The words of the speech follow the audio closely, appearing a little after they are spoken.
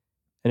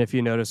And if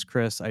you notice,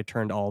 Chris, I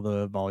turned all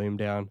the volume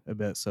down a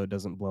bit so it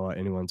doesn't blow out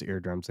anyone's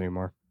eardrums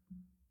anymore.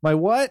 My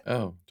what?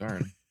 Oh,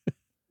 darn.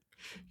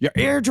 Your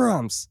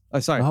eardrums. Oh,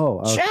 sorry.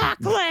 Oh, okay.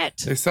 Chocolate.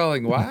 They're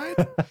selling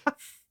what?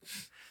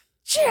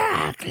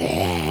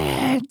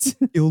 Chocolate.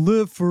 You'll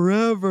live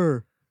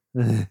forever.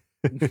 No.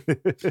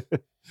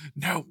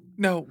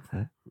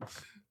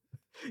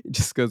 He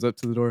just goes up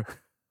to the door.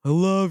 I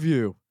love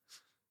you.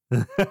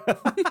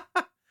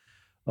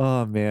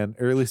 Oh man,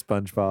 early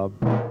SpongeBob.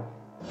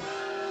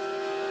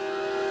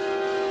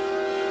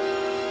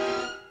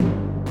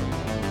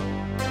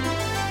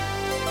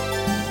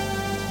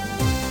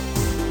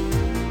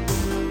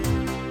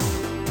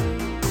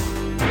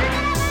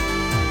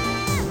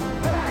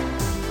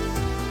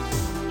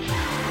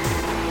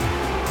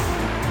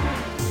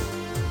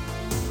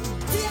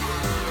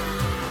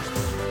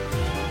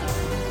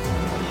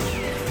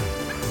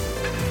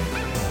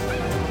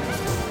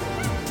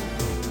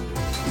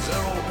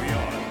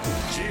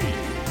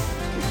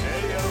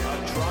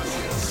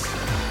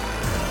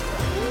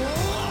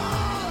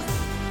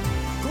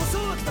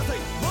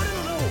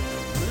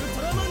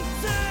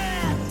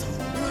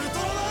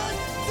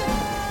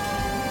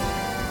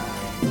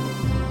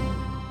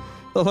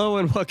 Hello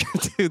and welcome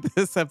to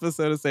this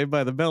episode of Saved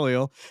by the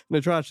Belial, an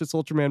atrocious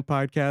Ultraman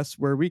podcast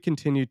where we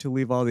continue to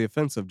leave all the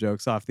offensive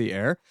jokes off the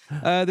air.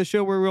 The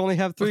show where we only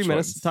have 3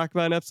 minutes to talk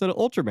about an episode of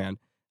Ultraman.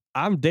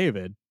 I'm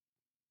David.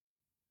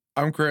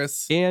 I'm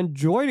Chris. And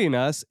joining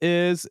us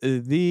is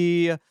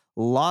the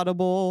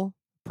laudable,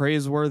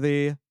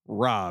 praiseworthy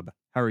Rob.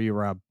 How are you,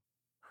 Rob?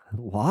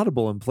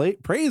 Laudable and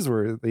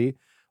praiseworthy.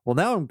 Well,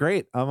 now I'm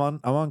great. I'm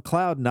on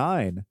cloud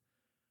 9.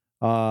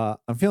 I'm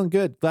feeling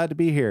good. Glad to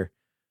be here.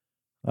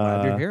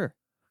 Glad you're here.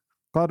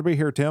 Glad to be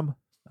here, Tim.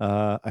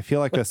 I feel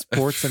like a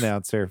sports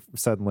announcer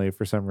suddenly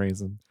for some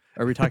reason.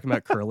 Are we talking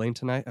about curling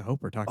tonight? I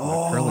hope we're talking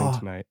about curling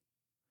tonight.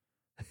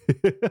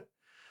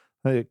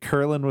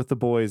 Curling with the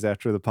boys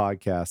after the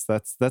podcast.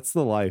 That's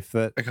the life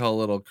that I call a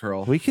little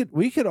curl. we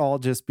could all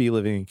just be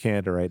living in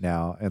Canada right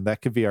now, and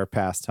that could be our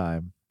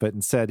pastime. But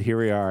instead, here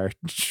we are,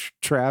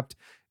 trapped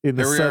in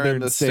the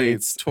southern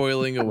states,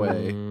 toiling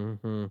away.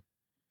 Mm-hmm.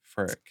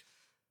 Frick.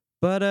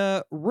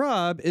 But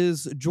Rob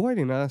is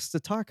joining us to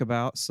talk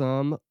about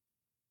some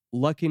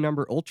lucky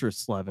number Ultra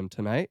Slevin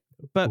tonight.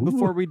 But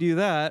before we do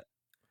that,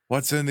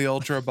 What's in the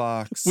Ultra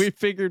box? we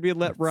figured we'd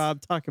let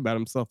Rob talk about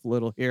himself a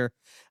little here.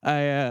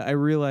 I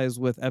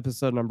realized with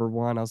episode number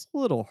 1, I was a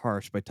little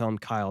harsh by telling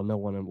Kyle no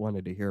one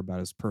wanted to hear about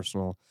his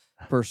personal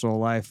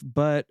life.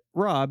 But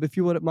Rob, if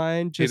you wouldn't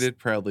mind, He did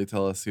proudly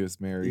tell us he was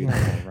married.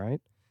 Yeah,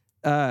 right.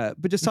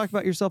 But just talk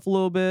about yourself a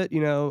little bit. You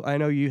know, I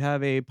know you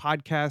have a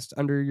podcast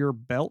under your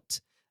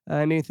belt.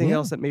 Anything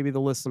else that maybe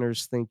the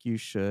listeners think you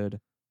should,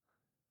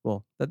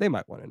 that they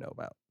might want to know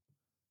about?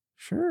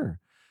 Sure.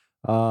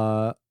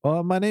 Well,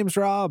 my name's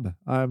Rob.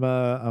 I'm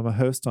a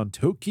host on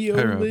Tokyo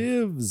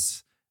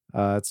Lives.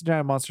 It's a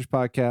Giant Monsters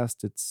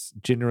podcast. It's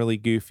generally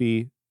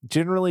goofy,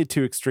 generally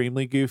to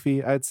extremely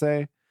goofy, I'd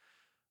say.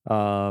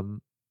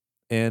 Personal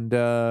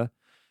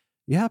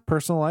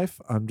life.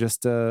 I'm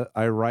just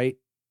I write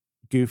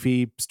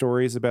goofy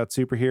stories about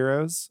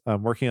superheroes.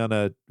 I'm working on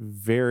a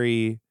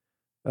very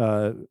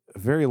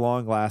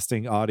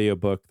long-lasting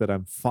audiobook that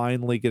I'm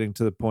finally getting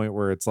to the point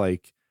where it's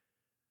like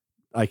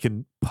I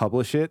can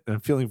publish it, and I'm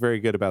feeling very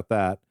good about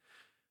that.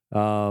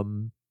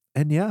 I'm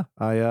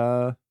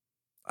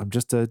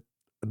just a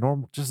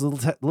normal, just a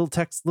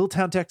little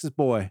town Texas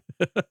boy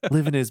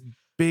living his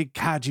big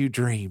kaiju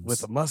dreams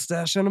With a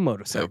mustache and a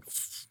motorcycle.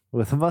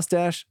 with a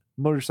mustache,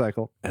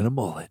 motorcycle, and a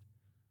mullet.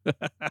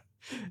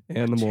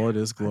 And the mullet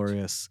is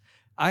glorious.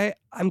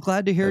 I'm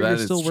glad to hear That you're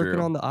is still working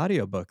true. on the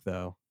audiobook,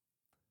 though.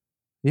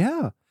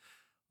 Yeah.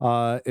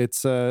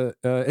 It's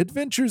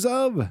Adventures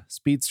of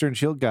Speedster and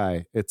Shield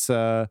Guy. It's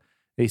a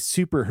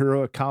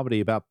superheroic comedy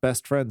about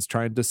best friends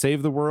trying to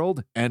save the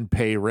world and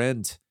pay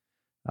rent.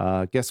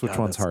 Guess which God,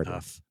 one's that's harder?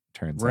 tough.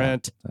 Turns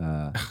Rent.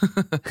 out.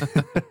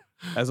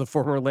 As a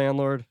former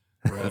landlord.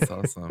 That's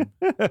awesome.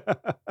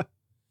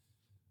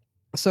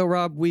 So,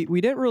 Rob, we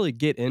didn't really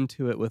get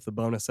into it with the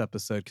bonus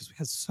episode because we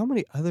had so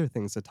many other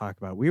things to talk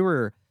about. We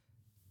were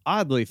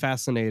oddly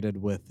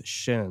fascinated with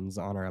shins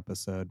on our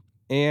episode.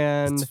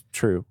 And It's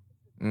true.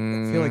 I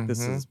feel like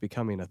this Mhm. is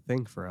becoming a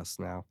thing for us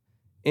now.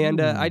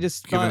 And I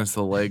just Giving thought, us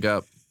a leg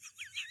up.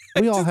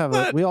 We all have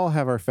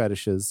our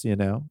fetishes, you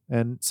know,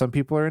 and some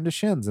people are into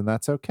shins, and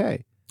that's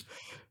okay.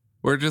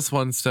 We're just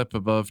one step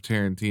above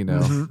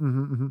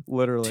Tarantino.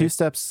 literally. 2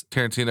 steps.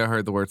 Little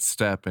heard the word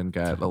step and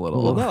got a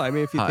little Well, no, I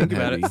mean, if you hot think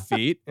and about it, heavy.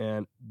 feet,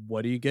 and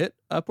what do you get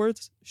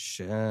upwards?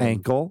 Shin.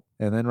 Ankle,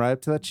 and then right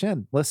up to that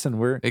chin.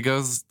 Listen, It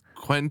goes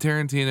Quentin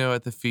Tarantino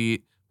at the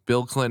feet,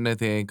 Bill Clinton at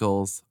the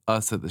ankles,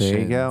 us at the There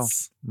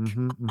shins. you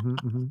go.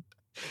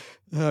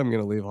 I'm going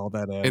to leave all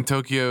that in. In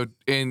Tokyo,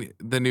 in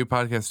the new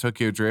podcast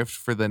Tokyo Drift,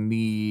 for the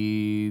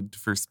need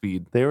for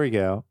speed. There we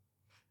go.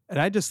 And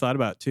I just thought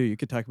about, too, you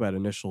could talk about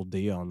Initial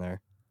D on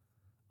there.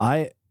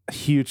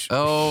 Huge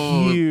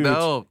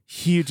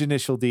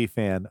Initial D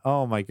fan.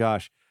 Oh my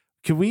gosh.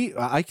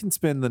 I can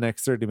spend the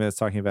next 30 minutes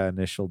talking about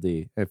Initial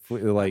D. If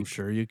we, I'm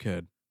sure you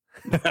could.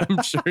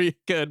 I'm sure you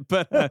could,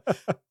 but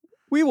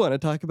we want to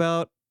talk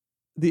about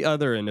the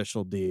other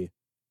initial D,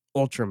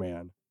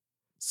 Ultraman.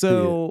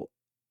 So,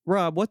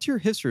 Rob, what's your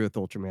history with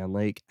Ultraman?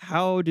 Like,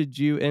 how did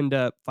you end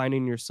up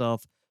finding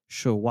yourself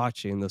show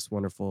watching this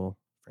wonderful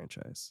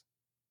franchise?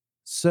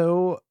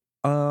 So,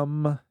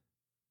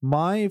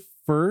 my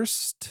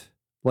first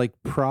like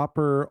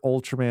proper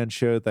Ultraman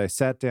show that I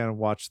sat down and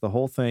watched the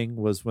whole thing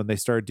was when they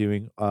started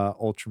doing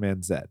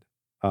Ultraman Z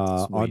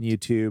on Sweet.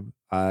 YouTube.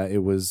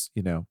 It was,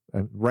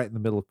 right in the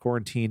middle of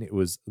quarantine. It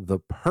was the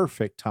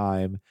perfect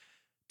time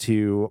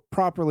to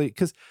properly,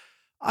 because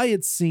I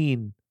had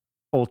seen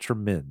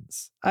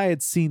Ultramans. I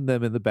had seen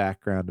them in the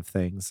background of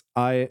things.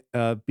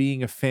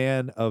 Being a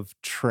fan of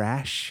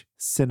trash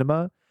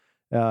cinema,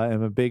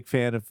 am a big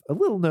fan of a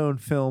little known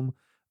film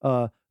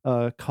called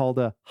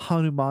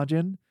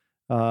Hanumajan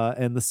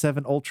and the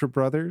Seven Ultra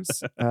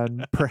Brothers.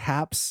 And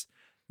perhaps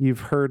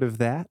you've heard of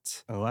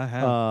that. Oh, I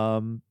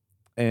have.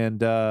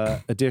 And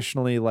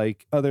additionally,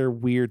 like other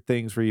weird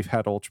things where you've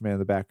had Ultraman in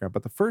the background.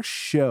 But the first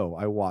show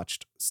I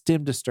watched,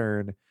 stem to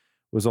stern,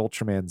 was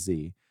Ultraman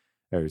Z.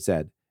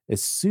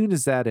 As soon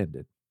as that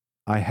ended,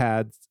 I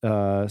had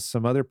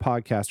some other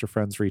podcaster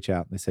friends reach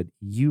out and they said,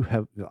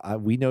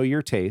 we know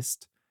your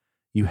taste.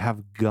 You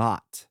have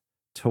got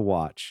to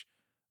watch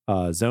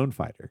Zone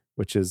Fighter,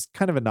 which is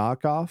kind of a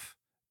knockoff.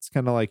 It's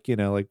kind of like,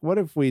 what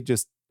if we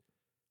just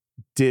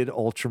did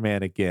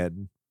Ultraman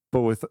again,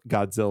 but with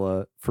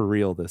Godzilla for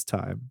real this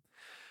time?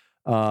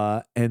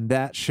 And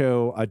that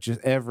show,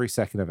 every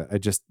second of it, I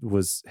just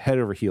was head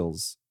over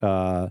heels.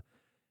 And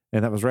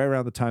that was right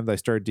around the time that I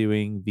started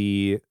doing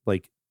the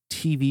like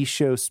TV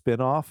show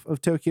spinoff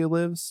of Tokyo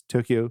Lives,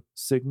 Tokyo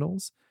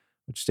Signals,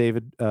 which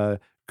David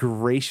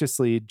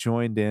graciously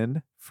joined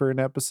in for an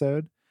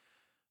episode.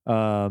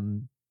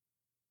 And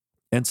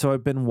so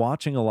I've been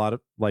watching a lot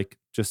of like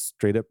just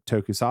straight up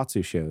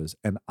tokusatsu shows,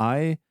 and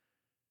I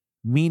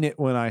mean it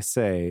when I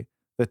say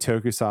that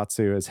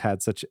tokusatsu has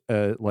had such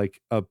a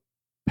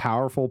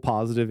powerful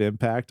positive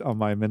impact on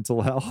my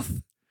mental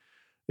health.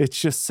 It's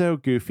just so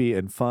goofy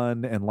and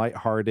fun and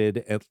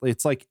lighthearted.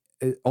 It's like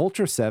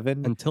Ultra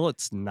 7 Until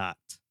it's not.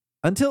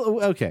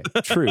 Okay,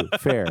 true,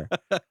 fair.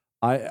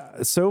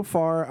 So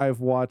far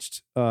I've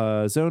watched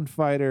Zone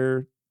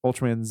Fighter,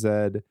 Ultraman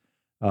Z,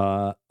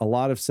 a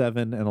lot of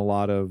 7 and a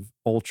lot of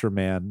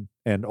Ultraman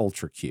and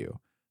Ultra Q.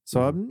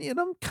 So I'm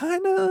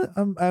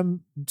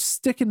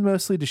sticking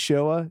mostly to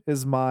Showa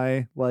as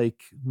my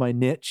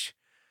niche,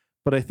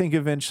 but I think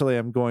eventually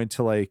I'm going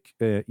to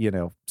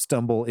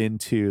stumble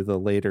into the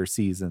later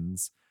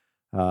seasons.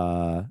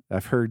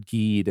 I've heard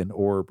Geed and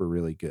Orb are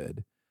really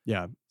good.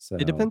 Yeah. So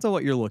It depends on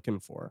what you're looking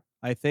for.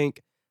 I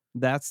think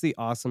that's the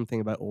awesome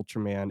thing about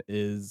Ultraman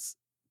is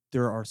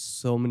there are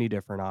so many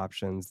different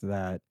options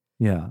that,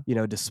 yeah,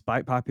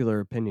 despite popular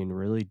opinion,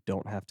 really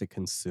don't have to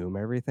consume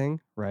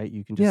everything, right?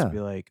 You can just be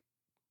like,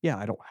 yeah,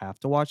 I don't have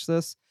to watch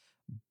this.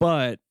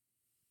 But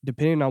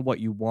depending on what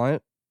you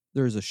want,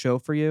 there's a show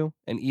for you.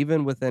 And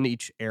even within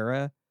each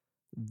era,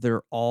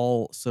 they're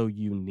all so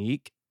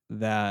unique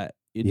that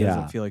it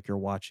doesn't feel like you're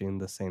watching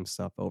the same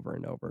stuff over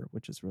and over,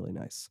 which is really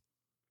nice.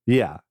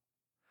 Yeah.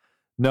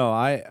 No,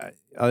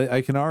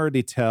 I can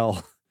already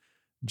tell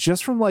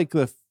just from like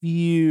the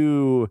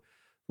few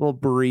little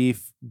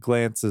brief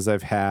glances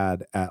I've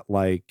had at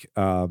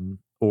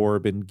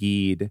Orb and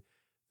Geed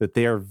that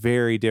they are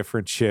very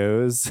different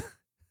shows.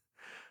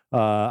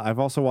 I've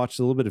also watched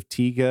a little bit of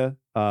Tiga,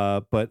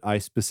 but I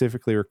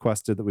specifically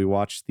requested that we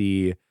watch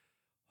the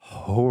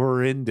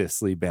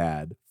horrendously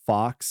bad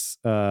Fox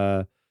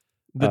The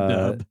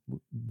dub.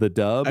 The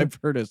dub. I've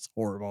heard it's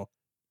horrible.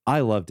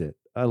 I loved it.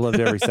 I loved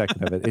every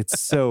second of it. It's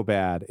so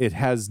bad. It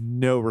has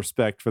no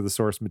respect for the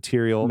source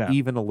material,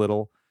 even a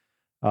little.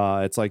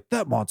 It's like,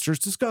 that monster's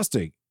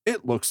disgusting.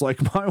 It looks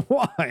like my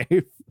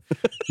wife.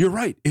 You're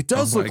right. It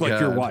does look like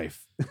your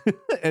wife.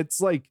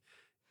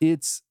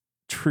 It's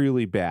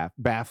truly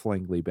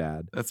bafflingly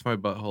bad. That's my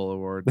butthole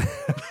award.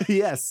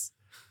 Yes.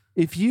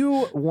 If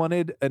you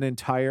wanted an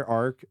entire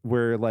arc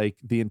where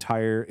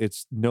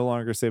it's no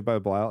longer Saved by the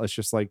Belial, it's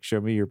just like,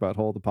 show me your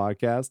butthole, the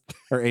podcast,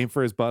 or aim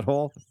for his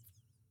butthole,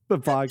 the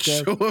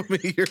podcast. Show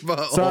me your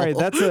butthole. Sorry,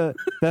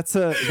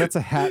 that's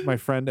a hat my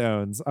friend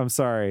owns. I'm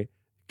sorry.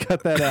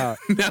 Cut that out.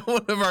 Now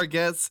one of our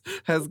guests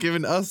has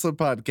given us a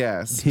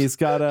podcast. He's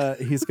got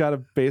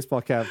a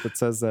baseball cap that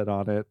says that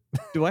on it.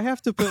 Do I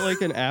have to put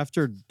like an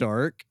After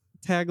Dark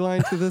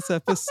tagline to this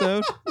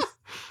episode?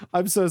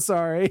 I'm so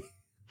sorry.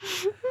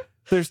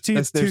 There's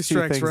two things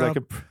I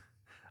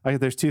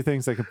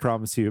can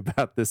promise you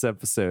about this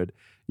episode.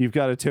 You've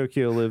got a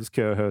Tokyo Lives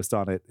co-host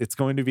on it. It's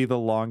going to be the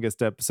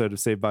longest episode of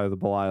Saved by the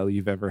Belial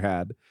you've ever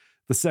had.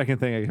 The second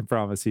thing I can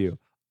promise you,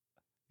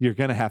 you're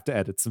going to have to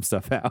edit some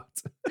stuff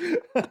out.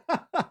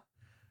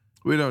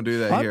 We don't do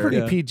that I'm here.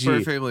 pretty PG. We're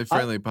a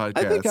family-friendly podcast.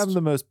 I think I'm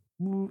the most...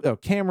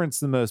 Cameron's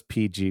the most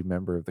PG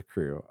member of the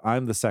crew.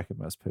 I'm the second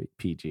most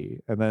PG.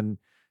 And then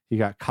you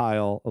got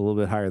Kyle a little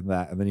bit higher than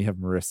that. And then you have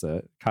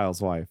Marissa,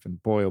 Kyle's wife.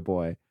 And boy, oh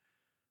boy,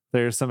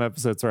 there's some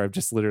episodes where I've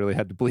just literally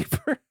had to bleep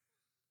her.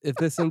 If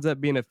this ends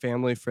up being a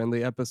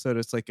family-friendly episode,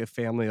 it's like a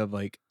family of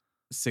like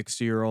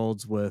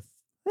 60-year-olds with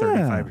Yeah.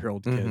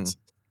 35-year-old Mhm. kids.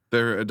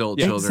 They're adult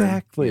Yeah. children.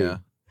 Exactly. Yeah.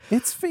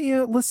 It's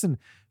listen,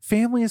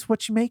 family is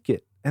what you make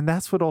it. And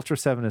that's what Ultra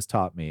 7 has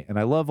taught me. And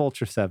I love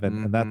Ultra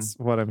 7, and that's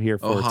what I'm here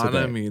for Ohana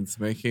today. means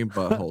making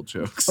butthole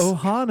jokes.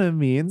 Ohana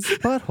means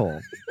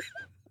butthole.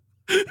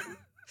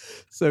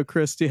 So,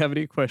 Chris, do you have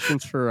any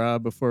questions for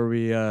Rob before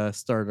we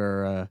start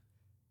our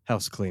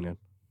house cleaning?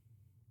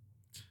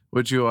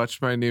 Would you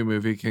watch my new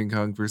movie, King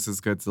Kong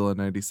versus Godzilla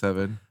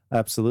 97?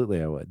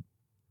 Absolutely, I would.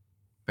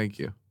 Thank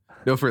you.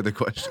 No further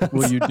questions.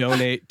 Will you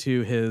donate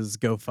to his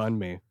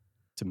GoFundMe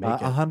to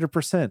make it?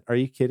 100%. Are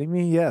you kidding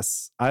me?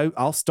 Yes.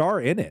 I'll star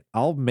in it.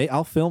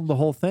 I'll film the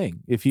whole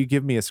thing if you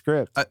give me a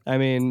script. I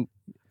mean,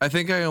 I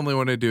think I only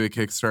want to do a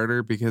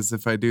Kickstarter because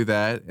if I do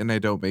that and I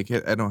don't make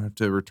it, I don't have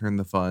to return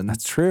the funds.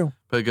 That's true.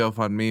 But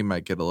GoFundMe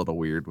might get a little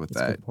weird with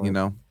That's a good that, point. you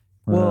know?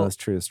 Well, that's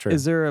true. It's true.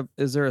 is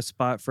there a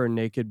spot for a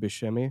naked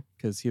Buscemi?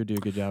 Because he would do a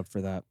good job for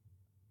that.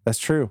 That's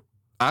true.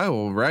 I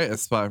will write a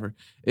spot for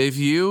if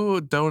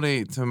you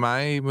donate to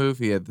my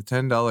movie at the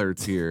 $10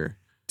 tier.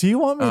 Do you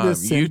want me to You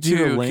send you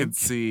the too link? can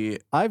see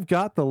I've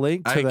got the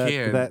link to I that,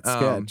 can, that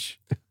sketch.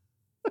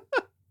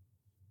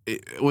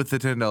 with the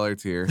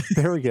 $10 tier.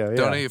 There we go. Yeah.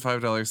 Donate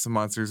 $5 to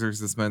Monsters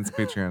vs. Men's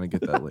Patreon and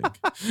get that link.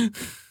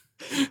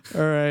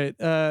 All right.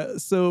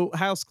 So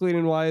house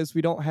cleaning wise,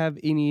 we don't have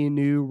any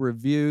new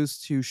reviews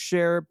to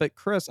share. But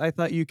Chris, I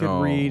thought you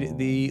could read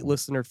the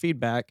listener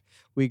feedback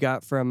we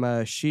got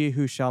from She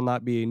Who Shall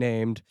Not Be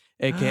Named,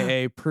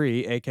 aka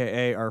Pre,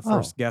 aka our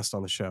first guest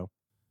on the show.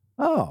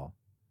 Oh.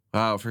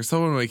 Wow, for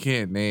someone we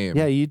can't name.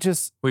 Yeah, you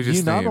not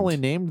named only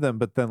named them,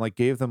 but then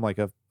gave them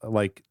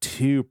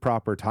two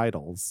proper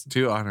titles.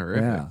 2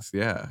 honorifics.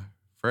 Yeah.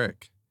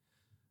 Frick.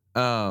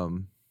 Yeah,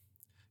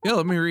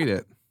 let me read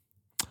it.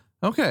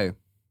 Okay.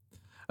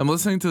 I'm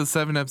listening to the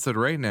 7 episode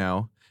right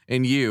now,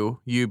 and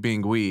you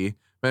being we,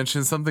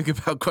 mentioned something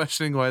about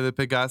questioning why the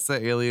Pegasa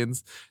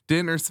aliens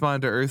didn't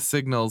respond to Earth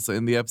signals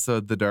in the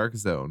episode The Dark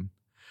Zone.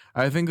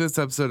 I think this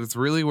episode is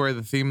really where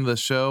the theme of the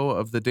show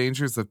of the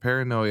dangers of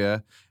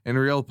paranoia and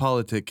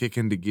realpolitik kick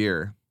into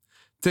gear.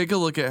 Take a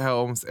look at how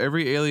almost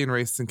every alien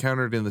race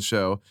encountered in the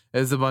show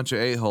is a bunch of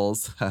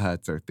a-holes, haha,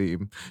 it's our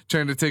theme,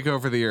 trying to take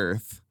over the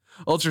Earth.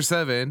 Ultra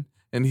 7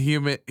 and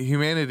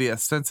humanity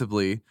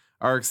ostensibly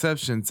are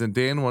exceptions, and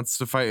Dan wants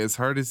to fight as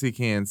hard as he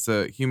can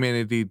so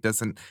humanity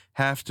doesn't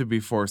have to be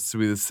forced to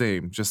be the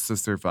same just to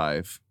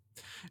survive.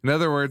 In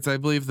other words, I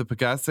believe the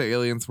Pegasa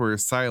aliens were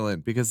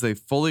silent because they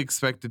fully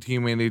expected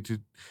humanity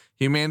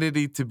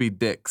to be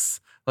dicks,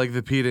 like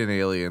the Pedan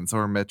aliens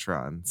or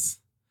Metrons.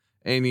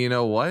 And you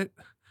know what?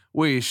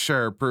 We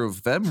sure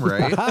proved them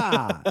right.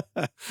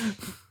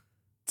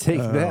 Take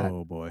that.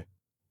 Oh boy.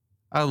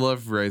 I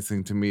love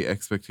rising to meet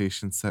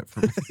expectations set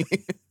for me.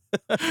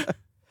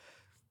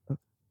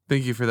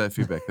 Thank you for that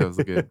feedback. That was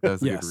a good Yes,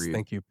 good read.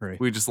 thank you, Pre.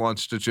 We just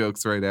launched the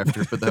jokes right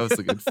after, but that was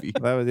a good feed.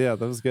 That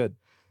was good.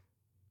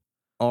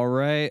 All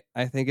right.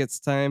 I think it's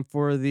time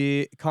for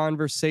the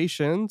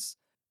conversations.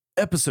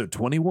 Episode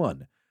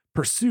 21.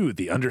 Pursue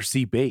the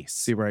undersea base.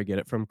 See where I get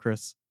it from,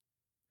 Chris?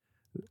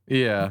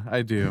 Yeah,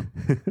 I do.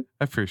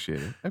 I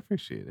appreciate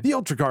it. The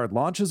Ultra Guard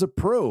launches a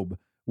probe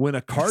when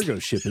a cargo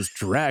ship is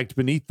dragged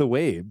beneath the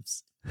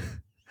waves.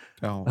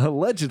 Oh.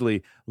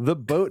 Allegedly, the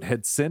boat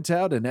had sent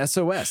out an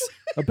SOS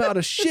about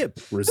a ship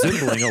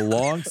resembling a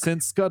long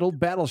since scuttled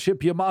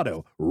battleship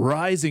Yamato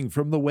rising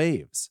from the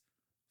waves.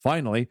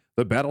 Finally,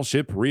 the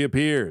battleship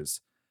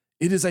reappears.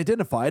 It is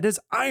identified as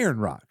Iron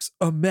Rocks,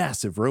 a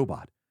massive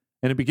robot,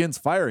 and it begins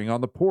firing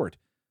on the port.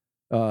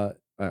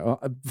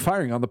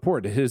 Firing on the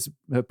port it has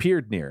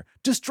appeared near,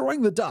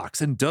 destroying the docks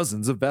and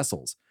dozens of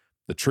vessels.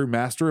 The true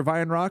master of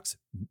Iron Rocks,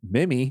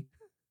 Mimi,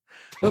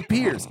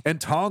 appears and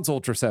taunts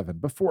Ultra 7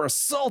 before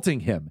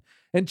assaulting him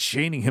and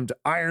chaining him to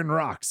Iron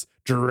Rocks,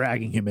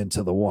 dragging him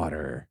into the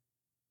water.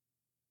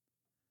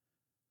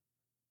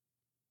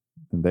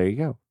 And there you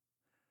go.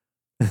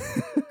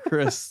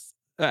 Chris,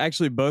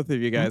 actually, both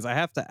of you guys, I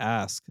have to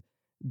ask,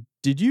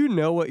 did you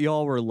know what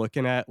y'all were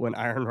looking at when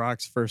Iron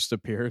Rocks first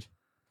appeared?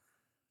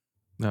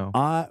 No.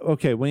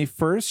 Okay, when he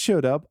first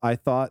showed up, I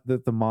thought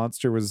that the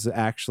monster was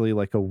actually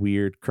like a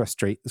weird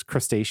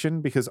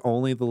crustacean because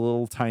only the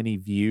little tiny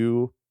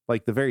view,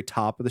 like the very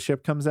top of the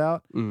ship, comes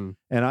out. Mm.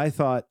 And I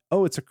thought,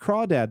 oh, it's a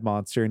crawdad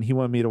monster. And he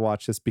wanted me to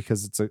watch this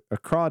because it's a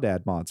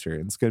crawdad monster.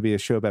 And it's going to be a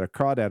show about a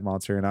crawdad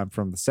monster. And I'm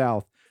from the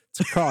South. It's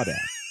a crawdad.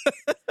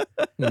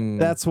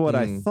 That's what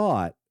I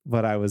thought.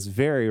 But I was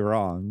very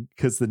wrong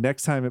because the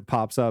next time it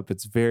pops up,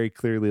 it's very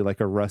clearly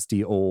like a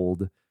rusty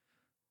old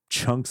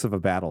chunks of a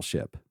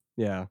battleship.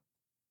 Yeah.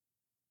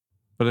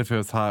 But if it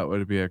was hot,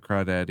 would it be a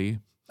crawdaddy?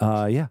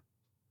 Yeah.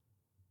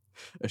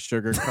 A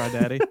sugar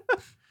crawdaddy?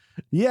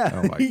 Yeah.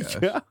 Oh my gosh.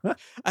 Yeah.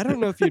 I don't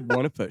know if you'd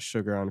want to put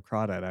sugar on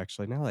crawdad,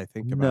 actually, now that I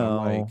think about it.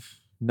 I'm like,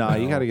 No,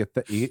 you no. got to get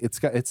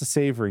it's a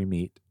savory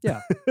meat. yeah.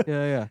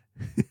 A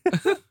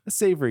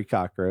savory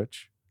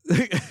cockroach.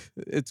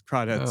 It's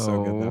crawdad's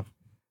so good though.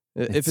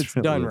 If it's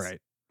really done is.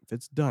 right. If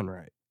it's done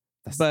right.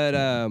 That's But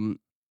the thing.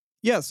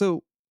 yeah,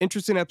 so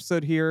interesting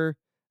episode here.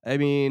 I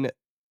mean,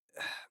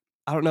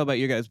 I don't know about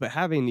you guys, but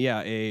having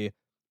a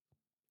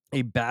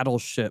a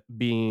battleship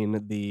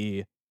being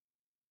the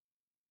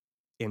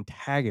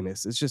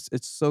antagonist.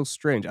 It's so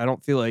strange. I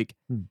don't feel like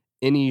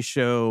any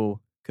show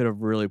could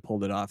have really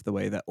pulled it off the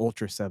way that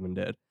Ultra 7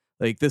 did.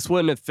 Like, this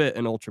wouldn't have fit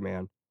in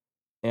Ultraman,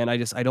 and I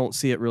don't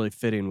see it really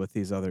fitting with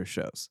these other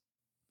shows.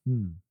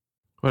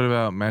 What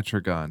about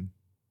Metrigon?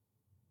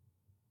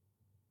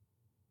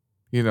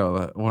 You know,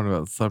 that one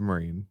about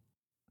submarine.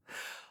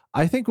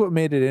 I think what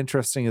made it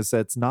interesting is that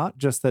it's not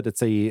just that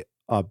it's a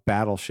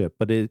battleship,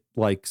 but it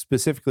like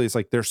specifically it's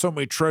like there's so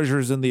many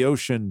treasures in the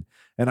ocean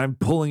and I'm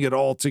pulling it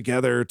all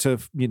together to,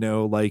 you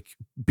know, like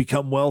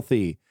become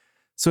wealthy.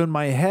 So in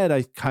my head,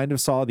 I kind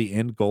of saw the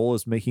end goal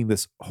as making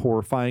this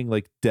horrifying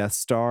like Death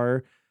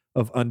Star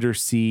of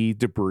undersea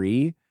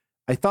debris.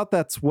 I thought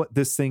that's what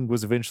this thing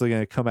was eventually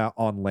going to come out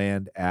on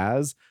land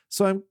as.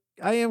 So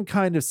I am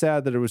kind of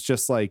sad that it was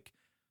just like,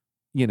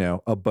 you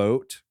know, a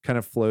boat kind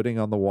of floating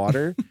on the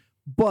water.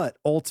 But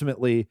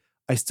ultimately,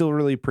 I still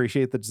really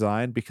appreciate the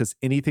design because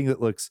anything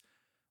that looks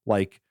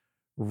like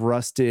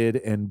rusted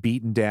and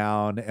beaten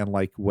down and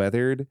like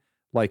weathered,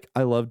 like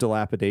I love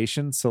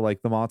dilapidation. So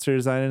like the monster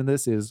design in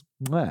this is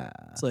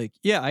It's like,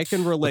 yeah, I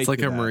can relate. It's like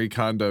to a that. Marie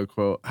Kondo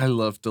quote. I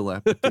love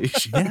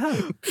dilapidation.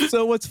 yeah.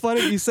 So what's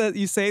funny, you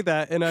say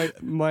that, and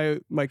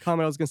my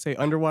comment I was gonna say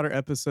underwater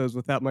episodes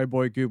without my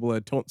boy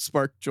Goobla don't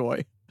spark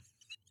joy.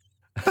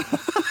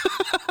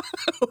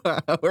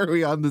 Are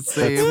we on the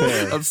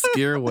same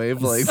obscure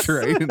wavelength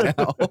right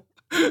now?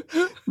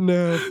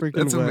 No freaking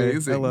That's way.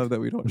 amazing. I love that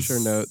we don't share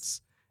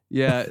notes.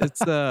 Yeah,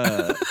 it's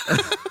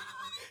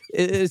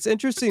it's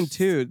interesting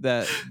too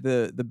that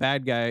the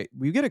bad guy,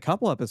 we get a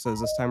couple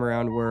episodes this time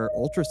around where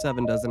Ultra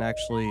 7 doesn't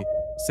actually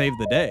save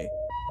the day.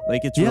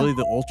 Like it's really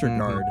the Ultra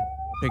Guard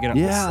picking up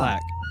the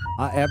slack.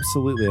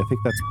 Absolutely. I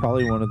think that's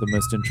probably one of the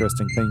most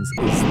interesting things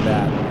is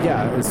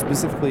that,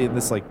 specifically in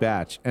this like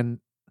batch. And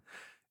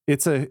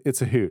it's a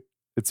hoot.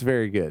 It's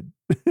very good.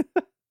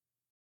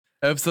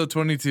 Episode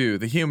 22,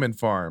 The Human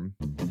Farm.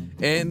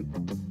 And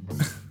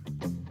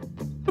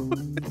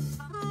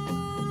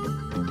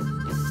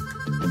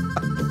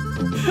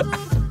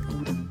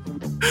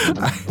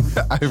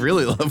I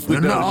really love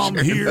when I'm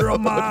here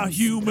on my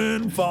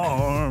human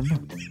farm.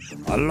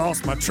 I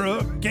lost my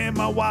truck and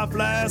my wife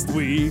last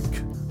week.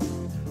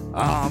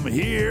 I'm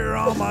here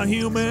on my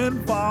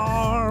human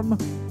farm.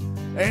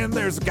 And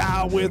there's a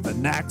guy with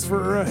an axe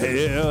for a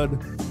head.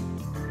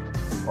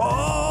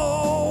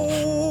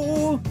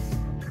 Oh,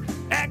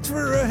 axe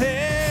for a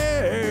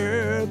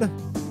head.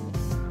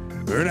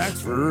 An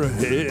axe for a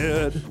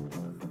head.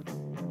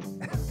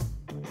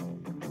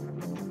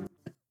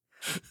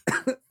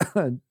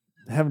 I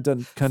haven't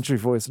done country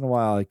voice in a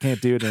while. I can't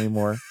do it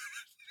anymore.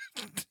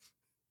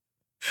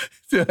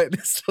 Do I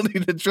still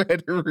need to try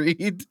to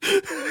read?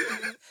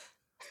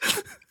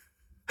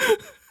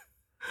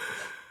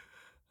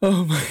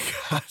 Oh my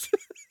God.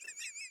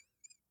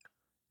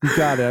 You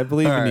got it. I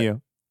believe in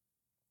you.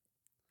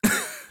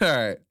 All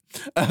right.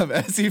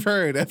 As you've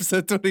heard,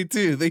 episode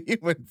 22, The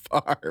Human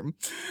Farm.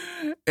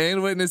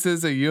 Anne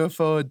witnesses a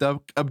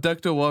UFO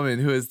abduct a woman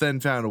who is then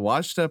found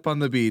washed up on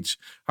the beach,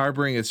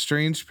 harboring a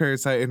strange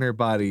parasite in her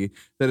body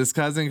that is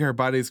causing her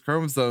body's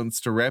chromosomes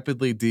to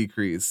rapidly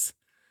decrease.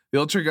 The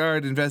Ultra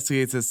Guard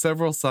investigates as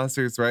several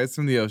saucers rise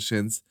from the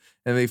oceans,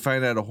 and they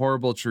find out a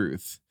horrible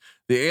truth.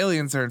 The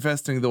aliens are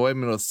infesting the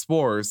women with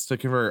spores to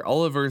convert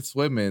all of Earth's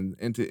women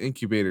into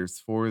incubators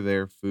for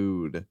their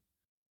food.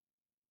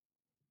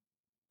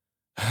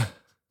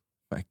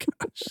 My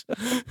gosh.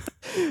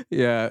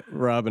 Yeah,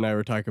 Rob and I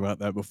were talking about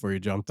that before you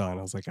jumped on.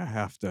 I was like, I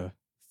have to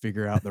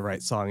figure out the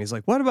right song. He's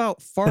like, what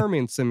about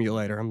Farming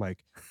Simulator? I'm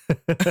like,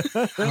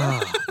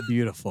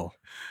 beautiful.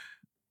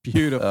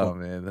 Beautiful. Oh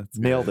man, that's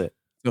Nailed good. it.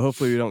 So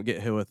hopefully we don't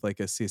get hit with like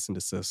a cease and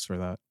desist for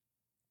that.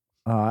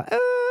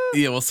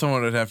 Yeah, well,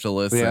 someone would have to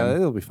listen. Yeah,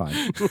 it'll be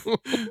fine.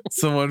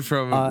 Someone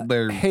from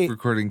their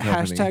recording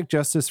company. Hashtag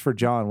justice for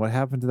John. What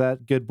happened to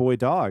that good boy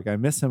dog? I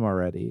miss him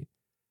already.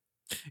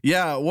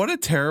 Yeah, what a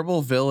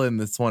terrible villain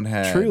this one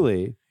had.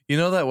 Truly. You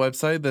know that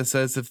website that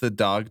says if the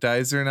dog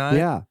dies or not?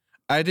 Yeah.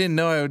 I didn't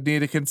know I would need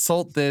to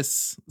consult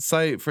this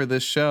site for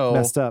this show.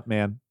 Messed up,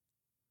 man.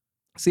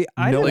 See,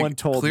 no one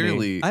told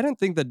clearly, me. I didn't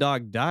think the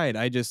dog died.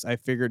 I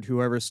figured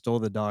whoever stole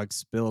the dog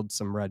spilled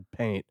some red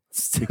paint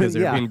because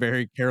they're being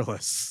very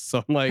careless.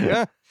 So I'm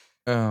like,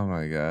 oh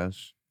my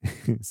gosh.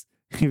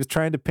 He was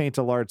trying to paint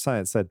a large sign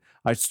that said,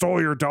 I stole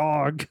your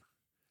dog.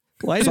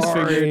 Well, I just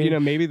figured,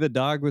 maybe the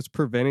dog was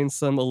preventing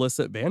some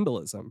illicit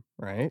vandalism,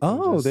 right?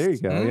 Oh, there you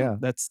go. Yeah.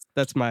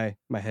 That's my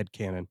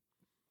headcanon.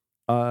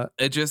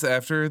 It just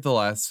after the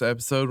last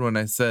episode when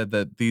I said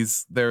that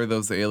there are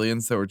those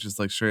aliens that were just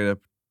like straight up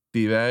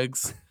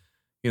D-bags,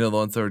 the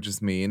ones that were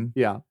just mean.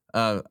 Yeah.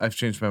 I've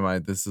changed my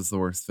mind. This is the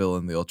worst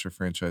villain the Ultra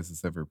franchise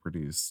has ever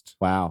produced.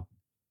 Wow.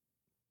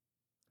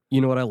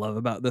 You know what I love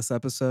about this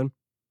episode?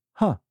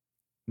 Huh.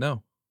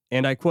 No.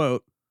 And I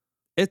quote,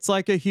 "It's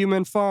like a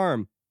human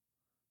farm."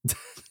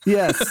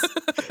 Yes.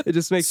 It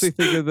just makes me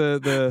think of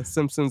the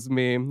Simpsons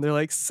meme. They're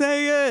like,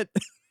 say it.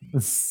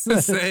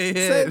 Say it.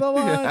 Say the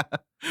line. Yeah.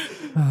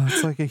 Oh,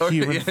 it's like a Or,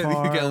 human yeah,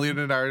 farm. you got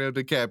Leonardo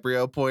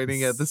DiCaprio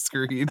pointing at the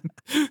screen.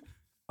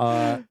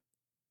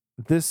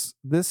 This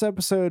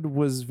episode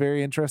was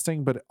very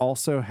interesting, but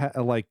also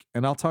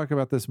and I'll talk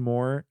about this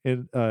more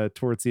in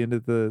towards the end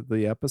of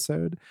the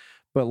episode,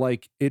 but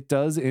like it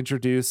does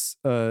introduce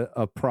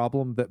a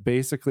problem that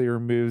basically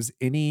removes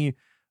any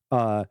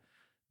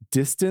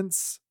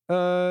distance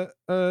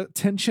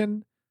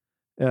tension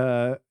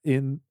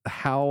in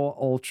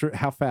how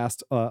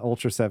fast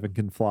Ultra 7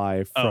 can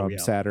fly from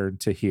Saturn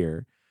to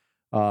here.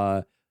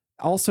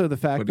 Also the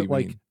fact that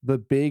like the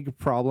big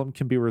problem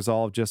can be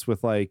resolved just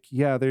with like,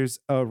 yeah, there's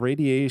a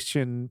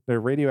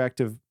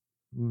radioactive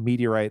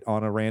meteorite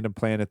on a random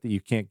planet that you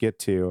can't get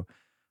to.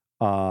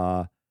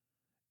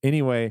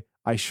 Anyway,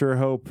 I sure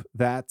hope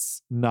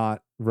that's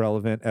not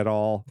relevant at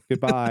all.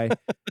 Goodbye.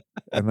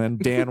 And then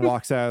Dan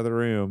walks out of the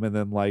room, and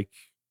then like,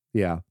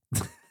 yeah.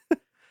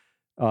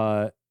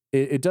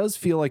 It does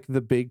feel like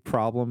the big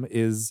problem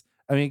is,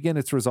 I mean, again,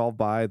 it's resolved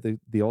by the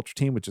Ultra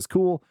team, which is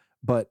cool,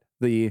 but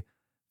the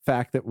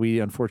fact that we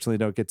unfortunately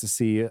don't get to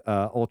see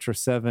Ultra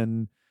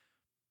 7,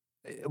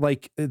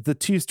 like the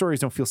two stories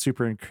don't feel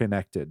super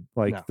connected.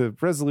 Like the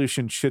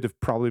resolution should have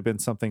probably been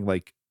something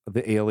like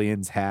the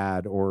aliens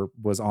had or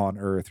was on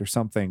Earth or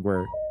something,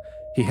 where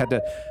he had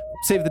to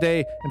save the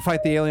day and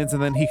fight the aliens,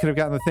 and then he could have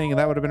gotten the thing, and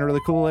that would have been a really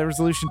cool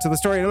resolution to the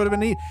story. It would have been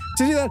neat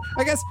to do that.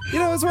 I guess,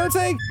 that's what I'm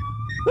saying.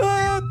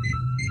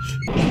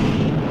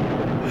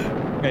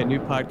 Okay, new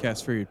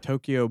podcast for you,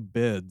 Tokyo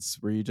Bids,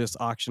 where you just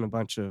auction a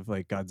bunch of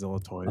like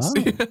Godzilla toys.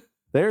 Oh,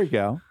 there you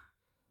go.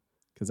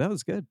 Because that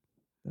was good.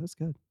 That was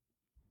good.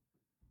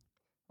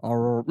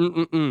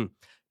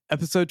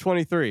 Episode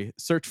 23,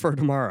 Search for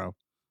Tomorrow.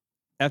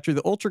 After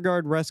the Ultra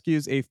Guard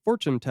rescues a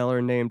fortune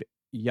teller named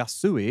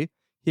Yasui,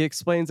 he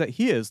explains that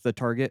he is the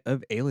target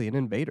of alien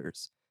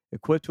invaders.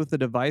 Equipped with a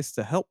device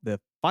to help them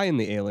find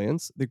the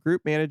aliens, the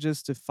group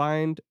manages to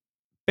find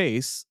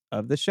base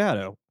of the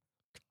Shadow,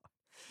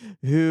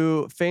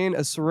 who feign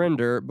a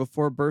surrender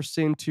before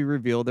bursting to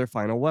reveal their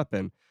final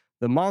weapon.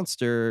 The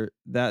monster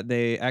that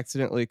they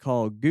accidentally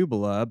call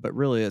Gubula, but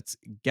really it's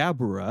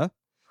Gabura.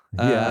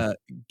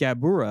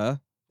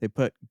 Gabura, they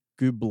put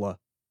Gubla.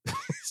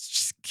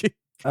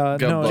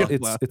 No,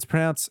 it's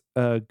pronounced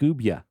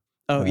Gubia.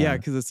 Oh, yeah,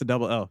 because it's a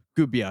double L.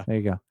 Gubia. There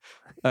you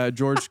go.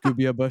 George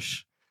Gubia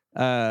Bush.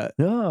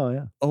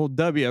 Old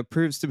W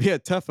proves to be a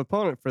tough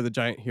opponent for the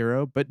giant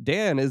hero, but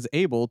Dan is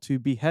able to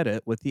behead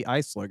it with the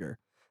Ice Slugger.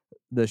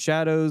 The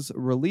Shadows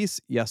release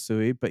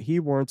Yasui, but he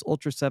warns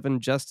Ultra 7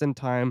 just in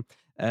time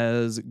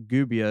as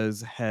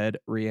Gubia's head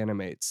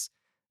reanimates.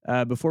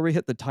 Before we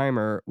hit the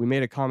timer, we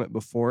made a comment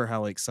before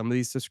how like some of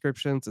these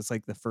descriptions, it's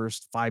like the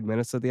first 5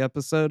 minutes of the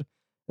episode,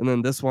 and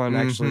then this one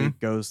actually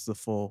goes the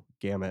full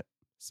gamut.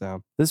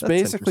 So this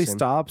basically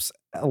stops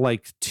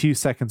like 2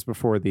 seconds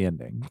before the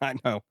ending. I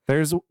know.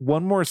 There's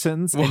one more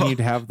sentence and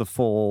you'd have the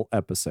full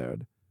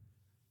episode.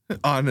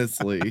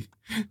 Honestly.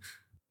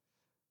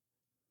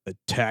 A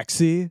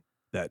taxi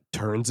that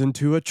turns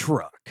into a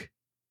truck.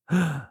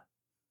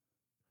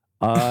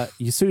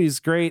 Yasui's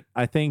great.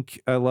 I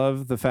think I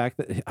love the fact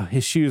that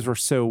his shoes were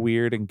so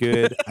weird and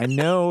good. I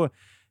know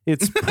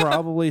it's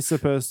probably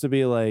supposed to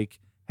be like,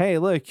 hey,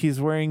 look,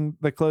 he's wearing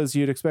the clothes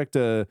you'd expect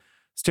a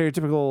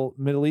stereotypical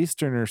Middle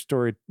Eastern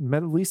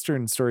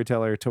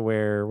storyteller to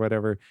wear,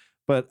 whatever.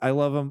 But I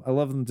love them. I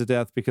love them to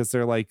death because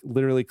they're like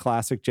literally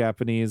classic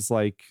Japanese,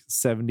 like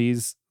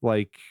 70s,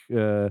 like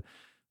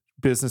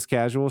business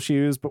casual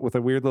shoes, but with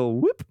a weird little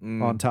whoop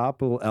on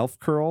top, a little elf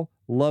curl.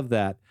 Love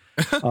that.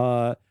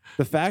 The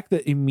fact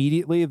that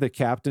immediately the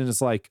captain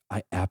is like,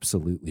 I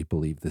absolutely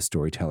believe the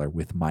storyteller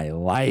with my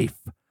life.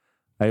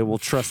 I will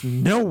trust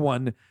no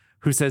one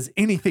who says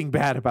anything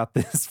bad about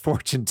this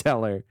fortune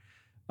teller.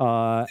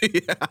 And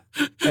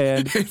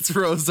it's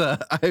Rosa.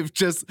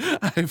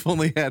 I've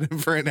only had him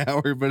for an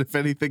hour, but if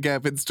anything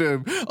happens to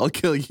him, I'll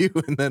kill you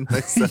and then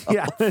myself.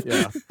 Yeah.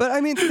 But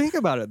I mean, think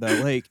about it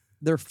though. Like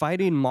they're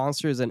fighting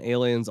monsters and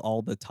aliens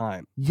all the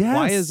time. Yes.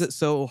 Why is it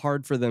so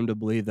hard for them to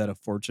believe that a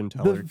fortune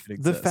teller could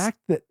exist?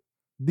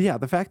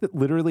 The fact that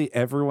literally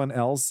everyone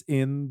else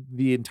in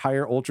the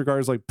entire Ultra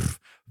Guard is like,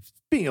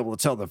 being able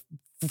to tell the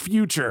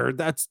future,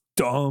 that's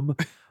dumb.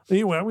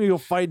 Anyway, I'm gonna go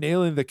fight an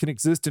alien that can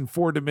exist in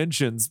 4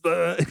 dimensions.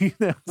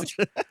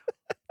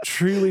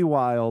 Truly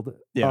wild.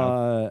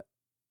 Yeah.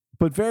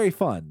 But very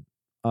fun.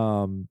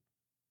 I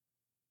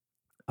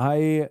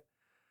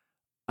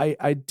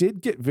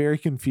did get very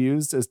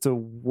confused as to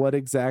what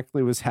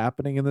exactly was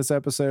happening in this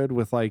episode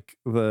with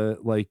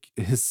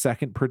his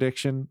second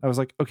prediction. I was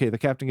like, okay, the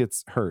captain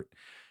gets hurt.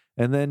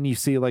 And then you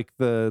see like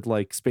the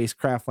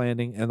spacecraft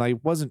landing, and I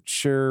wasn't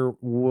sure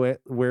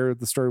where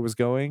the story was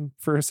going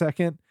for a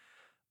second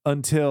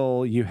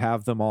until you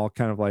have them all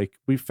kind of like,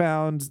 we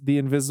found the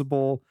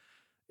invisible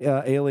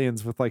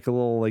aliens with like a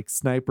little like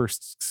sniper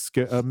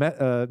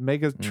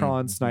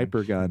Megatron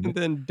sniper gun. And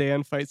then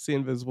Dan fights the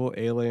invisible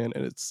alien,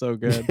 and it's so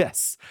good.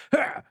 Yes.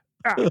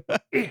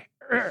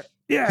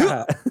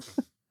 Yeah.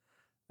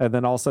 and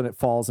then all of a sudden it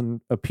falls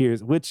and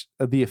appears, which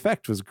the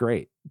effect was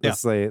great. Yeah.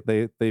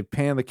 They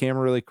pan the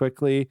camera really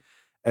quickly,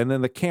 and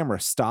then the camera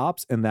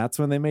stops, and that's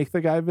when they make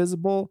the guy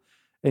visible.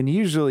 And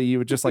usually you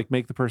would just like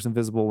make the person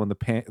visible when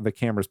the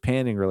camera's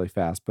panning really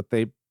fast, but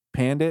they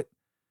panned it,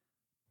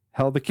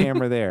 held the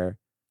camera there,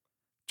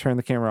 turned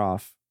the camera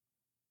off,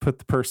 put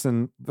the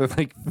person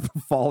like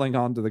falling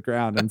onto the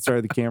ground, and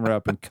started the camera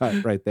up and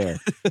cut right there.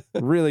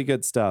 Really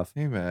good stuff.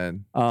 Hey,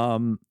 man.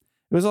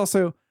 It was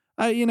also,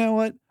 you know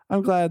what?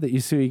 I'm glad that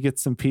Yusui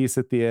gets some peace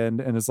at the end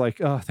and is like,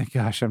 oh, thank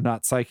gosh, I'm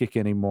not psychic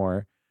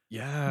anymore.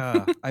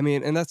 Yeah. I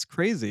mean, and that's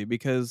crazy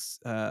because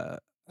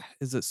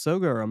is it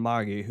Soga or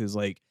Amagi who's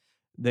like,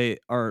 they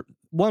are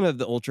one of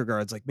the Ultra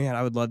Guards, like, man,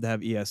 I would love to have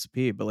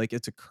ESP, but like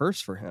it's a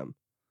curse for him.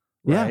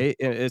 Yeah. Right.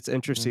 And it's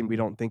interesting. We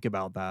don't think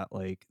about that,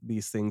 like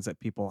these things that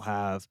people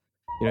have,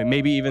 you know,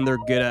 maybe even they're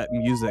good at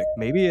music.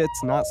 Maybe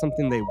it's not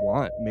something they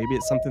want. Maybe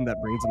it's something that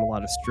brings them a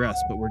lot of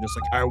stress, but we're just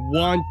like, I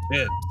want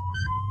it.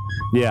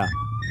 Yeah.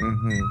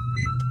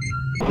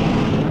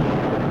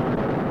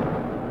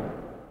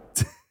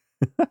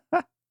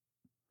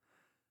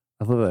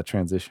 I love that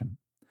transition.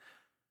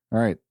 All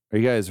right. Are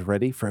you guys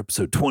ready for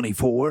episode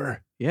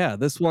 24? Yeah,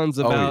 this one's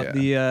about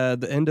the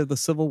end of the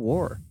Civil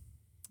War.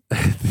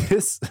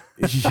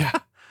 Yeah.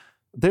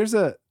 There's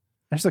a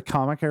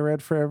comic I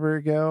read forever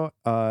ago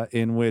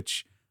in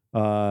which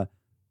the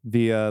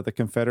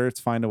Confederates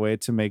find a way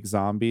to make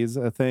zombies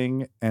a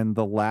thing, and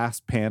the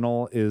last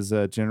panel is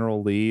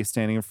General Lee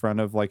standing in front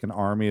of like an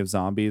army of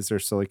zombies that are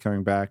slowly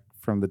coming back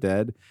from the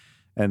dead,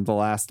 and the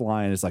last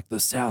line is like,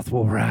 the South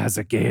will rise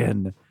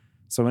again.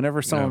 So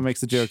whenever someone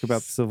makes a joke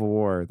about the Civil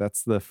War,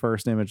 that's the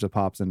first image that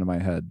pops into my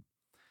head.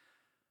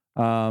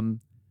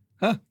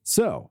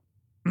 So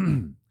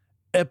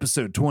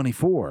episode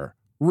 24,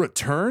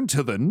 Return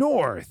to the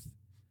North.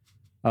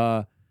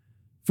 Furuhashi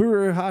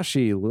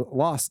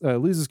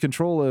loses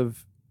control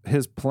of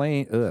his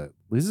plane,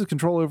 loses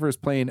control over his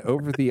plane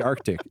over the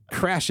Arctic,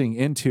 crashing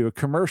into a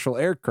commercial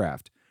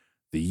aircraft.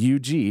 The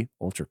UG,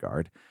 Ultra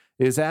Guard,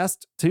 is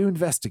asked to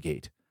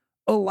investigate.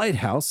 A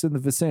lighthouse in the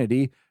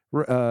vicinity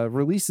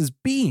releases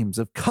beams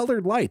of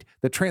colored light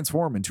that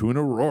transform into an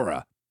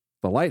aurora.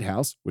 The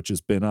lighthouse, which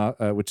is being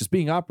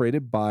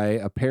operated by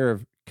a pair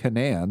of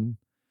Canaan,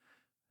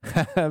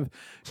 have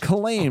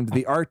claimed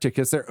the Arctic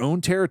as their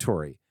own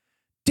territory.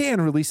 Dan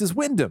releases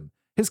Wyndham,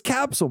 his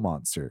capsule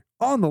monster,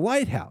 on the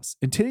lighthouse,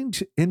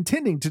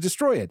 intending to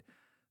destroy it.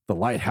 The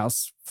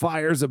lighthouse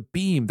fires a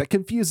beam that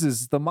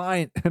confuses the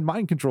mind and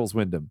mind controls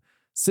Wyndham,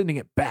 sending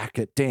it back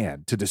at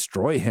Dan to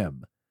destroy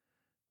him.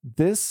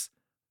 This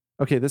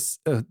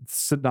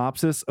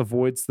synopsis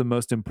avoids the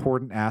most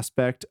important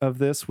aspect of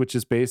this, which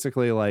is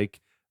basically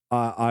like,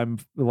 I'm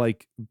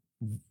like,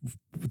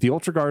 the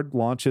Ultra Guard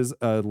launches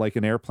like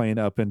an airplane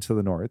up into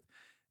the north.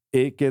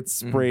 It gets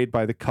sprayed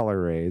by the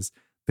color rays.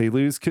 They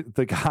lose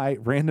the guy,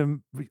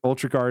 random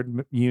Ultra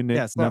Guard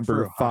unit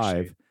number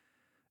 5.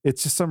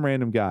 It's just some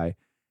random guy.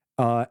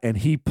 And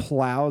he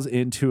plows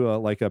into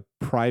a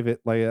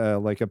private,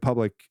 like a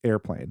public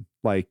airplane,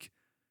 like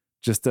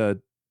just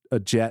a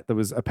jet that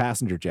was a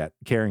passenger jet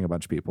carrying a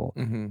bunch of people.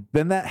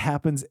 Then that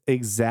happens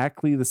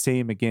exactly the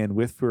same again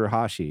with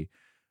Furuhashi,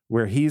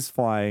 where he's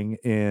flying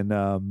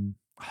in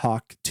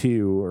Hawk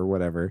 2 or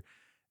whatever,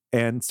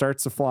 and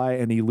starts to fly,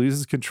 and he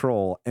loses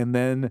control. And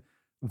then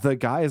the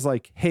guy is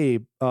like, hey,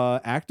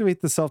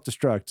 activate the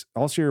self-destruct.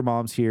 Also, your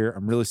mom's here.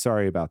 I'm really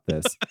sorry about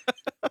this.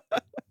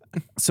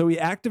 So he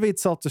activates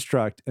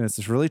self-destruct, and it's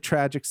this really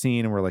tragic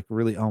scene, and we're like,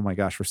 really, oh my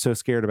gosh, we're so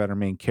scared about our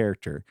main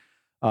character.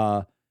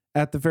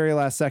 At the very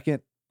last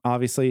second,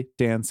 obviously,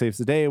 Dan saves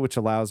the day, which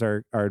allows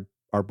our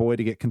boy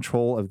to get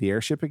control of the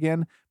airship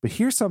again. But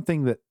here's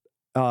something that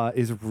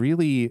is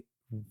really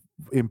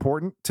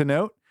important to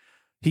note.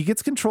 He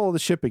gets control of the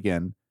ship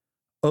again,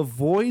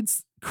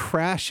 avoids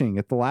crashing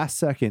at the last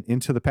second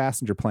into the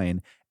passenger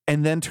plane,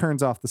 and then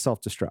turns off the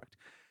self-destruct.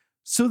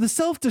 So the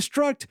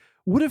self-destruct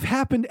would have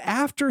happened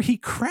after he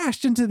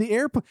crashed into the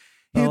airplane.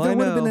 There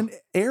would have been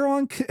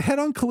an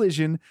head-on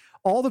collision.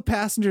 All the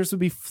passengers would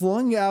be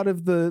flung out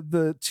of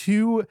the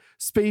two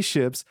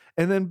spaceships,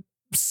 and then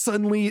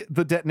suddenly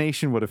the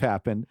detonation would have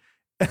happened.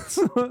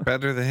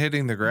 Better than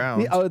hitting the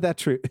ground. Oh,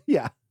 that's true.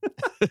 Yeah.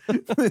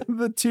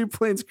 The two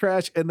planes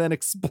crash and then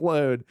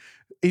explode,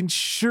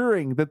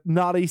 ensuring that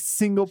not a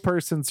single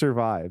person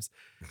survives.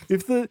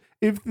 If the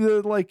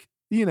like,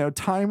 you know,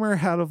 timer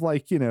had of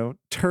like, you know,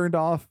 turned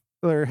off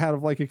or had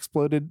of like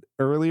exploded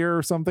earlier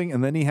or something,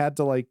 and then he had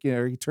to like, you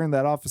know, he turned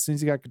that off as soon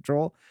as he got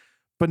control.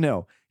 But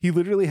no, he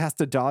literally has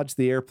to dodge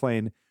the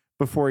airplane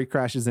before he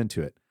crashes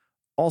into it.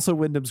 Also,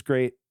 Wyndham's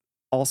great.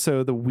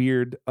 Also, the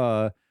weird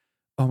oh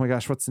my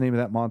gosh, what's the name of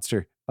that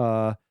monster?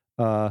 Gandrin?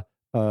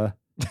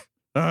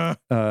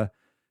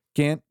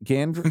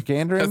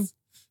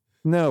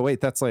 No,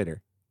 wait, that's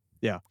later.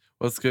 Yeah.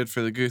 What's good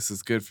for the goose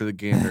is good for the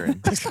gandering.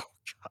 Oh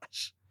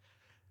gosh.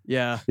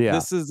 Yeah.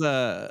 This is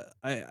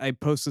I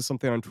posted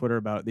something on Twitter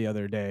about it the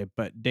other day,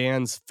 but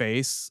Dan's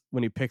face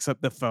when he picks up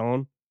the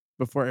phone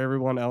before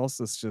everyone else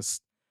is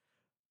just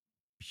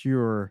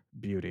pure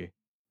beauty.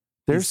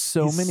 There's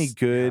so many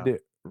good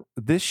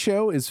this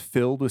show is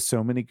filled with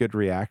so many good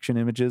reaction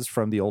images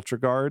from the Ultra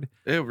Guard.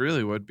 It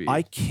really would be.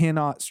 I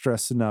cannot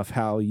stress enough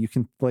how you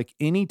can, like,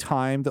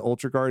 anytime the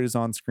Ultra Guard is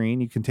on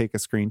screen, you can take a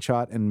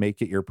screenshot and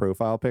make it your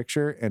profile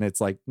picture, and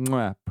it's like,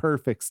 mwah,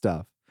 perfect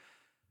stuff.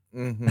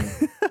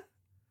 Mm-hmm.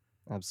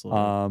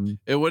 Absolutely.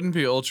 It wouldn't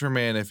be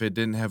Ultraman if it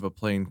didn't have a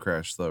plane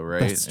crash, though,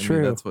 right? That's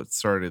true. That's what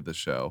started the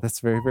show.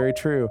 That's very, very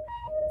true.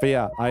 But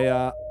yeah,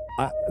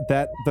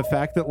 that the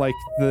fact that like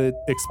the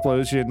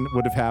explosion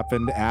would have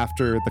happened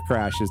after the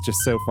crash is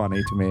just so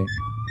funny to me.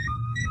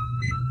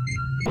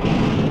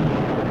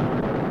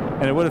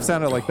 And it would have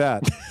sounded like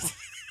that.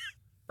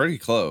 Pretty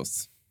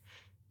close.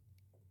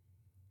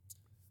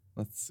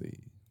 Let's see.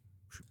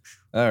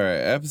 All right,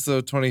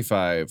 episode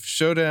 25,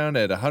 Showdown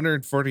at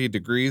 140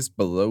 degrees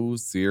below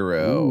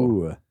zero.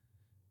 Ooh.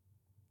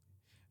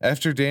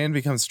 After Dan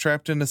becomes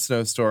trapped in a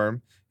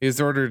snowstorm, he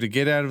is ordered to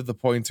get out of the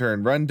pointer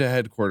and run to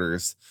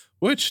headquarters,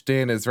 which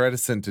Dan is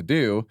reticent to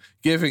do,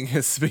 giving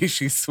his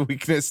species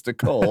weakness to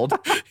cold,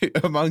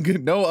 among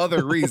no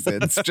other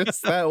reasons,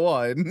 just that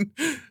one.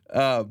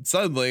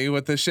 Suddenly,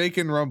 with a shake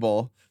and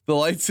rumble, the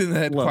lights in the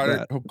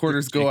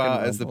headquarters go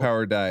out as the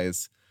power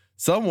dies.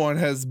 Someone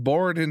has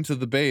bored into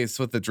the base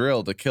with a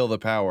drill to kill the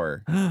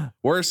power.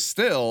 Worse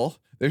still,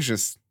 there's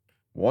just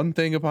one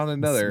thing upon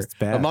another. It's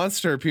bad. A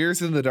monster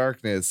appears in the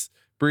darkness,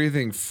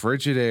 breathing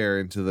frigid air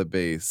into the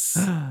base.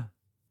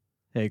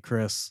 Hey,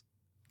 Chris.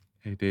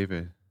 Hey,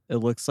 David. It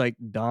looks like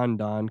Don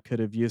Don could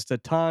have used a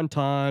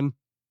tauntaun.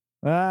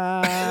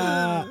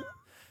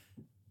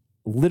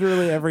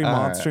 Literally every All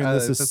monster right, in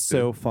this that's is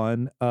so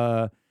fun.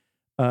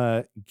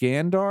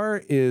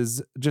 Gandar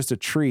is just a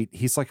treat.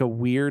 He's like a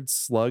weird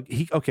slug.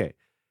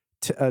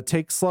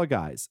 Take slug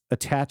eyes,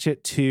 attach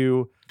it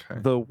to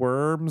the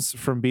worms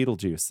from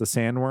Beetlejuice, the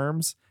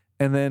sandworms,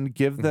 and then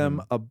give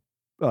them a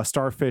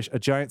starfish, a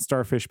giant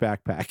starfish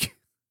backpack.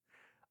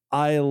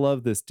 I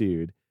love this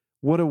dude.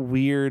 What a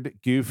weird,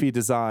 goofy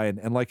design.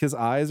 And like his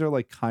eyes are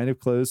like kind of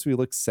closed, so he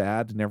looks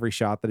sad in every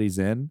shot that he's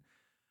in.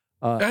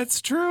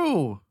 That's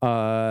true.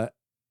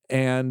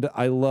 And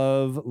I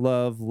love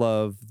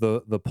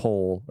the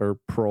pole or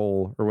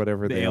prole or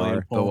whatever they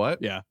are. Pole. The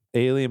what? Yeah.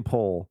 Alien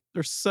pole.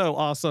 They're so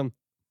awesome.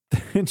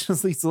 It's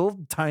just these little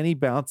tiny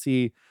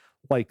bouncy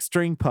like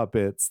string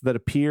puppets that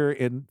appear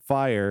in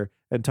fire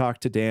and talk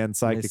to Dan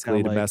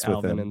psychically to mess with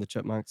Alvin him. and the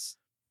Chipmunks.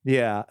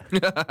 Yeah.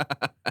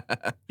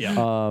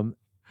 Yeah.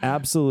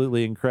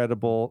 Absolutely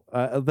incredible.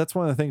 That's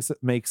one of the things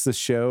that makes the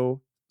show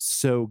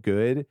so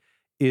good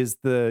is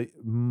the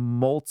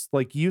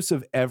use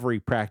of every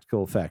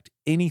practical effect.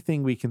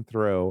 Anything we can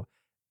throw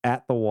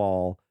at the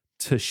wall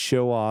to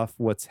show off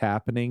what's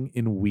happening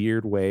in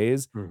weird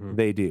ways,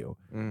 they do.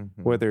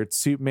 Whether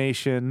it's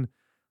suitmation,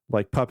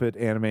 like puppet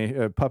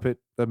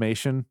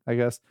animation, I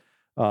guess.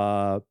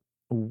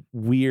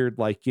 Weird,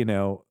 like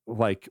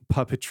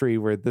puppetry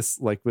where this,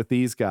 like with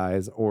these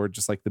guys, or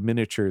just like the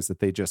miniatures that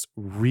they just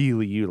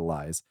really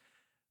utilize.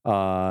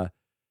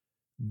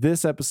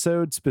 This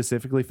episode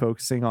specifically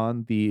focusing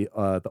on the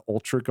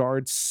Ultra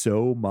Guard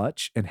so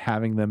much and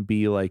having them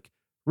be like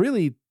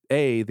really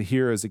A, the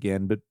heroes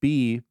again, but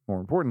B, more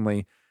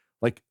importantly,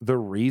 like the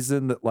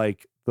reason that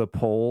like the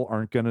pole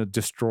aren't going to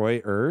destroy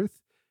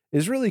Earth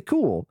is really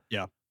cool.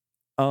 Yeah.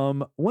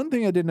 One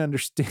thing I didn't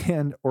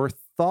understand or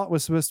thought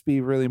was supposed to be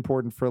really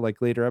important for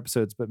like later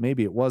episodes, but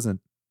maybe it wasn't,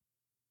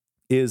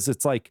 is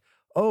it's like,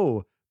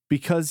 oh,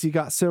 because you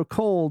got so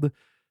cold,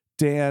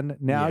 Dan,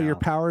 now your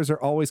powers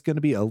are always going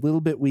to be a little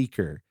bit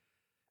weaker.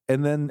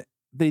 And then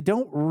they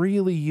don't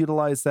really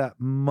utilize that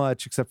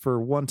much, except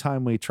for one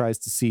time when he tries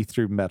to see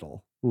through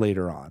metal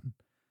later on.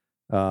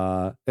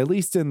 At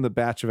least in the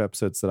batch of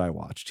episodes that I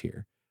watched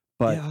here.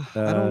 But yeah,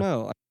 I don't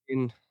know. I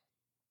mean,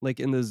 like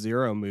in the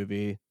Zero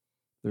movie,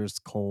 there's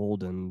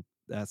cold and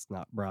that's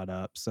not brought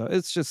up. So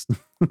it's just,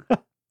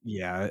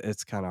 yeah,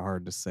 it's kind of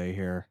hard to say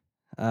here.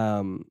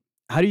 How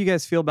do you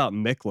guys feel about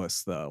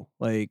Miklas though?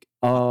 Like,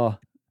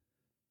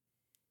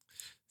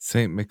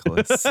 Saint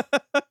Nicholas.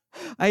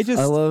 I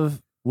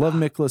love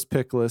Miklas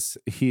Pickles.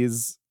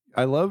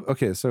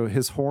 So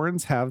his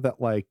horns have that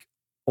like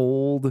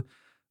old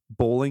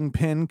bowling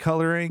pin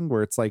coloring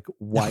where it's like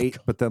white,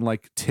 but then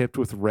like tipped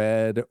with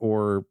red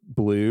or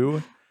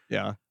blue.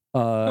 Yeah.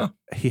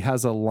 He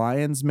has a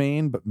lion's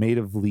mane, but made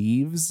of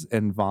leaves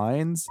and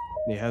vines.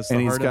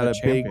 He's got a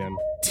big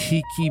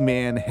tiki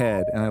man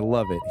head, and I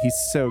love it. He's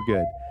so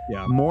good.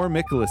 Yeah. More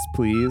Miklas,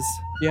 please.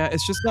 Yeah,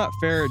 it's just not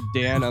fair.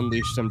 Dan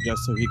unleashed him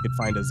just so he could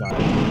find his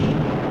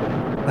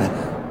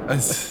eye.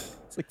 It's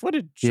like, what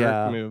a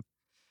jerk move.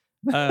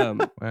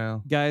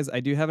 Well, guys,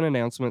 I do have an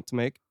announcement to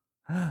make.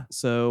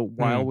 So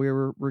while we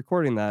were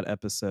recording that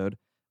episode,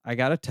 I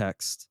got a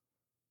text,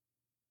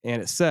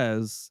 and it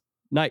says,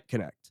 Night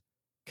Connect.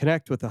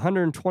 Connect with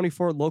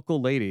 124 local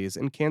ladies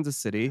in Kansas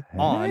City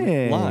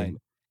online.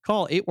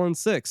 Call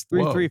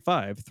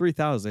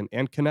 816-335-3000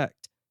 and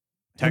connect.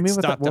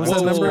 Text what was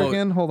that number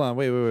again? Hold on.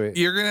 Wait.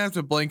 You're going to have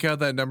to blank out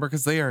that number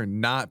because they are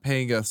not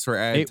paying us for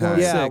ad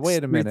time. Yeah,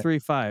 wait a minute.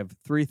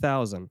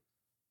 816-335-3000.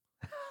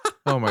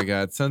 Oh my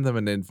God. Send them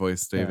an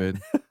invoice, David.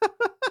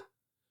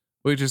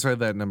 We just read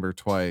that number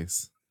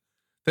twice.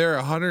 There are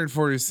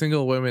 140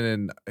 single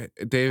women in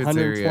David's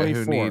area who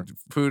 124. need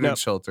food and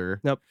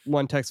shelter. Nope.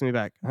 One texted me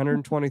back.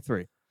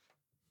 123.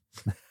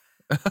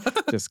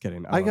 Just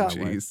kidding. I got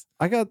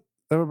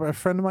a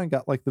friend of mine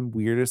got like the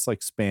weirdest like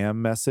spam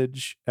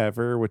message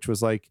ever, which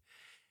was like,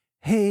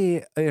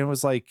 hey, and it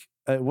was like,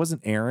 it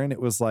wasn't Aaron.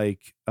 It was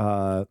like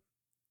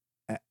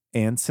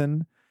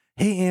Anson.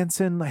 Hey,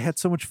 Anson, I had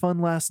so much fun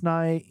last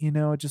night. You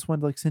know, I just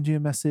wanted to like send you a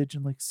message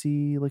and like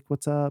see like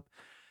what's up.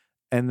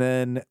 And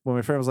then when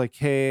my friend was like,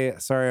 hey,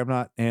 sorry, I'm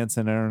not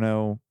Anson. I don't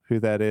know who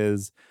that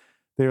is.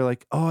 They were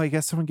like, oh, I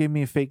guess someone gave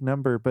me a fake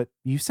number, but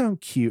you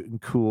sound cute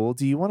and cool.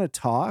 Do you want to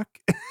talk?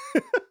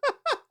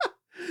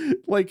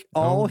 Like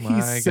all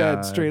he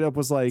said straight up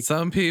was like,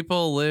 some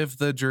people live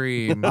the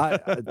dream. I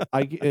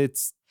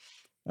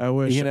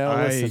wish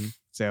I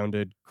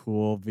sounded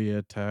cool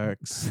via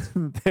text.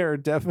 They're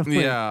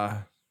definitely,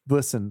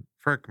 listen,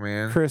 frick,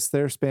 man, Chris,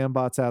 there are spam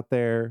bots out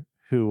there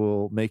who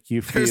will make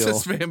you feel. There's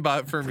a spam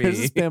bot for me.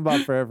 There's a spam bot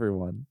for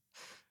everyone.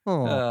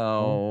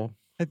 Oh,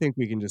 I think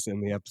we can just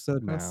end the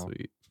episode now.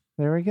 Sweet.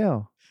 There we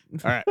go. All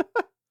right.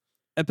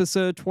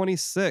 Episode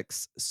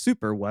 26,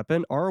 Super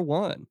Weapon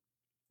R1.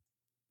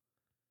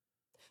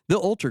 The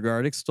Ultra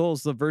Guard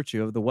extols the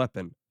virtue of the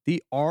weapon,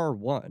 the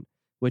R1,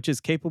 which is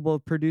capable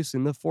of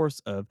producing the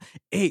force of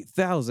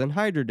 8,000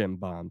 hydrogen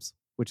bombs,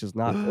 which is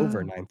not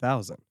over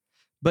 9,000.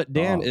 But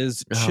Dan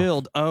is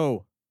chilled.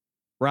 Oh,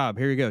 Rob,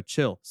 here you go.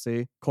 Chill.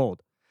 See?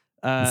 Cold.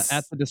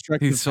 At the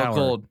destructive He's so power,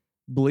 cold.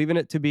 believing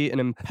it to be an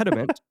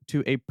impediment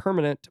to a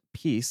permanent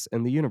peace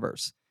in the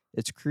universe.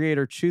 Its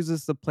creator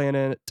chooses the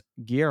planet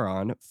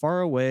Gieron,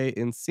 far away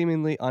and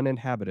seemingly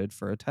uninhabited,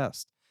 for a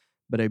test.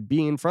 But a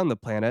being from the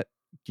planet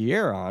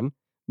Gieron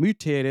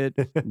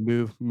mutated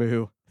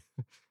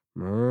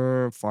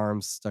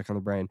farms stuck on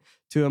the brain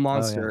to a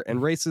monster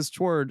and races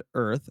toward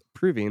Earth,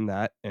 proving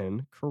that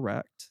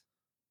incorrect.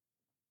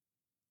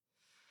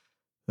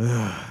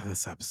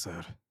 This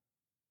episode.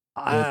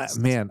 Okay,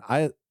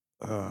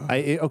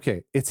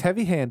 it's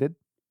heavy-handed,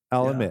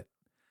 I'll admit.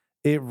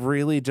 It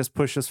really just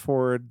pushes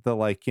forward the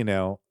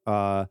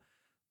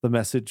the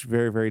message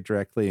very, very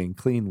directly and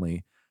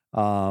cleanly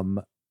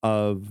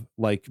of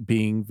like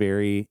being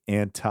very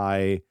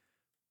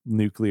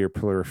anti-nuclear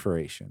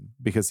proliferation,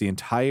 because the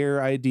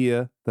entire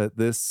idea that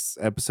this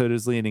episode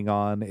is leaning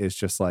on is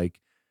just like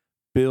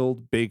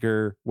build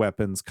bigger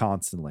weapons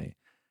constantly.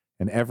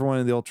 And everyone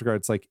in the Ultra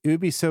Guard's like, it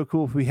would be so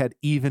cool if we had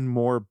even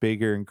more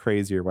bigger and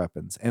crazier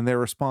weapons. And their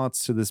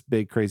response to this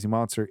big crazy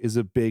monster is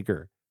a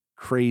bigger,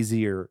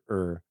 crazier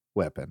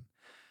weapon.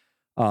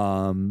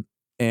 And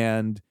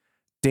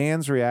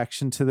Dan's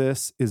reaction to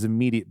this is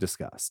immediate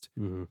disgust.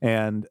 Mm-hmm.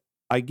 And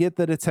I get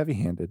that it's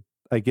heavy-handed.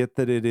 I get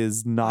that it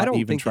is not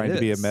even trying to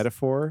be a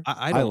metaphor.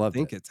 I don't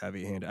think it's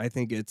heavy-handed. I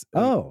think it's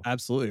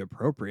absolutely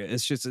appropriate.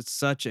 It's just, it's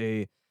such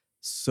a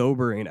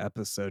sobering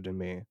episode to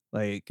me.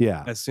 Like,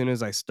 as soon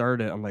as I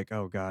started, I'm like,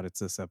 oh God, it's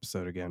this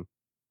episode again.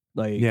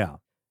 Like,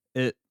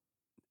 it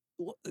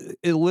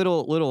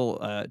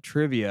little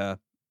trivia.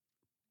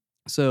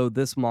 So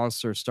this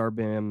monster,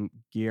 Starbam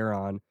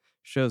Gieron,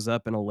 shows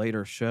up in a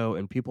later show,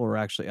 and people were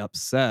actually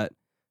upset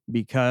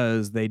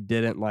because they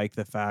didn't like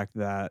the fact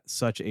that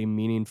such a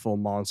meaningful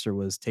monster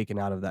was taken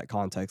out of that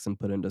context and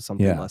put into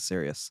something less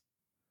serious.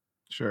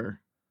 Sure,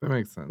 that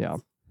makes sense. Yeah.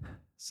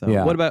 So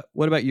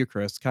what about you,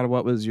 Chris? Kind of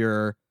what was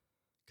your?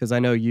 Because I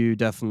know you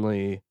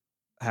definitely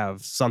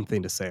have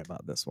something to say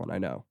about this one. I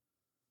know.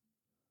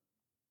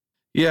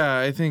 Yeah,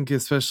 I think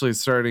especially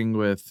starting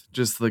with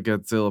just the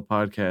Godzilla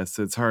podcast,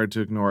 it's hard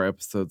to ignore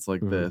episodes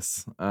like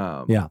this.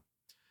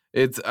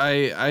 It's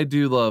I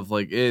do love,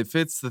 like, it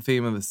fits the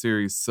theme of the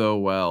series so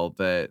well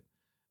that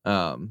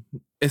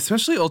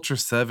especially Ultra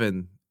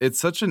 7, it's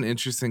such an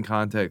interesting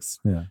context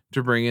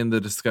to bring in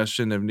the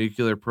discussion of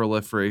nuclear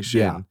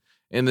proliferation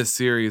in this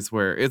series,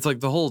 where it's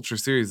like the whole Ultra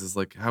series is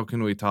like, how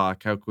can we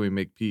talk? How can we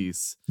make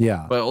peace?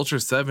 Yeah. But Ultra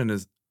 7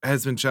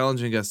 has been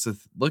challenging us to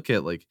look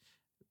at like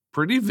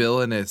pretty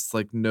villainous,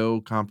 like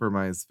no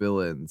compromise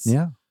villains.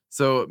 Yeah.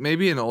 So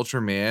maybe in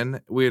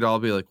Ultraman, we'd all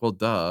be like, well,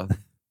 duh,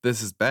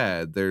 this is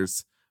bad.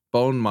 There's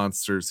bone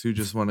monsters who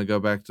just want to go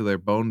back to their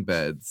bone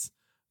beds.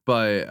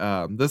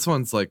 But this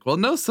one's like, well,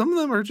 no, some of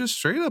them are just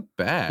straight up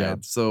bad. Yeah.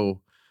 So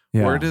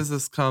where does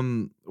this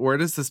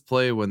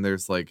play when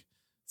there's like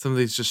some of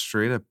these just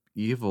straight up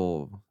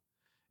evil?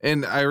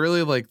 And I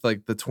really like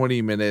the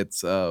 20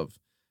 minutes of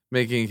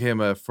making him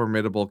a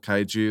formidable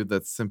kaiju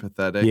that's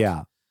sympathetic.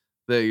 Yeah.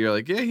 That you're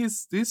like, yeah,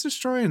 he's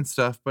destroying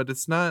stuff, but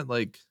it's not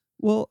like,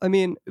 well, I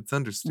mean, it's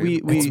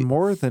understandable. It's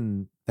more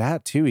than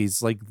that too.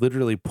 He's like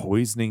literally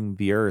poisoning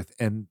the earth,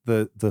 and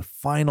the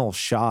final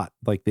shot,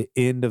 like the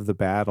end of the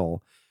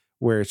battle,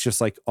 where it's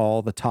just like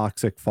all the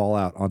toxic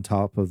fallout on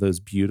top of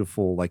those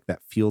beautiful, like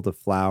that field of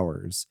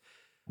flowers,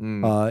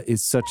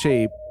 is such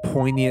a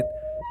poignant,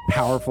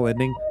 powerful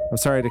ending. I'm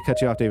sorry to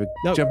cut you off, David.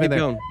 No, jump in there.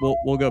 Going.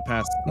 We'll go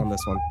past on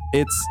this one.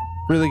 It's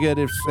really good.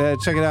 If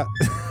check it out.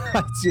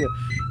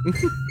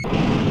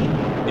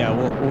 Yeah,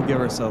 we'll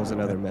give ourselves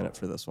another minute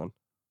for this one.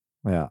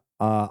 Yeah.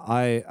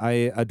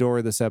 I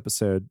adore this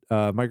episode.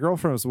 My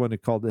girlfriend was the one who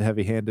called it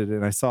heavy-handed,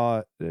 and I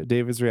saw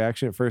David's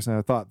reaction at first, and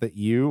I thought that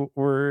you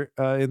were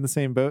in the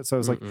same boat. So I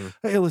was like,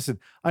 hey, listen,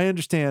 I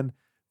understand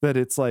that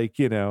it's like,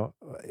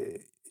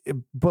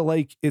 but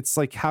like, it's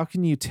like, how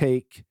can you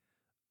take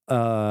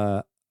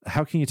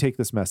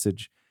this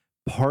message,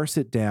 parse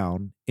it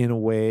down in a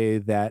way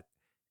that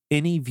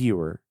any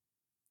viewer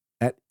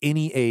at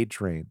any age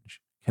range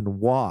can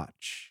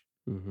watch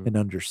and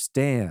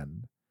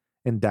understand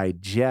and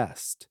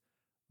digest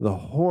the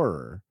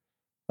horror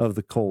of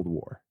the Cold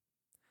War?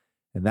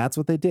 And that's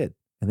what they did.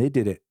 And they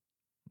did it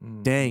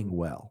dang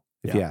well,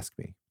 if you ask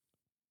me.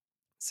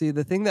 See,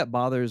 the thing that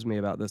bothers me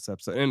about this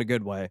episode, in a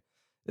good way,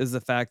 is the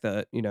fact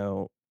that,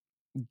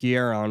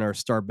 Giron, or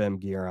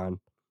Starbem Giron,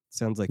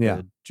 sounds like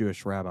a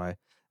Jewish rabbi,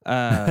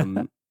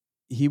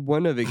 he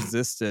wouldn't have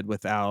existed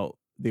without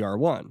the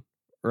R1,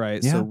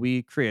 right? Yeah. So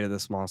we created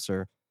this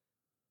monster.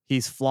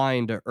 He's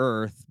flying to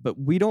Earth, but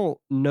we don't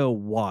know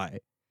why.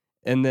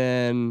 And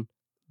then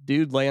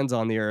dude lands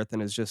on the Earth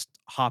and is just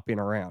hopping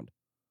around.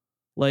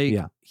 Like,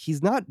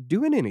 he's not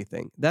doing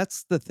anything.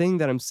 That's the thing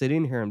that I'm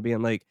sitting here and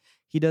being like,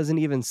 he doesn't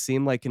even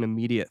seem like an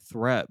immediate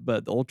threat,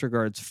 but the Ultra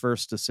Guard's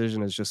first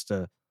decision is just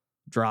to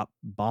drop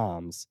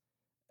bombs.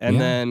 And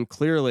then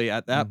clearly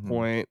at that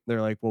point,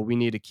 they're like, well, we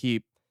need to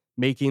keep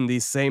making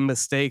these same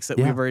mistakes that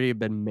we've already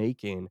been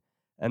making.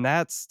 And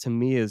that's, to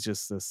me, is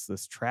just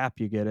this trap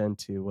you get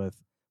into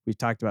with, we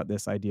talked about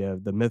this idea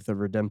of the myth of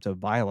redemptive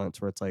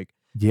violence, where it's like,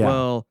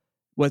 well,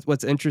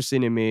 what's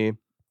interesting to me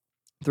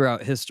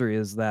throughout history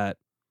is that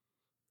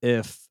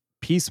if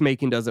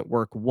peacemaking doesn't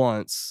work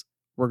once,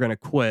 we're going to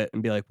quit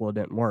and be like, well, it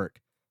didn't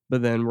work.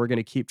 But then we're going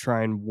to keep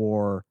trying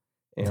war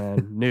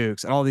and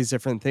nukes and all these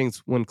different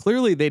things when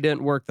clearly they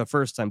didn't work the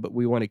first time, but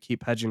we want to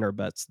keep hedging our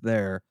bets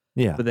there.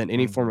 Yeah. But then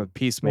any form of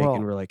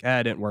peacemaking, we're like,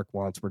 it didn't work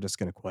once, we're just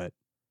going to quit.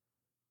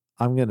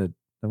 I'm going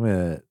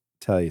to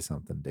tell you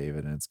something,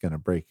 David, and it's going to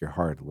break your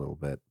heart a little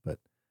bit, but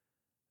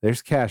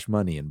there's cash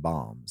money in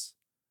bombs.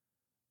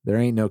 There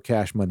ain't no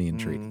cash money in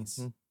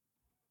treaties.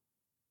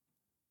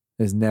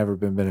 Has never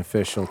been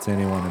beneficial to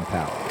anyone in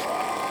power.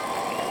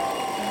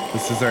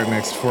 This is our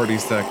next 40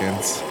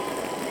 seconds.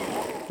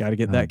 Got to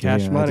get that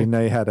cash money. I didn't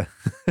know you had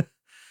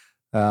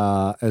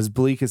to. As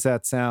bleak as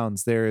that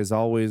sounds, there is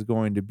always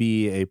going to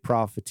be a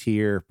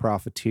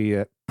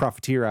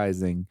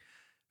profiteerizing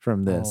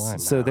from this.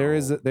 So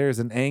there's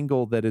an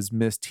angle that is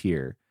missed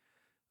here.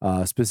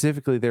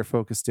 Specifically, they're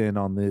focused in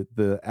on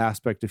the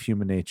aspect of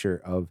human nature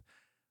of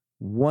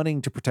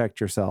wanting to protect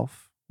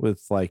yourself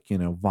with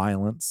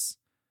violence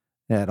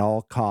at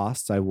all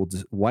costs. I will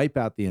just wipe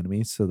out the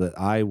enemy so that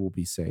I will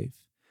be safe.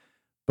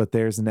 But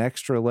there's an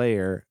extra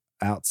layer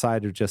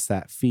outside of just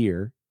that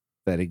fear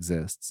that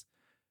exists,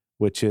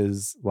 which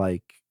is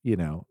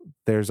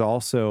there's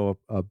also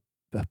a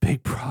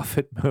big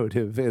profit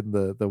motive in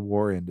the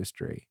war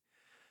industry.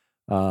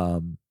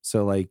 So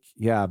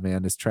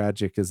man, as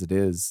tragic as it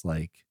is,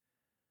 I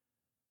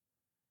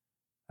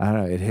don't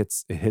know, it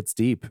hits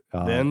deep.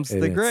 Them's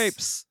the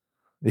grapes.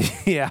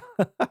 Yeah.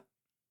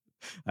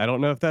 I don't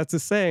know if that's a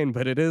saying,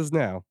 but it is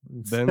now.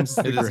 Them's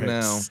the grapes. Is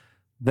now.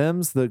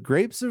 Them's the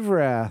grapes of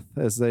wrath,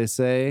 as they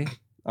say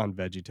on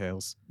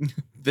VeggieTales.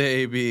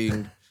 They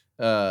being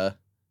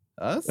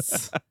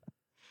us.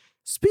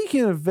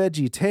 Speaking of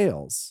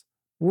VeggieTales,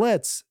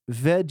 let's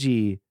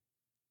veggie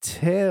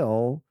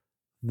tale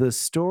the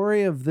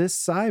story of this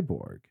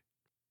cyborg.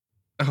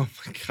 Oh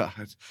my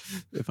god!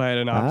 If I had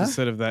an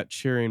opposite of that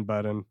cheering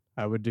button,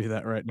 I would do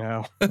that right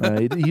now.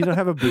 You don't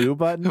have a boo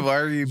button? Why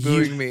are you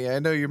booing me? I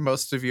know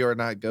most of you are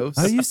not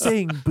ghosts. Are you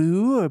saying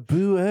boo or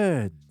boo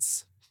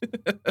earns?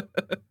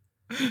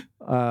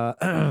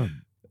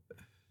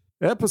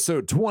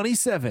 Episode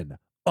 27,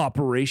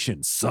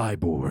 Operation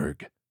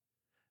Cyborg.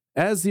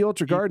 As the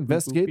Ultra Guard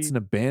investigates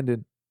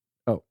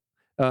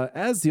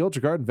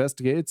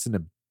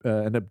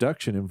an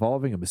abduction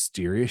involving a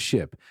mysterious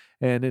ship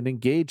and an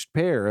engaged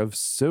pair of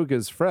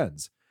Soga's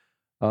friends.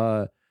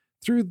 Though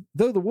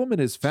the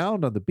woman is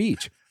found on the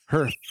beach,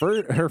 her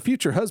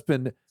future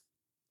husband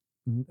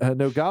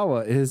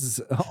Nogawa is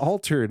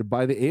altered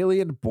by the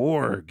alien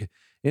Borg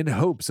in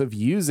hopes of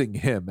using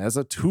him as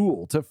a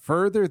tool to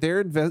further their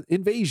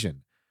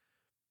invasion.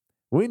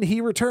 When he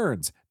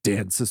returns,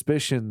 Dan's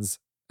suspicions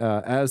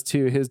as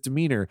to his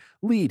demeanor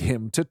lead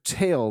him to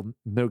tail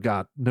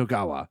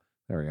Nogawa.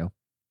 There we go.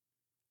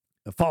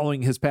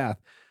 Following his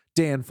path,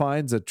 Dan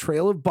finds a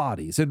trail of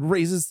bodies and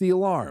raises the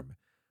alarm,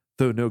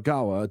 though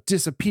Nogawa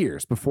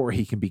disappears before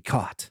he can be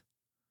caught.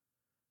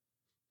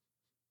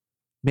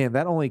 Man,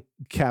 that only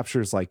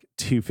captures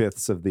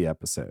 2/5 of the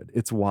episode.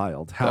 It's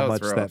wild how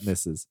much that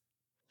misses.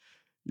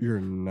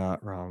 You're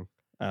not wrong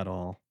at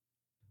all.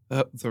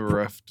 That's a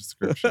rough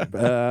description.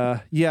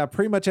 Yeah,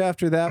 pretty much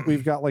after that,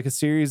 we've got a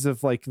series of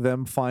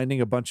them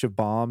finding a bunch of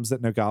bombs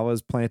that Nogawa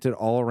has planted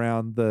all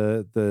around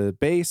the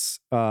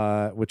base,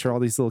 which are all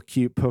these little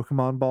cute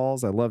Pokemon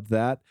balls. I loved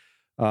that.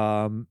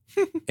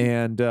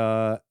 And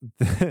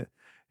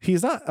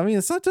he's not. I mean,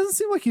 doesn't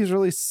seem like he's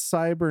really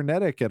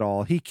cybernetic at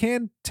all. He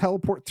can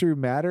teleport through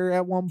matter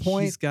at one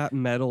point. He's got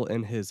metal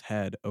in his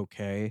head.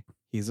 Okay,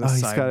 he's a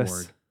He's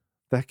cyborg.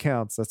 that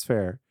counts. That's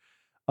fair.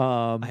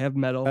 I have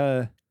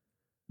metal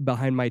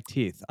behind my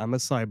teeth. I'm a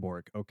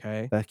cyborg.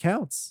 Okay, that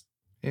counts.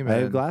 Hey man, I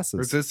have glasses.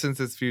 Resistance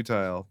is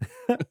futile.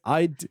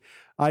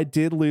 I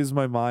did lose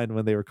my mind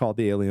when they were called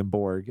the alien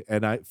Borg,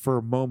 and for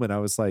a moment I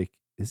was like,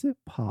 is it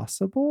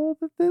possible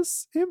that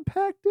this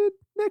impacted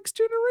Next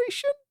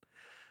Generation?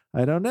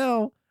 I don't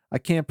know. I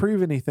can't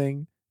prove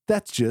anything.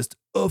 That's just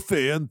a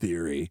fan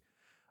theory.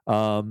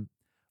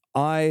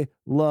 I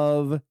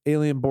love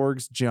Alien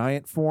Borg's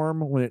giant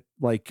form when it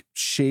like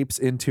shapes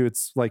into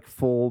its like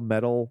full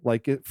metal.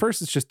 Like at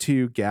first it's just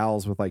two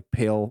gals with like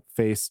pale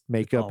face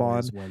makeup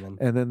on, women.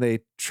 and then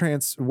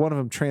one of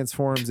them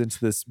transforms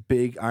into this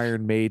big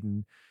Iron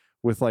Maiden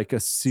with like a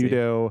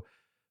pseudo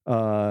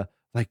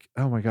like,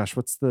 oh my gosh,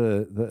 what's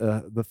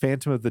the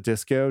Phantom of the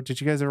Disco?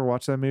 Did you guys ever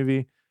watch that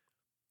movie?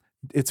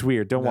 It's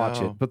weird. Don't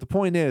watch it. But the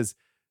point is,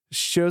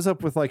 shows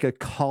up with like a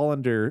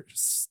colander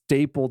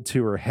stapled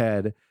to her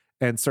head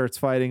and starts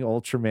fighting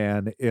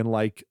Ultraman in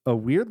like a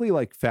weirdly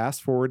like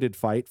fast forwarded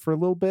fight for a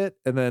little bit.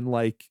 And then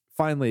like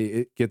finally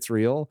it gets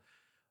real.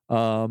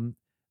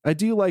 I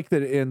do like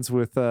that it ends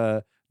with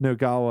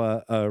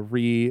Nogawa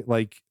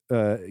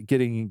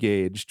getting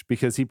engaged,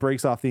 because he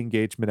breaks off the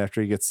engagement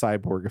after he gets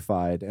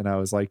cyborgified, and I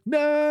was like,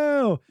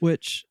 no.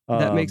 Which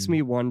that makes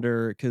me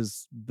wonder,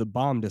 because the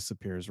bomb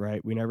disappears,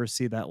 right? We never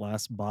see that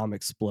last bomb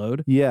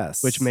explode.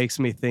 Yes. Which makes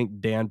me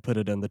think Dan put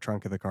it in the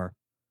trunk of the car.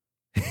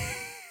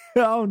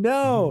 Oh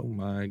no. Oh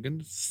my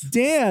goodness.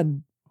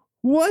 Dan,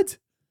 what?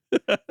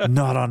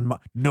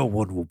 No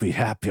one will be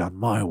happy on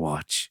my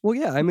watch. Well,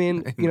 yeah, I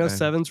mean, Amen.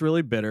 Seven's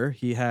really bitter.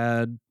 He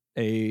had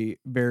a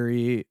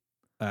very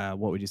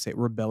what would you say,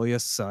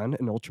 rebellious son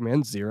in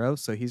Ultraman Zero,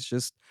 so he's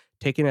just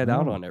taking it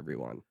out on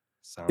everyone.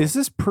 So Is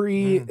this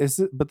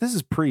but this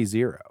is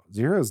pre-Zero.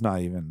 Zero's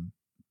not even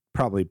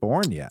probably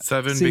born yet.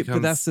 7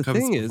 but that's the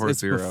thing, is it's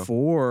 0.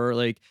 before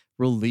like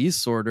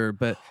release order,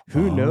 but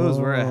who knows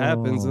where it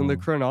happens in the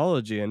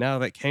chronology. And now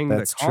that Kang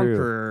That's the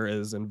Conqueror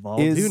is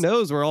involved, who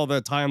knows where all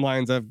the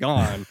timelines have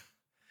gone.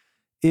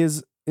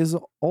 Is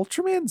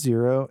Ultraman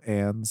Zero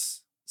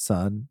Anne's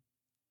son?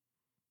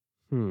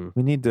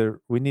 We need to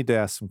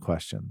ask some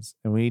questions,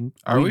 and we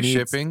need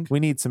shipping?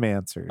 We need some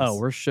answers. Oh,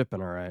 we're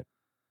shipping, all right.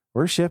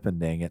 We're shipping,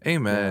 dang it.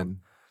 Amen.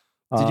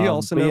 Did you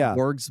also know yeah.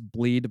 Borgs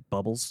bleed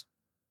bubbles?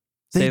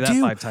 They Say that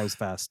do. 5 times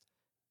fast.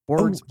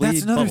 Borgs bleed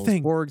that's another bubbles.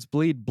 thing. Borgs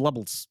bleed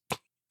blubbles.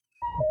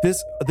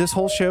 This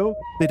whole show,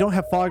 they don't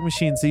have fog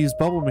machines. They use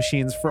bubble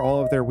machines for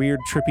all of their weird,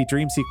 trippy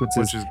dream sequences.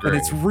 Which is great.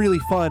 And it's really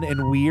fun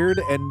and weird,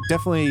 and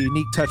definitely a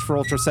unique touch for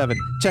Ultra 7.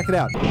 Check it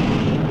out.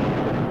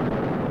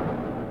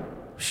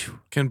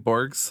 Can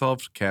Borg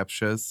solve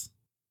CAPTCHAs?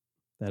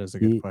 That is a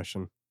good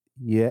question.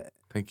 Yeah.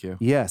 Thank you.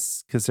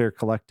 Yes, because they're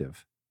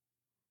collective.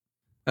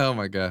 Oh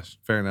my gosh.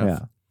 Fair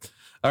enough. Yeah.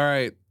 All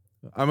right.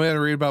 I'm going to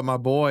read about my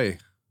boy.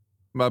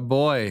 My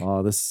boy.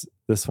 Oh, this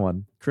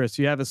one. Chris,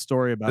 you have a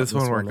story about This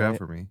one worked right? out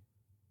for me.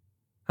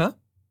 Huh?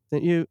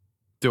 Didn't you?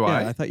 Do yeah,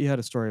 I? I thought you had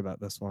a story about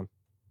this one.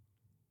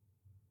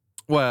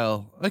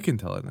 Well, I can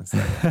tell it in a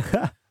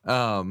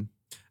second.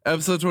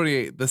 Episode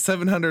 28, the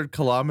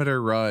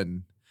 700-kilometer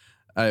run.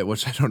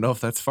 Which I don't know if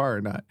that's far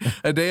or not.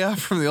 A day off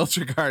from the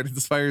Ultra Guard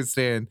inspires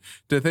Stan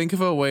to think of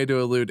a way to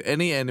elude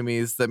any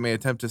enemies that may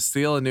attempt to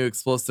steal a new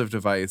explosive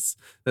device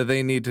that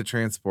they need to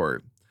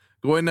transport.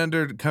 Going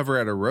undercover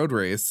at a road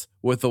race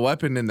with the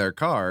weapon in their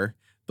car,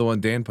 the one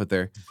Dan put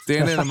there,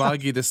 Dan and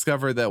Amagi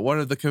discover that one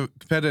of the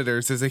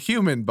competitors is a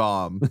human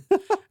bomb.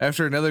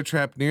 After another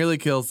trap nearly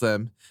kills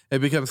them, it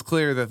becomes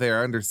clear that they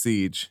are under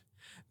siege.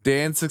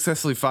 Dan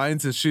successfully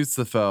finds and shoots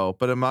the foe,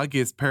 but Amagi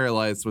is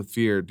paralyzed with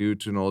fear due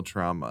to an old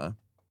trauma.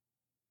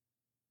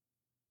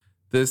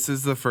 This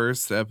is the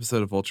first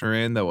episode of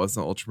Ultraman that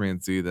wasn't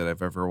Ultraman Z that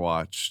I've ever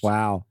watched.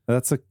 Wow.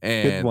 That's a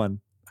good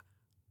one.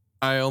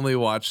 I only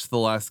watched the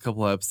last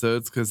couple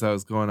episodes because I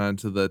was going on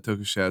to the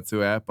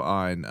Tokusatsu app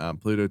on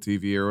Pluto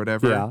TV or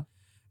whatever. Yeah.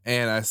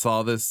 And I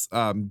saw this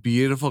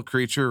beautiful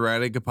creature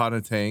riding upon a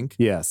tank.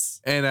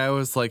 Yes. And I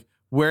was like,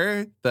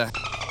 where the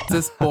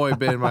has this boy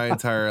been my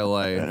entire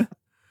life?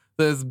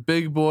 This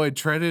big boy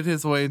treaded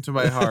his way into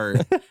my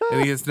heart,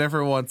 and he has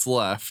never once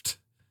left.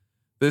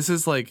 This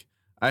is like,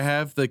 I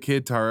have the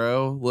Kid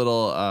Taro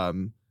little,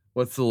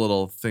 what's the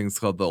little things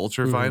called? The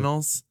Ultra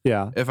Vinyls?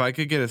 Yeah. If I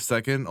could get a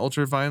second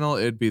Ultra Vinyl,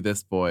 it'd be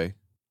this boy.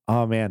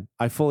 Oh man,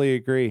 I fully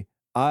agree.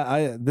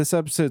 This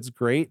episode's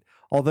great.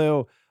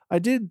 Although I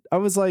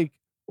was like,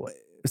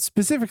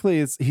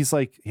 specifically, he's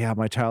like, yeah,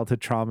 my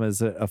childhood trauma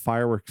is a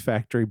fireworks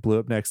factory blew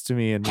up next to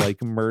me and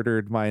like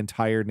murdered my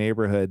entire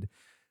neighborhood.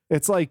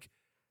 It's like,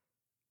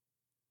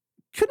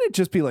 couldn't it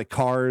just be like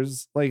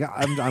cars? Like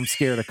I'm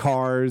scared of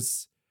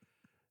cars.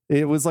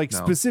 It was like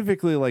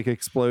specifically like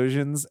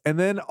explosions. And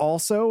then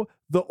also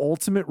the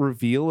ultimate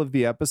reveal of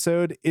the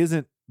episode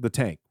isn't the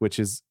tank, which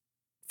is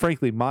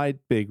frankly my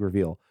big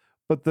reveal.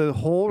 But the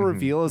whole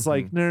reveal is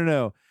like,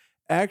 no.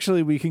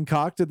 Actually, we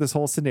concocted this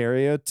whole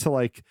scenario to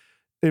like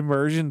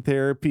immersion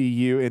therapy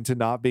you into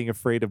not being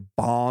afraid of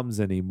bombs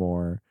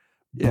anymore,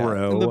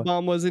 bro. And the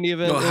bomb wasn't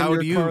even No, in how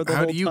your do you car the how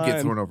whole do you time.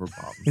 get thrown over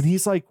bombs? And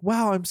he's like,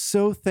 wow, I'm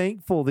so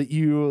thankful that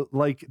you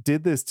like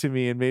did this to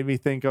me and made me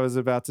think I was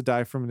about to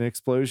die from an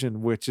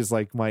explosion, which is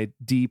like my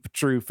deep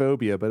true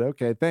phobia. But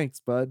okay, thanks,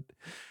 bud.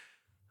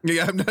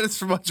 Yeah, I'm not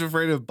as much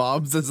afraid of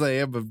bombs as I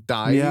am of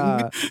dying.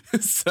 Yeah.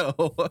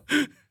 So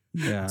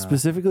Yeah.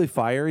 Specifically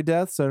fiery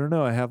deaths. I don't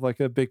know. I have like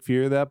a big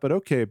fear of that, but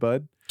okay,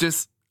 bud.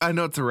 just I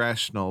know it's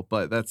irrational,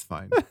 but that's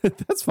fine.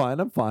 That's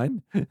fine. I'm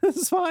fine. This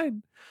is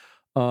fine.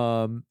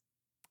 The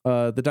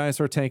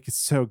dinosaur tank is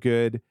so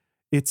good.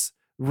 It's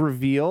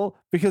reveal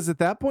because at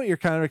that point you're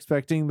kind of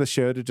expecting the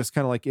show to just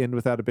kind of like end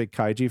without a big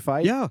kaiju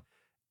fight. Yeah.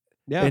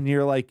 And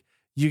you're like,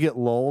 you get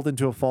lulled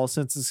into a false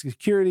sense of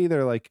security.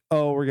 They're like,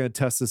 oh, we're going to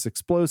test this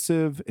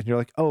explosive. And you're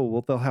like, oh,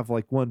 well, they'll have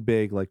like one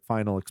big like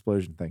final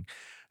explosion thing.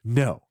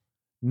 No,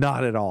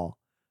 not at all.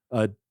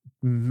 A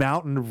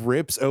mountain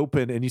rips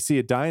open and you see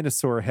a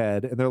dinosaur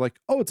head and they're like,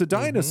 oh, it's a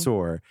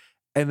dinosaur.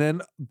 And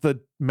then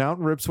the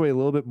mountain rips away a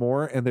little bit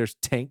more and there's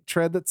tank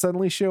tread that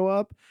suddenly show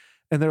up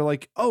and they're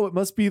like, oh, it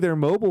must be their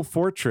mobile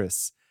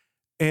fortress.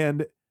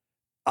 And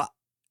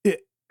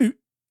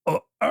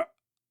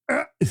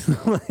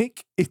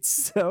like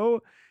it's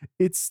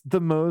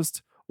the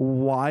most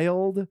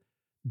wild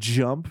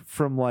jump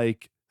from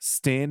like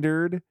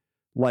standard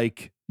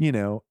like, you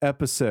know,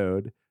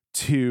 episode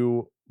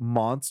to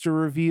monster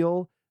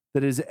reveal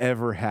that has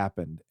ever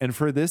happened. And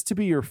for this to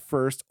be your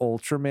first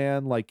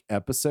Ultraman like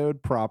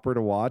episode proper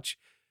to watch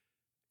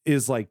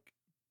is like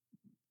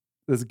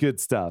that's good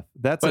stuff.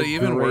 That's But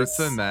even worse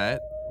than that,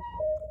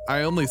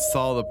 I only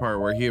saw the part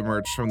where he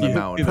emerged from the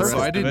mountain, so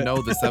I didn't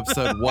know this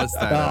episode was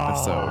that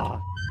episode.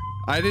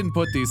 I didn't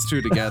put these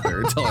two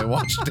together until I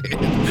watched it.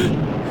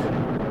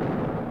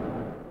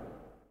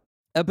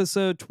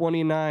 Episode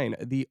 29,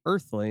 The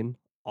Earthling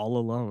All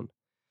Alone.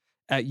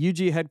 At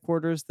UG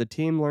headquarters, the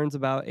team learns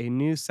about a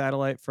new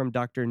satellite from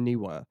Dr.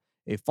 Niwa,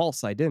 a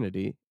false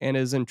identity, and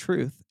is in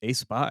truth a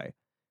spy.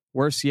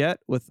 Worse yet,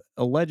 with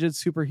alleged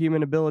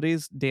superhuman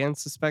abilities, Dan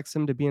suspects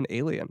him to be an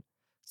alien.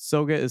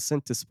 Soga is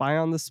sent to spy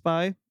on the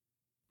spy.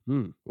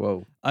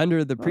 Whoa.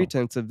 Under the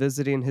pretense of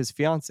visiting his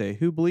fiancée,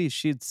 who believes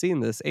she'd seen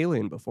this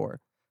alien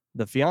before.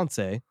 The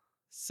fiancée,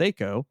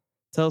 Seiko,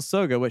 tells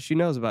Soga what she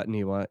knows about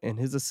Niwa and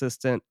his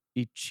assistant,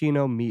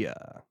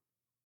 Ichinomiya.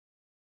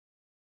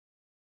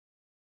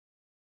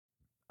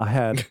 I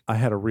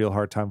had a real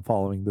hard time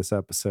following this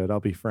episode. I'll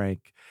be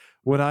frank.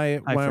 When I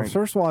was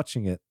first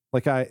watching it,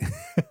 like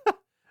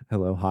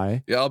hello,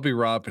 hi. Yeah, I'll be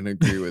Rob and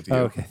agree with you.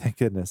 Okay, thank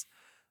goodness.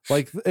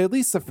 Like at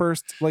least the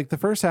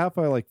first half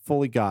I like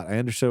fully got. I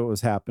understood what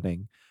was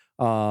happening.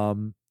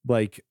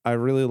 Like I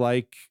really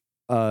like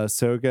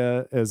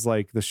Soga as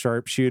like the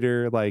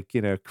sharpshooter, like,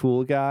 you know,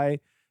 cool guy,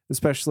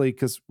 especially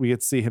because we get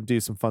to see him do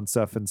some fun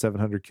stuff in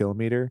 700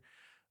 kilometer.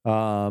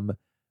 But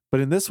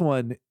in this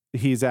one,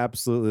 he's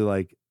absolutely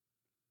like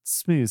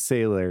smooth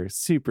sailor,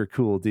 super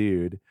cool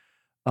dude.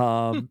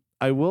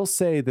 I will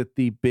say that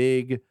the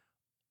big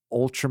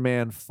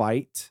Ultraman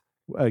fight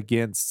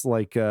against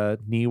like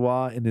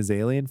Niwa in his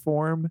alien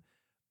form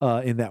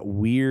in that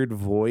weird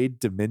void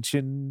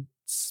dimension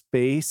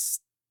space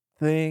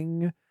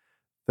thing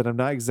that I'm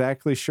not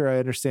exactly sure I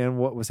understand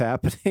what was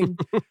happening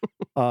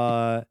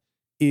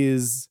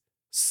is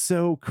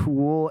so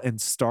cool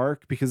and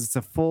stark because it's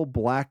a full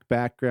black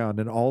background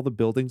and all the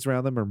buildings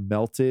around them are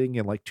melting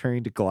and like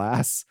turning to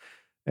glass.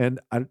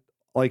 And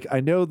I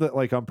know that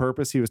like on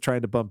purpose he was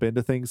trying to bump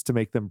into things to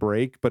make them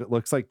break, but it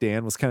looks like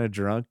Dan was kind of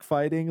drunk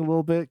fighting a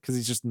little bit because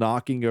he's just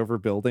knocking over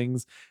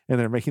buildings and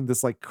they're making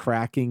this like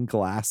cracking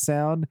glass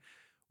sound,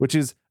 which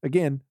is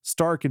again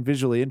stark and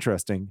visually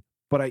interesting.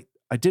 But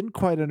I didn't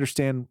quite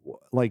understand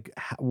like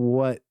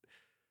what,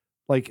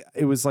 like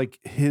it was like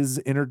his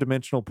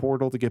interdimensional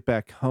portal to get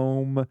back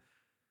home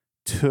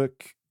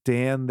took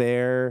Dan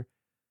there,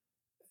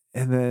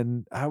 and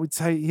then I would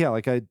say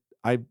like I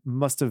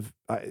must have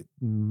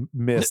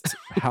missed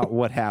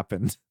what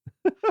happened.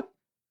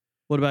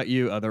 What about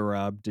you, other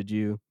Rob? Did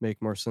you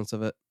make more sense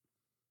of it?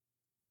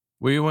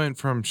 We went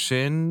from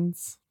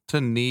Shins to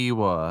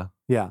Niwa.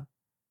 Yeah.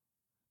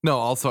 No,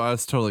 also I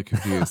was totally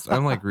confused.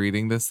 I'm like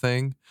reading this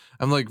thing.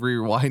 I'm like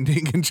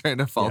rewinding and trying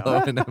to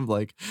follow, and I'm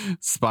like,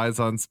 spies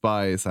on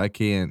spies. I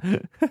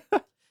can't.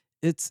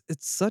 It's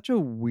such a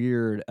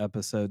weird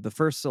episode. The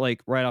first,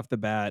 like right off the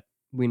bat,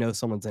 we know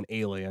someone's an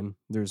alien.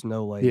 There's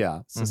no like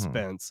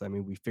suspense. I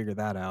mean, we figured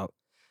that out.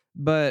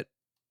 But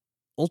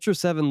Ultra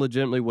 7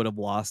 legitimately would have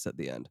lost at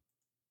the end.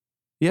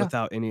 Yeah.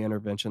 Without any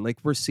intervention. Like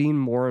we're seeing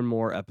more and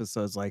more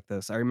episodes like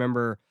this. I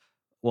remember,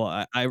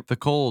 well, The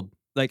cold.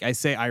 Like I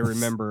say, I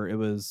remember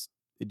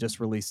it just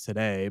released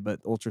today, but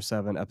Ultra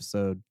 7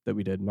 episode that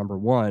we did, number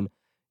 1,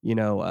 you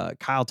know,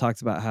 Kyle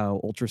talks about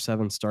how Ultra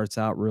 7 starts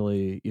out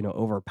really, you know,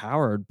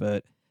 overpowered,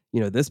 but, you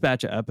know, this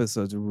batch of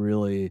episodes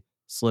really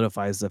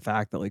solidifies the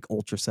fact that like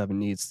Ultra 7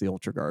 needs the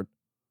Ultra Guard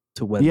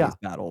to win these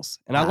battles.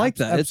 And I like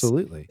that.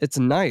 Absolutely. It's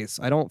nice.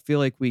 I don't feel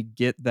like we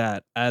get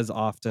that as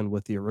often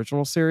with the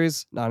original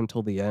series, not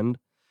until the end.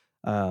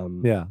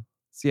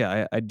 So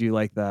yeah, I do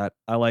like that.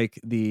 I like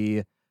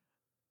the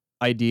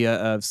idea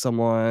of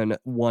someone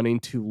wanting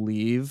to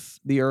leave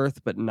the earth,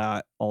 but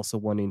not also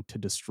wanting to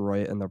destroy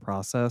it in the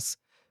process.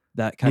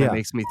 That kind of Yeah.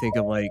 makes me think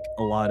of like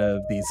a lot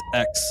of these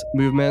X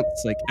movements,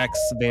 like X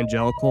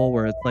evangelical,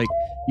 where it's like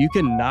you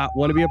can not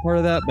want to be a part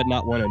of that, but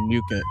not want to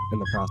nuke it in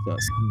the process.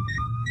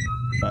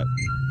 But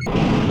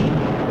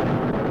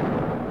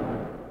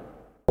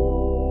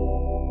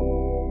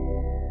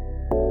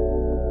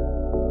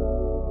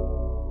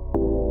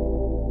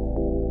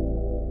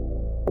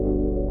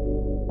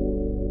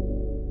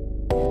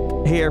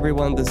hey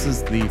everyone, this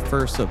is the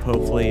first of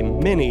hopefully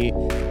many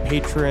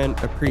patron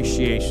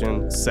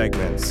appreciation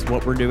segments.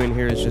 What we're doing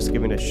here is just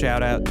giving a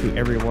shout out to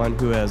everyone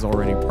who has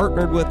already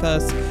partnered with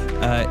us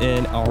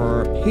in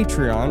our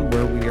Patreon,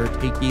 where we are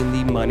taking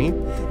the money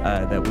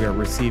that we are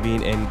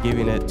receiving and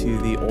giving it to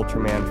the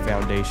Ultraman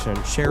Foundation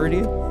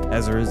charity.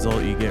 As a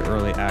result, you get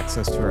early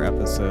access to our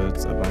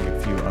episodes among a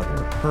few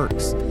other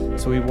perks.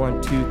 So we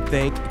want to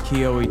thank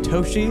Kiyo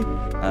Itoshi,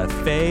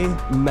 Faye,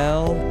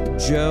 Mel,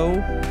 Joe,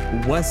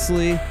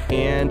 Wesley,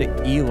 and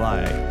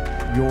Eli.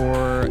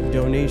 Your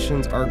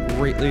donations are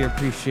greatly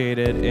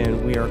appreciated,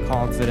 and we are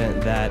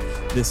confident that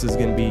this is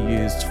going to be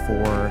used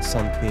for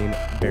something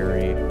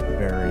very,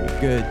 very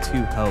good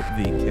to help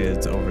the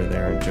kids over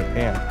there in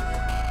Japan.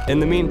 In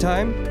the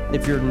meantime,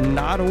 if you're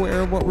not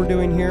aware of what we're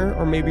doing here,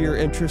 or maybe you're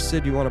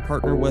interested, you want to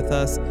partner with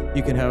us,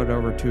 you can head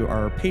over to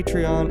our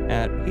Patreon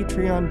at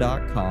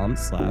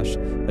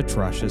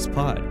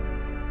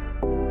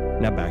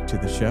patreon.com/atrociouspod. Now back to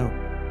the show.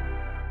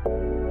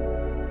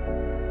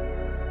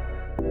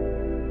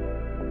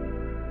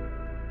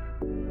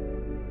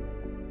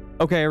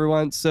 Okay,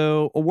 everyone.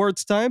 So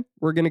awards time.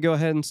 We're going to go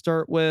ahead and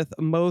start with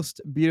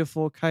Most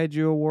Beautiful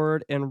Kaiju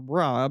Award. And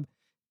Rob,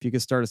 if you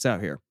could start us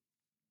out here.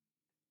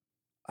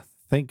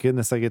 Thank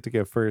goodness I get to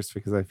go first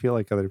because I feel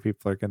like other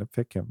people are going to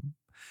pick him.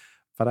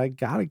 But I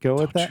got to go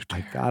with that.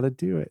 I got to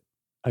do it.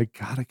 I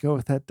got to go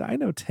with that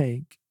Dino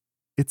Tank.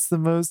 It's the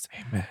most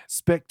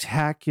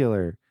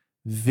spectacular,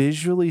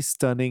 visually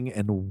stunning,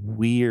 and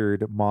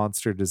weird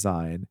monster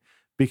design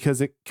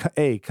because it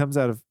comes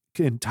out of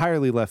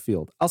entirely left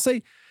field. I'll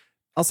say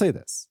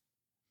this.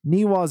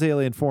 Niwa's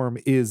alien form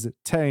is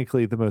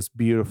technically the most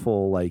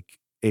beautiful like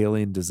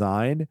alien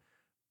design,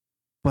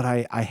 but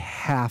I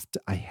have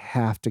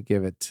to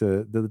give it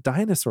to the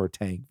dinosaur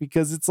tank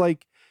because it's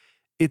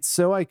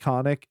so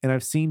iconic, and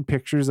I've seen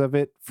pictures of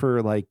it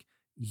for like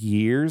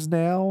years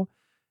now,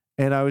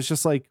 and I was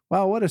just like,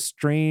 wow, what a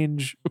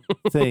strange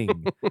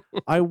thing.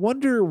 I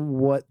wonder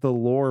what the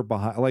lore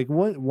behind, like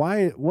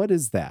what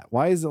is that?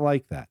 Why is it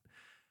like that?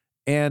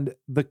 And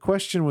the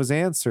question was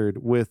answered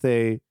with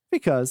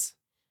because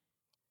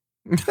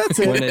that's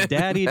it. When a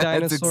daddy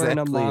dinosaur and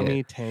a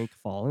mommy tank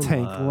fall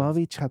in love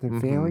each other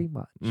very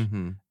much.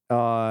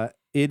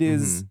 It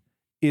is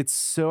it's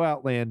so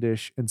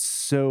outlandish and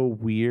so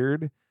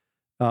weird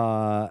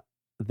that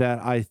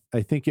I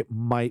think it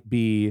might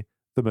be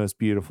the most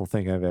beautiful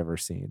thing I've ever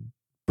seen.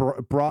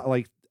 Brought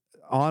like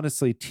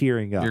honestly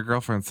tearing up. Your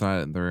girlfriend's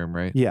not in the room,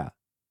 right? Yeah.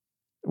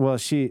 Well,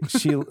 she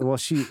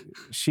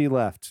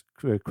left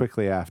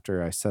quickly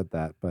after I said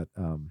that, but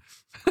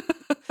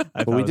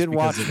but we did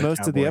watch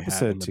most of the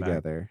episode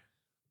together.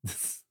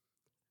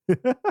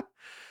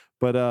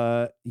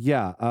 But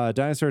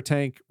Dinosaur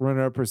Tank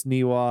runner-up is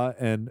Niwa,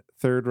 and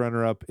third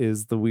runner-up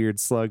is the weird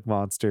slug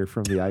monster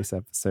from the ice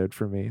episode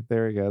for me.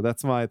 There we go.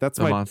 That's my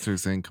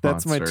Monsters Inc.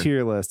 That's monster. my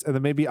tier list, and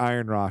then maybe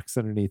Iron Rocks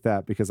underneath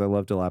that because I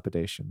love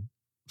dilapidation.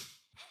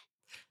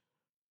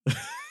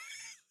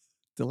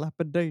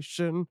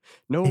 Dilapidation,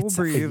 no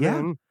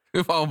breathing.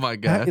 Oh my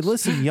gosh.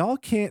 Listen, y'all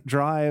can't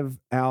drive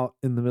out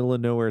in the middle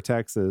of nowhere,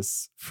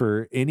 Texas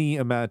for any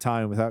amount of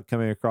time without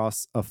coming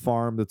across a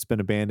farm that's been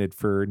abandoned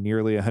for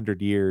nearly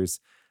 100 years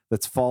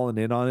that's fallen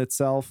in on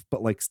itself,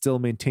 but like still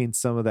maintains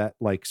some of that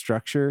like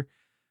structure.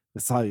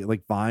 It's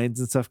like vines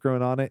and stuff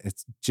growing on it.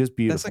 It's just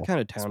beautiful. That's the kind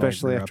of town,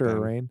 especially after a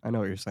rain. I know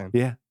what you're saying.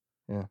 Yeah.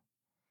 Yeah.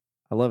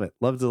 I love it.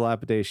 Love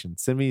dilapidation.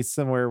 Send me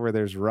somewhere where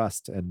there's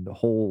rust and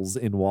holes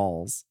in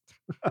walls.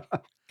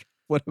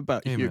 What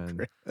about you,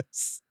 man.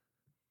 Chris?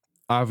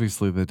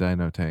 Obviously, the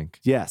Dino Tank.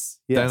 Yes.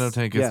 Dino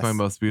Tank is my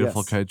most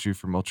beautiful kaiju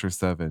from Ultra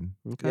 7.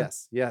 Okay.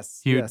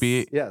 Yes. He would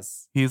be.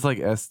 Yes. He's like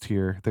S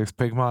tier. There's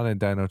Pigmon and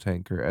Dino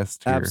Tank are S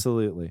tier.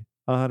 Absolutely.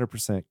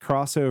 100%.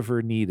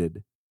 Crossover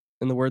needed.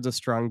 In the words of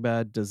Strong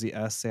Bad, does the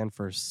S stand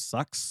for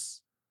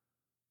sucks?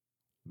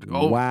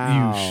 Oh,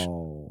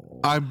 wow.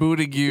 I'm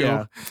booting you.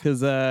 Yeah,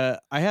 because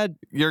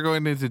you're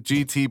going into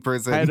GT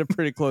prison. I had a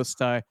pretty close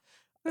tie.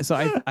 So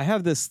I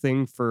have this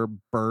thing for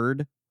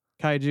bird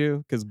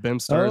kaiju because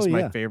Bimstar is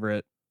my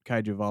favorite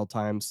kaiju of all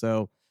time.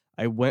 So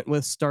I went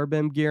with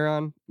Starbim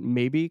Giron,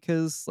 maybe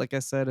because, like I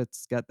said,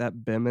 it's got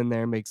that Bim in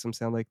there, makes him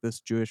sound like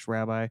this Jewish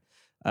rabbi.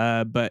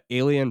 But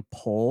Alien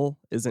Pole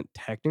isn't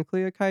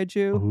technically a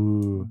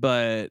kaiju,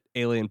 but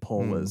Alien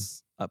Pole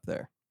was up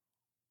there.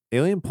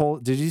 Alien Pole.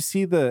 Have you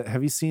seen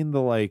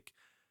the like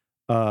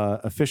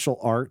official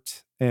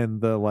art and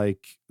the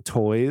like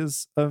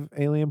toys of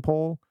Alien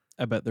Pole?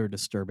 I bet they're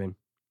disturbing.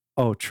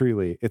 Oh,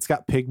 truly. It's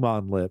got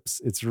Pigmon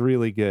lips. It's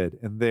really good.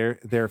 And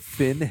their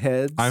fin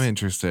heads I'm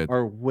interested.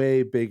 are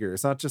way bigger.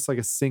 It's not just like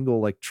a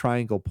single like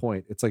triangle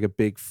point. It's like a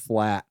big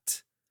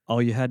flat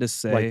All you had to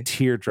say like was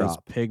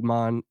teardrop.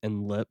 Pigmon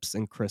and lips,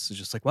 and Chris is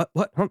just like, what?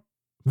 Huh?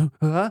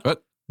 Huh?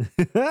 What?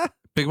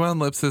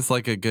 Pigmon Lips is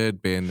like a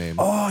good band name.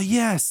 Oh,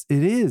 yes,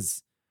 it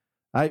is.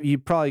 You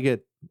probably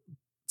get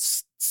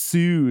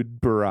sued,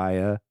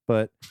 Bariah,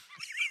 but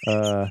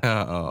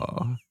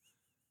Oh.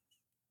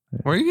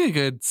 Or you get a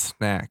good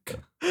snack.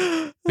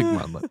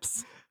 Pigmon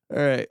Lips. All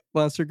right.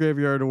 Monster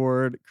Graveyard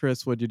Award.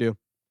 Chris, what'd you do?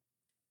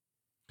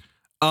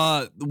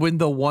 When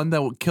the one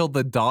that killed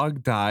the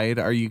dog died,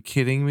 are you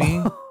kidding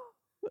me?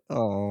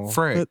 Oh,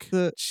 Frick.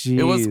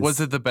 Jeez. Was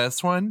it the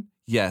best one?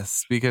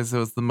 Yes, because it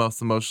was the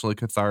most emotionally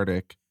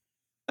cathartic.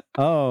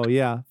 Oh,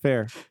 yeah,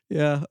 fair.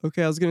 Yeah.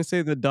 Okay. I was gonna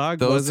say the dog.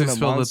 Those who wasn't a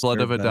spill the monster,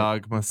 blood of a but-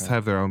 dog must okay.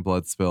 have their own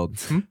blood spilled.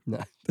 No.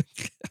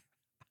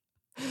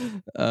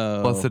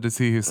 Oh. Blessed is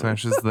he who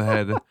smashes the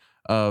head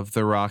of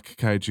the rock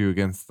kaiju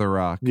against the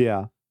rock.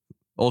 Yeah.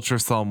 Ultra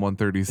Psalm Hey,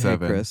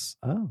 137. Chris.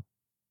 Oh.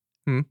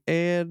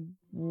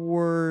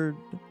 Edward.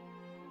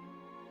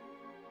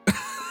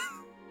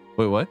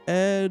 Wait, what?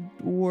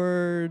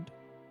 Edward.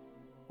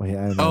 Wait,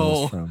 I know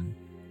Oh. this from.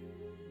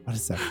 What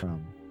is that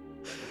from?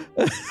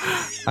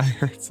 I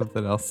heard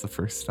something else the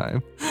first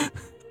time.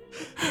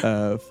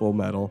 Full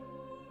Metal.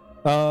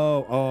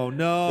 Oh,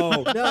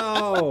 no,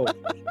 no.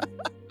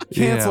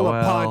 Yeah, Cancel a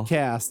well.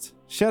 podcast.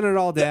 Shut it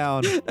all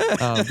down.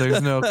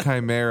 There's no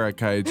chimera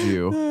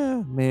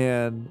kaiju.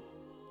 Man.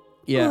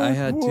 Yeah, I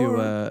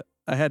Edward.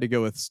 had to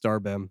go with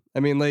Starbem. I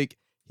mean, like,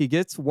 he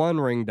gets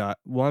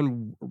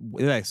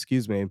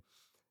excuse me.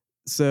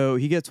 So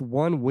he gets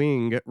one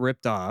wing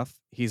ripped off.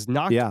 He's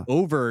knocked Yeah.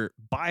 over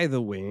by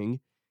the wing.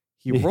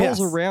 He rolls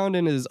Yes. around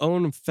in his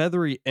own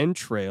feathery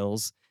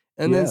entrails.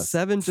 And then Yes.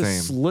 Seven just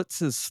Same. slits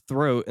his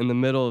throat in the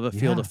middle of a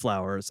field Yeah. of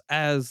flowers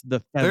as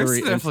the There's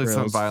feathery definitely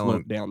some entrails float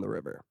violent- down the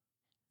river.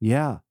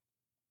 Yeah.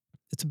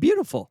 It's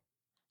beautiful,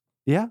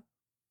 Yeah.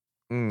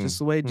 Mm. just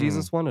the way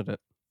Jesus wanted it.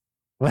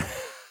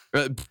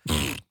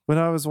 When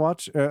I was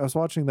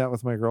watching that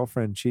with my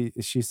girlfriend, she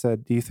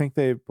said, "Do you think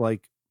they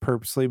like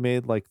purposely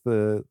made like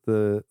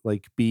the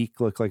like beak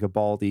look like a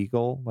bald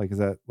eagle? Like is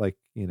that like,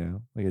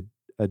 like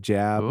a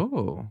jab,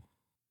 Oh.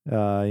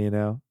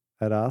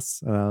 at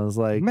us?" And I was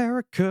like,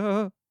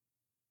 America.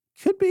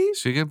 "Could be."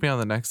 She could be on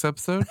the next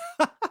episode.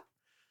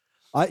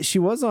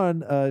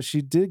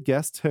 She did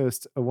guest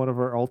host one of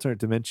our alternate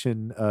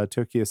dimension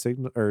Tokyo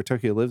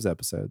Lives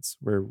episodes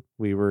where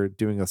we were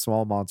doing a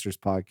Small Monsters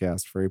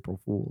podcast for April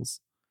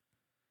Fools.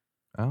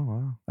 Oh,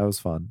 wow. That was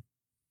fun.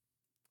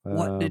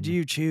 What did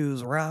you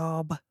choose,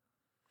 Rob?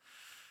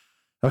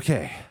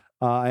 Okay.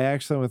 I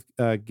actually went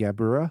with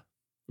Gabura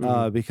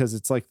because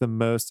it's like the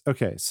most.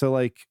 Okay. So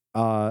like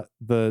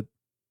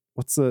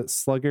what's the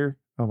slugger?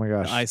 Oh my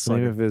gosh. Eye The name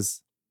Slugger. of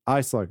his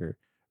Eye Slugger,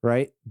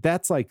 right?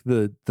 That's like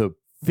the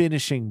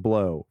finishing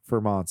blow for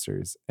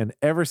monsters. And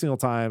every single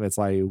time it's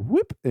like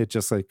whoop, it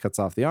just like cuts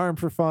off the arm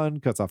for fun,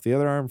 cuts off the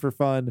other arm for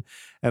fun,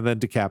 and then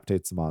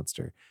decapitates the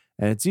monster.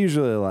 And it's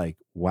usually like,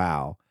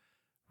 wow,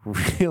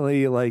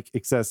 really like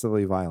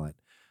excessively violent.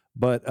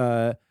 But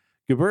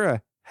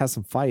Gabura has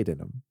some fight in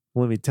him,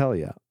 let me tell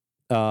you.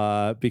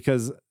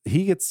 Because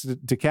he gets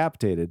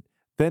decapitated,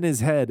 then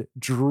his head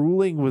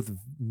drooling with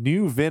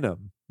new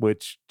venom,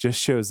 which just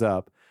shows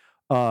up,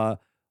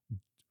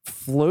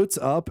 floats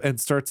up and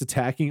starts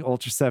attacking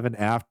Ultra 7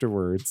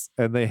 afterwards,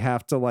 and he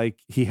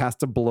has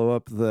to blow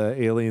up the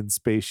alien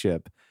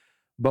spaceship.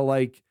 But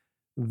like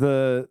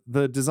the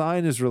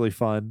design is really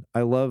fun.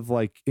 I love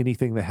like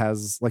anything that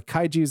has like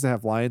kaijus that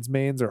have lion's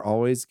manes are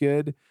always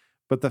good,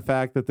 but the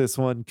fact that this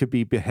one could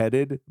be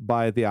beheaded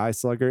by the eye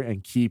slugger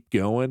and keep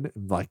going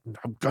and like,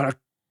 I'm gonna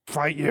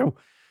fight you,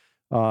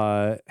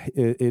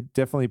 it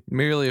definitely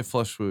Merely a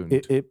flesh wound.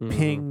 it Mhm.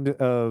 pinged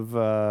of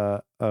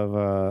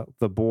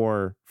the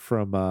boar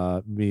from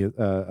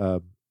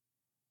the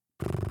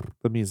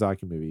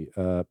Miyazaki movie,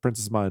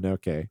 Princess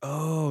Mononoke,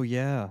 Oh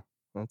yeah,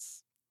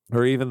 that's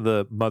or even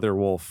the mother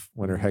wolf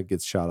when her head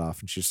gets shot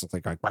off and she's just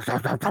like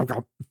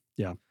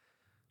Yeah.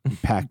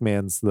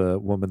 Pac-Man's the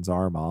woman's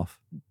arm off.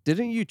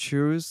 Didn't you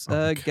choose Oh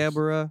my gosh.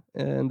 Gabura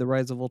in The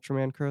Rise of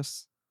Ultraman,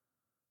 Chris?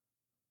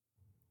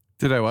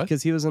 Did I what?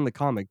 Because he was in the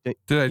comic. Did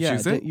I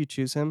choose it? Didn't you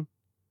choose him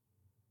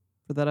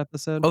for that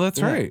episode? Oh, that's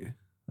Yeah. right.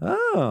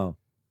 Oh,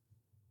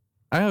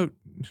 I'm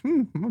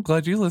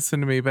glad you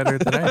listen to me better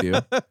than I do.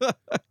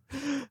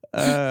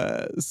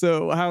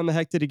 So how in the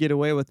heck did he get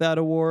away with that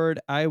award?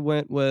 I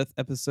went with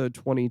episode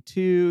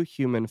 22,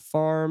 Human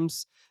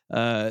Farms.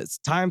 It's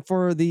time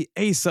for the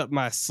ace up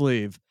my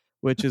sleeve,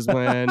 which is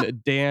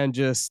when Dan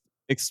just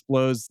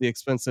explodes the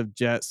expensive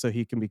jet so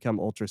he can become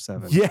Ultra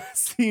 7.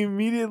 yes, he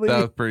immediately. That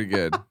was pretty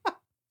good.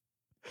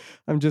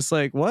 I'm just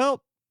like,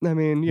 well, I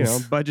mean,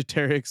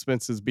 budgetary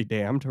expenses be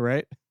damned,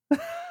 right?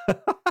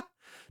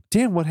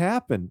 Damn, what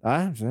happened?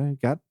 I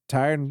got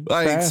tired and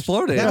I crashed.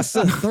 exploded. That's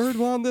the third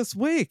one this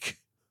week.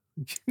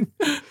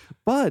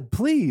 Bud,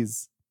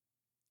 please.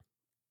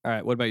 All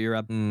right, what about you,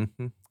 Rob?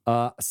 Mhm.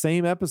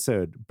 Same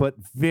episode, but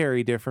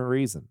very different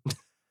reason.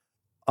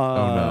 Oh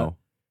no.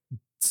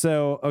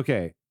 So,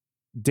 okay,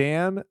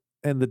 Dan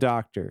and the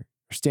doctor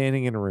are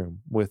standing in a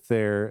room with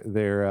their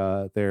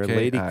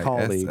lady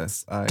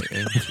colleagues.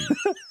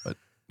 But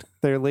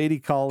Their lady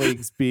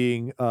colleagues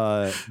being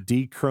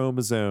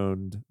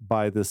dechromosoned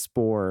by the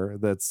spore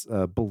that's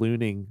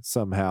ballooning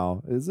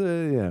somehow.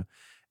 Yeah.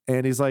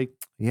 And he's like,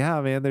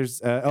 yeah, man, there's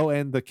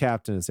and the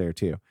captain is there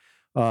too.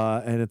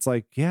 And it's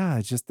like, yeah,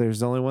 it's just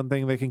there's only one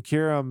thing that can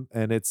cure them,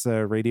 and it's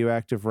a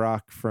radioactive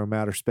rock from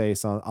outer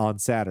space on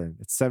Saturn.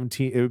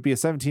 It would be a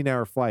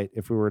 17-hour flight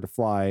if we were to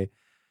fly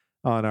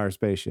on our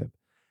spaceship.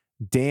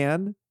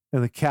 Dan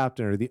and the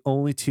captain are the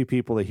only two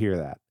people to hear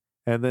that.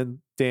 And then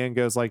Dan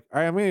goes like, all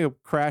right, I'm going to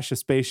crash a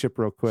spaceship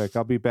real quick.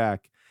 I'll be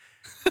back.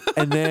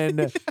 And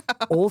then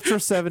Ultra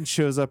 7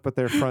 shows up at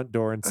their front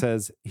door and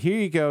says, here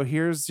you go.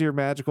 Here's your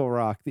magical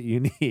rock that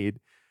you need.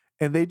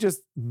 And they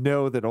just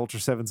know that Ultra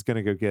 7's going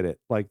to go get it.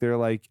 Like, they're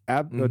like,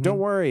 don't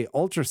worry.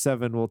 Ultra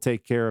 7 will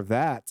take care of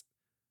that.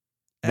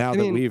 Now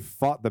that we've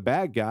fought the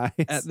bad guys.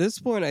 At this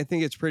point, I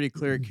think it's pretty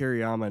clear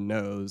Kiriyama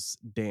knows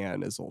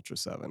Dan is Ultra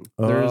 7.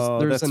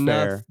 There's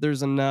enough.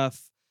 There's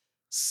enough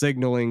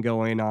signaling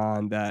going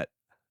on that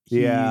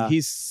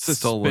he's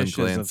stolen suspicious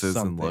glances of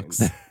something. and looks.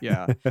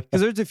 Yeah,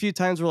 because there's a few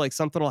times where like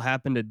something will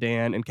happen to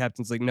Dan, and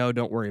Captain's like, "No,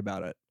 don't worry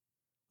about it."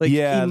 Like,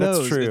 yeah, he knows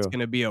that's true. It's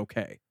gonna be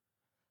okay.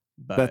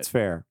 But, that's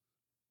fair.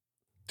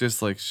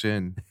 Just like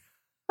Shin.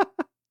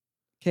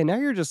 Okay, now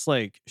you're just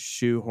like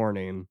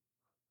shoehorning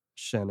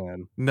Shin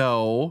in.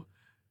 No.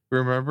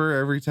 Remember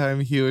every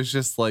time he was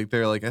just like,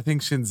 they're like, I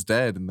think Shin's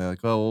dead. And they're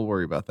like, oh, we'll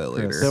worry about that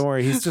later. Don't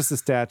worry. He's just a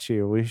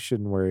statue. We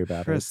shouldn't worry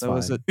about Chris, it. that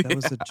was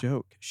a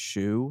joke.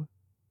 Shoehorn.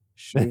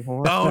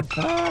 Oh, I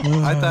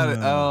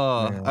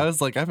thought I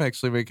was like, I'm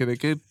actually making a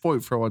good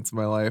point for once in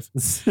my life.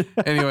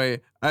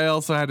 Anyway, I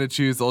also had to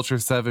choose Ultra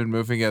 7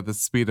 moving at the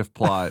speed of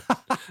plot.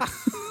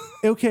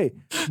 Okay.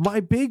 My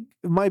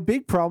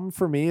big problem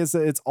for me is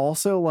that it's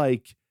also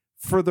like,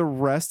 for the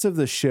rest of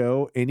the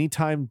show,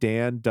 anytime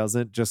Dan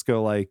doesn't just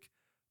go like,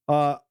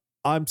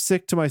 I'm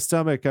sick to my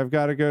stomach, I've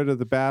got to go to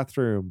the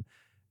bathroom,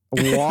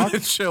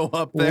 show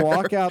up there,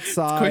 walk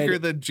outside, quicker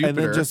than Jupiter, and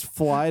then just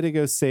fly to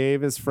go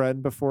save his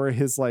friend before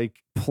his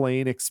like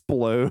plane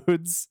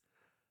explodes.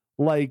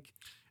 Like,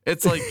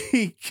 it's like,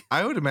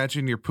 I would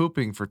imagine you're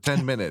pooping for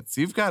 10 minutes.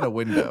 You've got a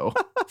window.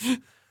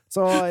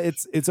 So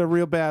it's a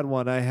real bad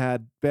one. I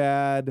had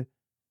bad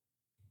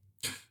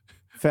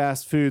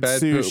fast food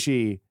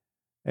sushi. Poop.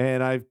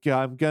 And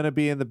I'm going to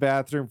be in the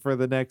bathroom for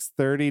the next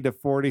 30 to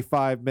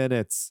 45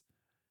 minutes.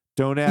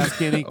 Don't ask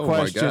any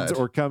questions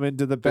or come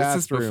into the bathroom.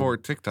 This is before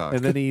TikTok.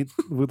 And then he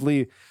would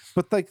leave.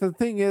 But like the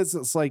thing is,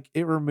 it's like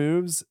it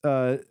removes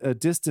a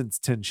distance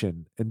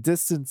tension. And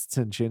distance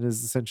tension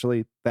is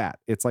essentially that.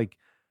 It's like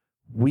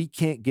we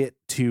can't get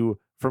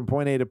from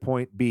point A to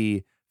point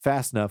B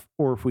fast enough.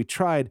 Or if we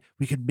tried,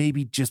 we could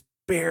maybe just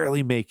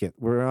barely make it.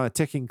 We're on a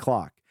ticking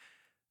clock.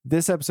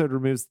 This episode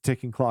removes the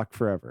ticking clock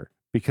forever,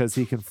 because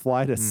he can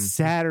fly to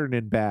Saturn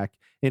and back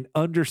in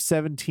under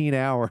 17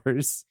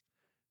 hours.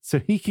 So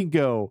he can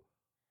go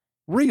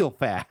real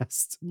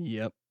fast.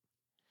 Yep.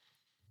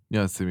 You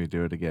want to see me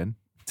do it again?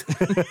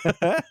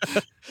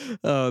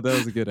 Oh, that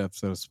was a good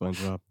episode of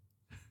SpongeBob.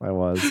 I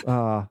was.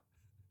 All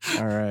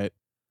right.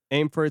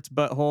 Aim for its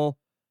butthole.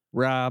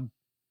 Rob,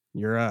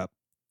 you're up.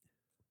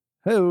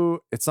 Oh,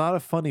 it's not a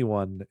funny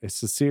one.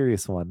 It's a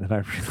serious one. And I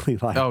really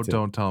liked it. Oh,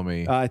 don't tell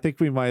me. I think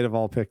we might have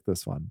all picked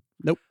this one.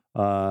 Nope.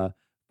 But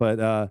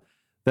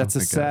that's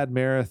a sad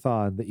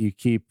marathon that you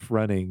keep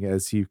running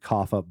as you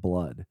cough up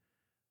blood.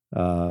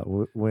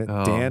 When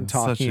Dan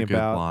talking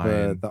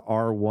about the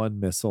R1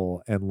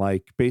 missile, and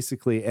like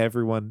basically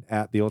everyone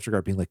at the Ultra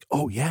Guard being like,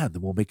 oh yeah,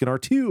 then we'll make an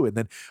R2, and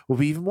then we'll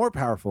be even more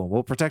powerful, and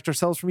we'll protect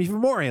ourselves from even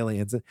more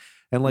aliens,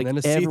 and like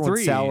everyone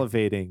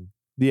salivating.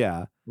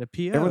 Yeah.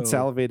 Everyone's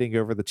salivating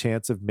over the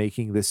chance of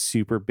making this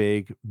super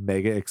big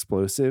mega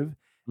explosive.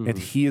 And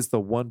he is the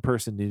one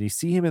person, and you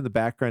see him in the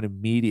background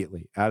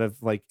immediately out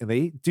of like, and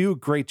they do a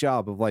great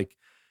job of like,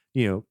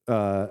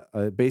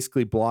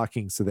 basically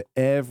blocking so that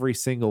every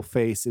single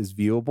face is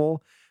viewable,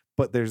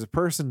 but there's a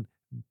person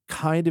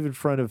kind of in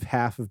front of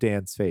half of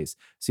Dan's face.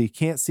 So you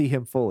can't see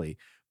him fully,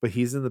 but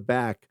he's in the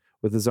back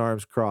with his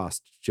arms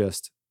crossed,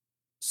 just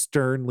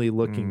sternly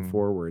looking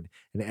forward.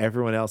 And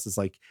everyone else is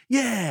like,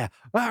 yeah,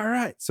 all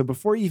right. So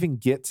before you even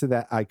get to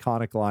that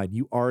iconic line,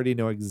 you already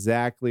know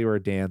exactly where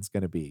Dan's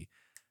going to be.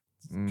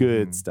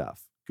 Good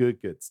stuff.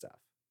 Good stuff.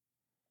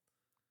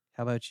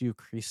 How about you,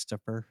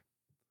 Christopher?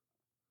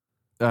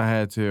 I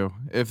had to.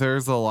 If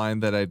there's a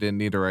line that I didn't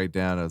need to write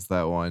down, it's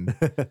that one.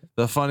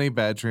 The funny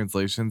bad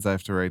translations I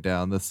have to write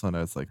down. This one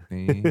I was like,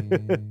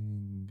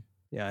 dang.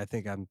 Yeah, I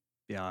think I'm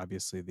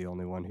obviously the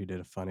only one who did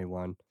a funny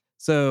one.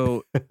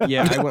 So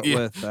yeah, I went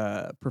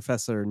with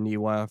Professor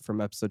Niwa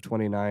from episode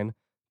 29.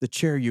 The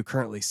chair you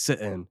currently sit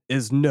in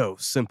is no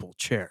simple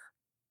chair.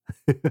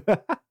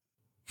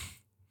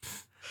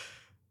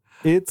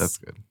 That's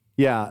good.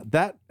 Yeah,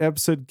 that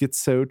episode gets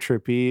so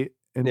trippy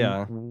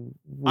and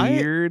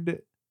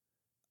weird.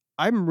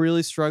 I'm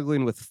really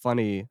struggling with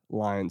funny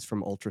lines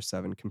from Ultra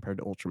 7 compared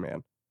to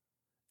Ultraman.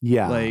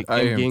 Yeah. Like,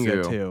 I and am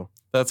Ginga too. too.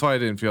 That's why I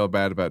didn't feel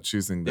bad about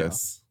choosing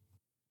this.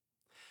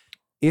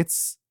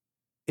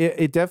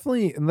 It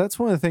definitely, and that's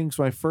one of the things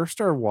when I first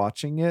started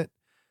watching it.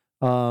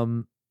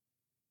 When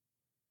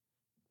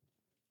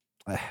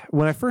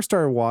I first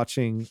started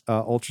watching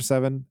Ultra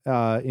 7,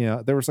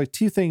 there was like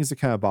two things that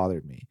kind of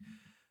bothered me.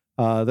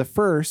 The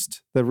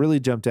first that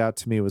really jumped out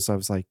to me was I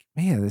was like,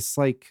 man, this is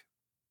like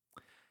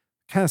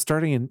kind of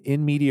starting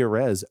in media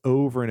res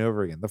over and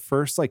over again. The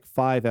first like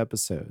 5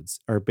 episodes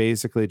are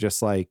basically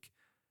just like,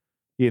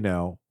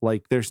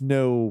 like there's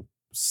no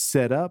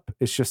setup.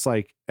 It's just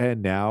like,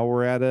 and now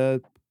we're at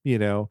a,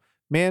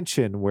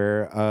 mansion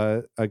where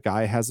a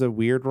guy has a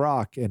weird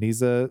rock and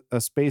he's a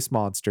space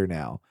monster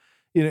now.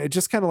 It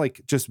just kind of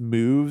like just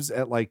moves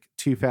at like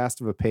too fast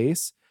of a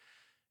pace.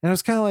 And I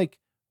was kind of like,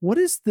 what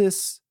is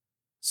this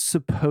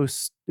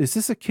is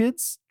this a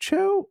kid's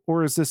show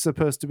or is this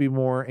supposed to be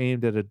more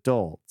aimed at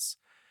adults?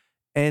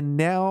 And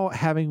now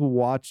having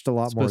watched a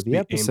lot more of the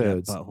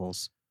episodes.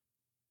 Buttholes.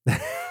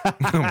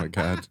 Oh my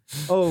God.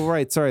 Oh,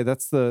 right. Sorry.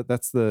 That's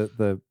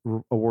the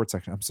award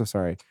section. I'm so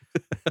sorry.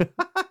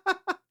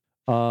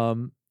 But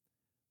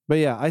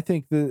yeah, I do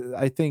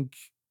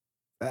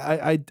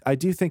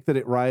think that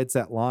it rides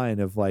that line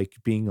of like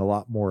being a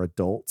lot more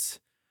adult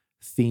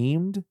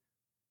themed,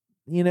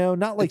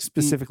 not like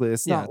specifically,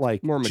 it's not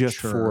like more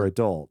just mature for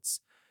adults,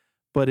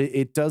 but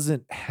it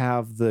doesn't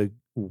have the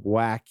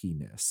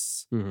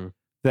wackiness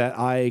that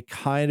I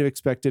kind of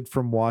expected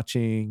from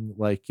watching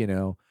like,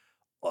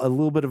 a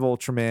little bit of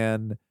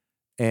Ultraman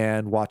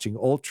and watching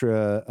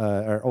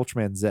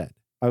Ultraman Z.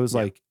 I was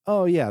like,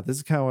 oh yeah, this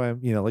is kind of why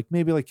I'm, like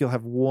maybe like you'll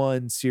have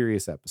one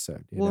serious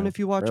episode. And if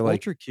you watch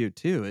Ultra Q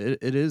too,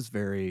 it is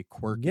very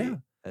quirky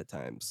at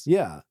times.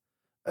 Yeah.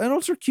 And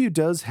Ultra Q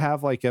does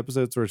have like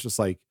episodes where it's just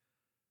like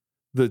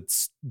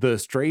the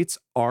straights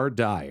are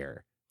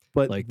dire,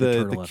 but like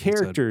the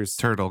characters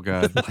Turtle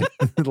God.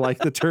 like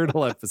the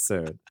turtle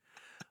episode.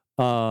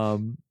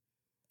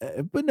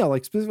 But no,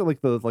 like specifically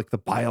like the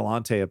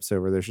Biollante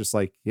episode where there's just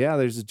like, yeah,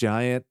 there's a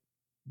giant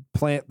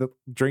plant that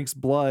drinks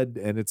blood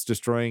and it's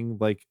destroying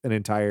like an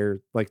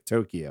entire like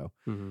Tokyo.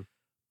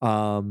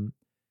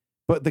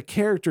 But the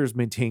characters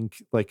maintain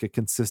like a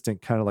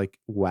consistent kind of like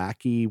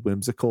wacky,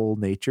 whimsical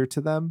nature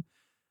to them.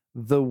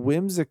 The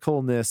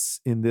whimsicalness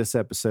in this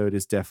episode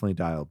is definitely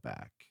dialed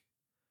back.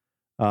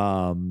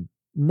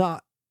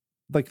 Not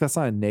like that's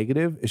not a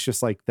negative. It's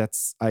just like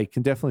I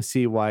can definitely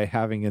see why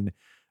having an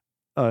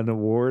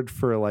award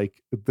for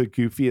like the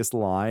goofiest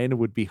line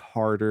would be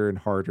harder and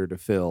harder to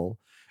fill.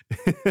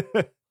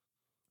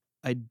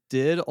 I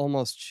did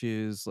almost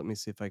choose, let me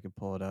see if I could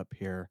pull it up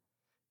here.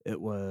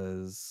 It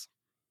was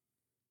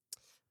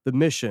the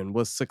mission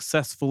was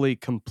successfully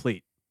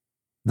complete.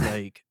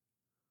 Like,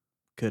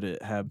 could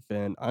it have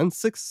been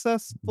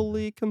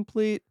unsuccessfully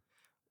complete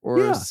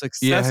or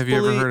successfully Yeah, have you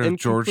ever heard of incomplete?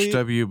 George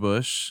W.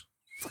 Bush?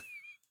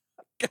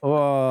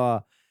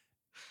 Oh,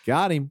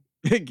 got him.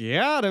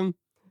 Got him.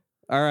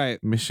 All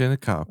right. Mission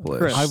accomplished.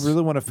 Chris. I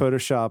really want to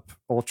Photoshop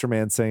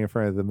Ultraman saying in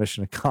front of the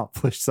mission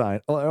accomplished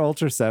sign,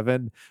 Ultra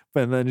 7,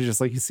 but then you just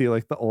like you see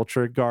like the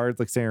Ultra guards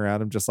like standing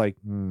around him, just like,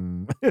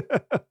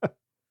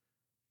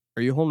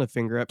 Are you holding a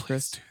finger up,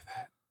 Chris? Please do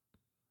that.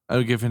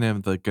 I'm giving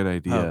him the good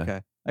idea. Oh,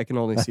 okay. I can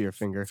only see your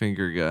finger.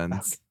 Finger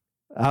guns.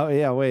 Oh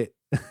yeah, wait.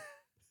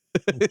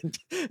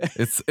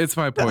 It's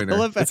my pointer. I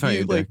love how It's my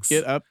you like index.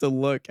 get up to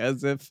look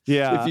as if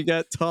Yeah, if you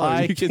got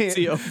taller, you could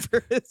see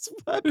over his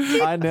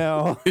body. I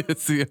know.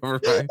 It's the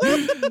override.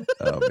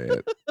 Oh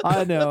man.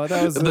 I know.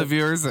 That was The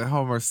viewers at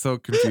home are so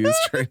confused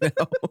right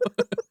now.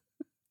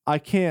 I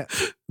can't.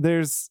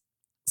 There's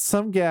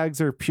some gags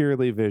are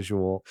purely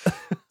visual.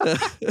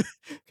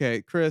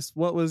 Okay, Chris,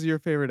 what was your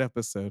favorite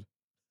episode?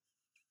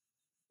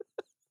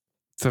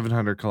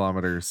 700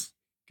 kilometers.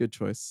 Good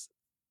choice.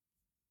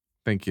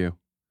 Thank you.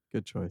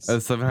 Good choice. A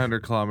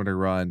 700-kilometer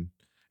run.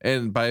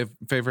 And by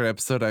favorite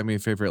episode, I mean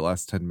favorite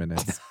last 10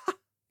 minutes.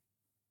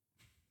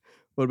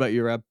 What about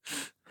you, Rob?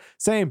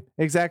 Same,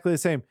 exactly the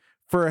same.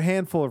 For a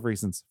handful of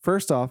reasons.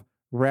 First off,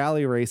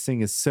 rally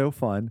racing is so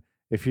fun.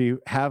 If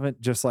you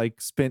haven't just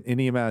like spent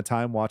any amount of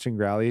time watching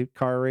rally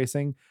car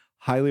racing,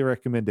 highly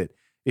recommend it.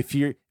 If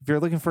you're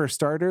looking for a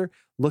starter,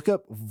 look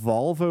up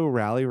Volvo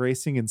Rally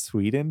Racing in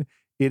Sweden.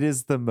 It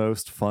is the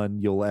most fun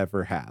you'll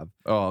ever have.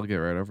 Oh, I'll get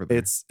right over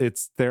there.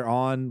 They're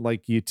on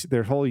like YouTube,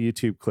 their whole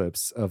YouTube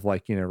clips of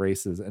like,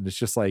 races. And it's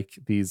just like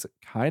these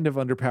kind of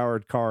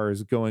underpowered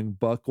cars going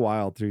buck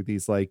wild through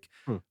these like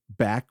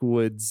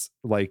backwoods,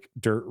 like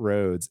dirt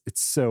roads.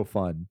 It's so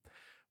fun.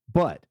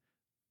 But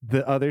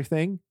the other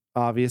thing,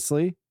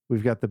 obviously,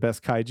 we've got the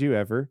best kaiju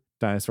ever,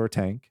 Dinosaur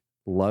Tank.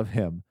 Love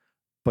him.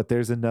 But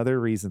there's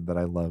another reason that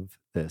I love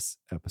this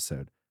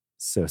episode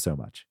so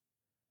much.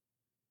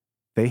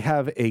 They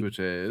have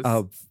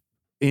a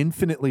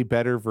infinitely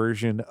better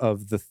version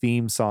of the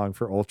theme song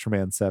for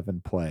Ultraman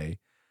 7 play.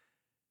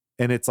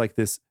 And it's like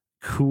this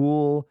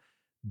cool,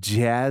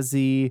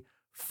 jazzy,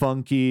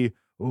 funky,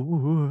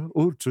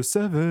 Ultra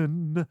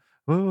 7.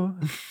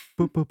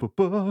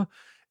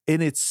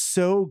 and it's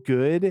so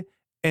good.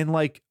 And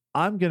like,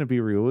 I'm gonna be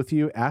real with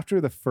you.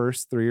 After the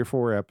first 3 or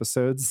 4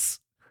 episodes,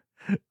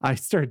 I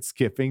started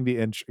skipping the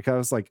intro. I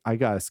was like, I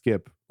gotta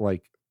skip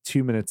like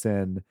 2 minutes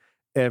in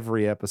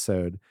every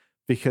episode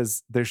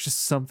because there's just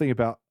something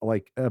about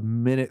like a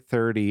minute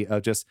 30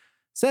 of just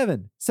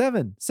 7,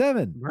 7,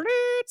 7,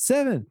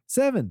 7,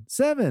 7,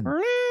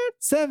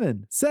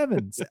 7,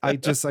 7, 7. I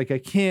just like, I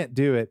can't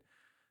do it.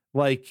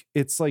 Like,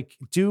 it's like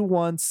do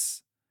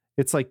once.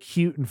 It's like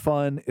cute and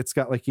fun. It's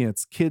got like,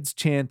 it's kids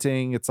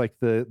chanting. It's like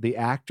the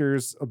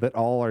actors that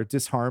all are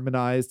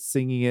disharmonized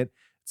singing it.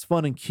 It's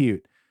fun and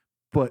cute.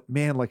 But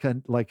man, like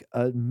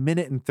a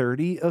minute and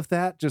 30 of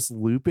that just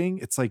looping.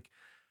 It's like,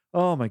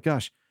 oh my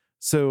gosh.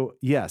 So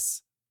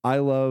yes, I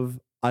love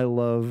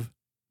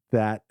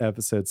that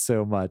episode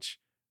so much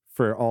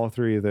for all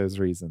 3 of those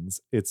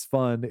reasons. It's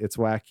fun, it's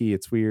wacky,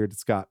 it's weird.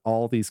 It's got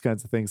all these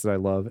kinds of things that I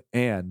love.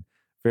 And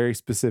very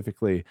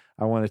specifically,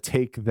 I want to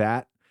take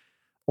that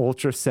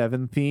Ultra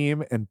 7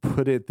 theme and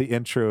put it the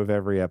intro of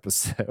every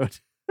episode.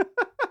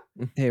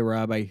 Hey,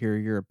 Rob, I hear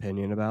your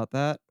opinion about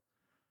that,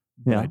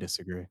 but Yeah. I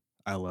disagree.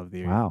 I love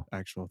the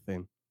actual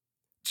theme.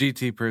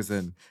 GT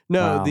Prison.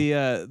 No, Wow.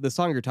 the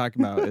song you're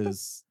talking about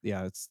is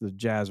it's the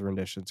jazz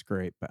rendition. It's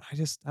great, but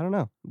I don't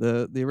know.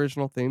 The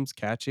original theme's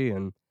catchy,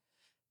 and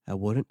I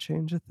wouldn't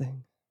change a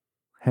thing.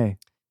 Hey,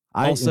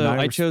 I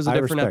chose a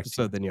different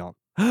episode than y'all.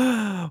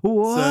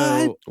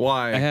 What? So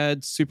Why? I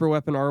had Super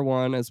Weapon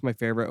R1 as my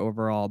favorite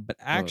overall, but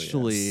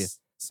actually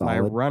my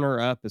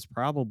runner-up is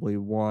probably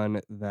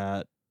one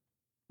that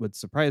would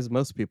surprise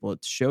most people.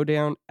 It's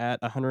Showdown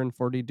at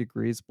 140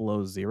 degrees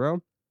below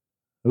zero.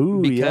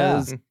 Ooh,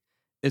 because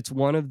it's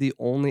one of the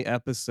only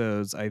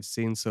episodes I've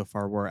seen so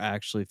far where I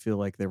actually feel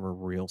like there were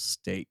real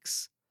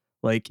stakes.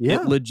 Like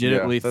it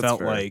legitimately felt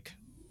fair. like,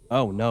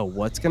 oh no,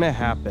 what's gonna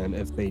happen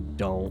if they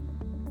don't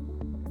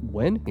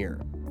win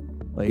here?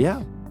 Like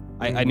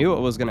I knew it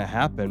was gonna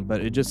happen,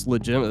 but it just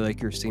legitimately,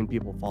 like, you're seeing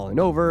people falling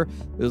over.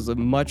 It was a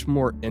much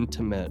more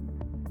intimate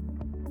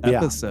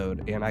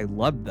episode, and I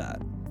loved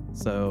that.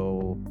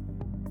 So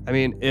I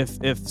mean,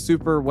 if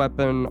Super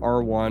Weapon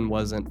R1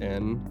 wasn't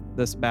in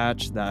this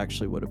batch, that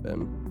actually would have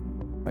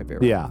been my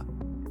favorite. Yeah.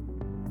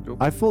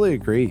 I fully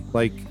agree.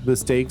 Like, the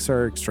stakes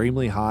are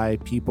extremely high.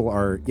 People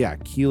are,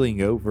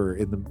 keeling over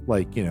in the,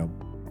 like,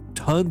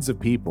 tons of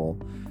people.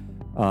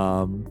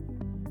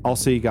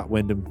 Also, you got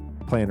Wyndham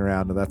playing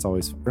around, and that's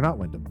always, or not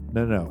Wyndham.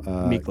 No.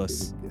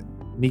 Meekless.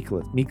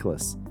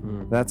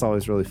 That's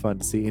always really fun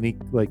to see any,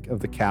 like, of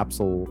the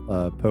capsule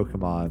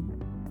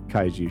Pokemon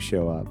kaiju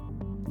show up.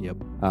 Yep.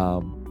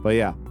 But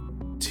yeah,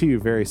 2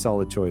 very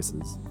solid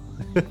choices.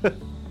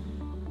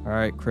 All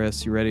right,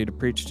 Chris, you ready to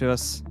preach to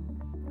us?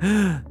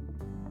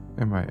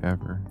 Am I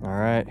ever? All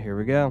right, here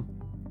we go.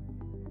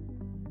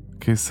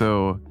 Okay,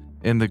 so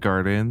in the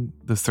garden,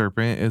 the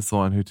serpent is the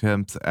one who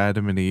tempts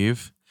Adam and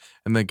Eve.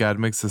 And then God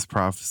makes this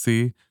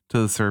prophecy to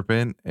the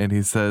serpent. And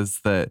he says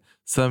that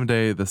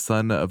someday the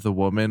son of the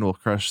woman will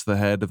crush the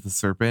head of the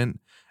serpent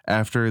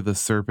after the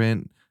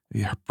serpent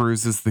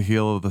bruises the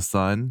heel of the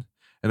son.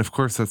 And of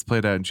course, that's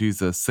played out in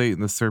Jesus. Satan,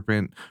 the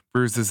serpent,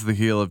 bruises the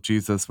heel of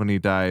Jesus when he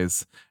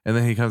dies. And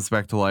then he comes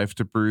back to life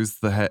to bruise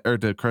the head, or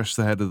to crush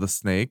the head of the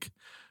snake.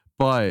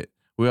 But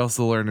we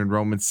also learn in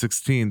Romans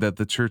 16 that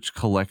the church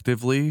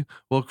collectively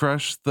will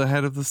crush the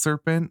head of the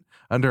serpent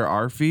under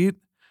our feet,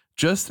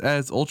 just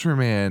as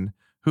Ultraman,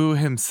 who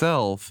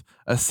himself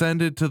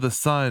ascended to the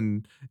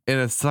sun in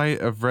a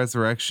sight of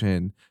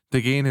resurrection to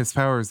gain his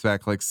powers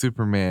back like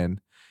Superman.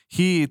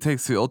 He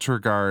takes the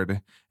Ultra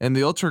Guard, and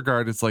the Ultra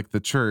Guard is like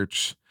the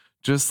church.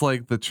 Just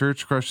like the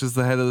church crushes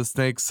the head of the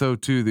snake, so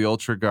too the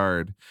Ultra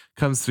Guard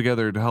comes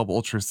together to help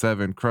Ultra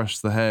 7 crush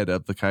the head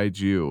of the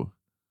kaiju.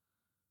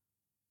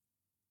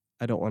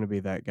 I don't want to be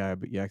that guy,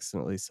 but you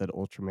accidentally said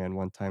Ultraman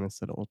one time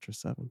instead of Ultra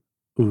 7.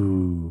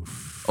 Ooh.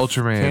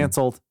 Ultraman.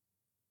 Canceled.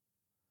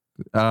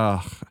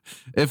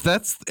 If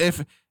that's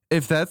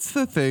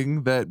the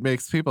thing that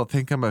makes people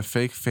think I'm a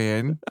fake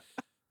fan,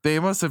 they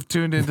must have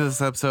tuned into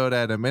this episode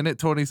at a minute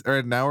 20 or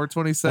an hour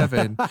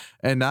 27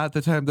 and not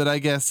the time that I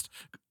guessed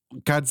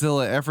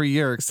Godzilla every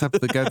year except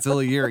the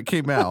Godzilla year it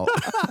came out.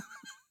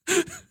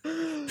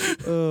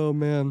 Oh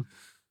man.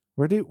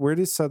 Where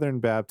do Southern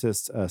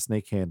Baptist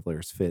snake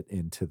handlers fit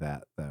into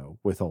that though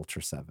with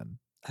Ultra 7?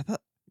 I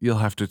thought You'll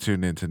have to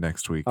tune into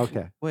next week.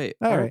 Okay. Wait,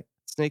 All are right.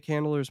 snake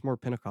handlers more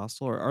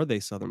Pentecostal or are they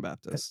Southern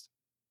Baptist?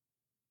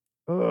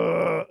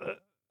 I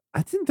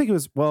didn't think it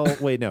was. Well,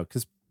 wait, no,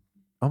 because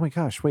oh my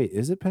gosh, wait,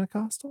 is it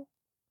Pentecostal?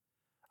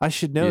 I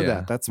should know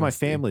that. That's my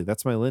family.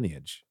 That's my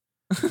lineage.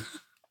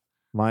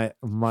 my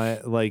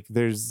like,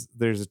 there's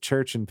a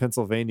church in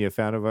Pennsylvania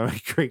founded by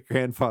my great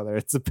grandfather.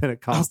 It's a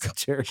Pentecostal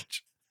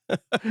church.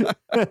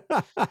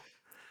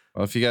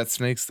 Well, if you got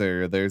snakes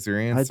there's your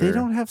answer. They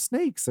don't have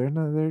snakes. It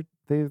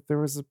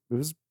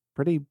was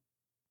pretty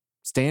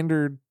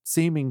standard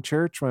seeming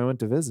church when I went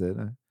to visit.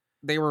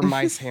 They were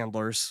mice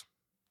handlers.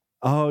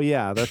 Oh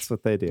yeah, that's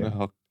what they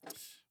do.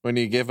 When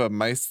you give a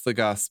mice the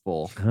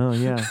gospel. Oh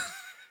yeah,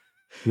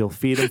 you'll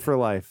feed them for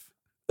life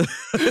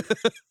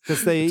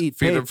because they eat.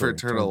 Feed them for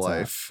eternal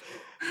life.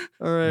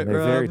 All right, And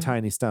they're very Rob.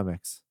 tiny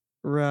stomachs.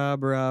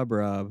 Rob. Rob.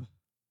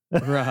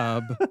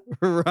 Rob.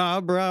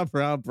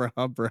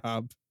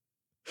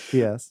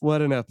 Yes.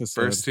 What an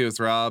episode. First he was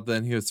Rob,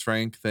 then he was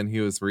Frank, then he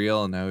was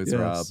real, and now he's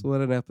Rob. Yes,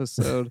 what an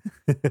episode.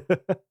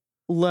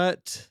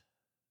 Let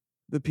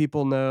the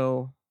people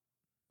know,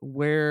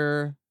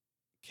 where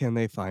can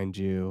they find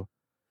you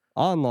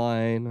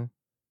online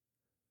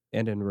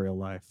and in real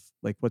life?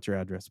 Like, what's your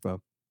address,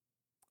 Bo?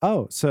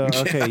 Oh, so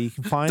okay, you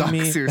can find Dox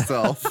me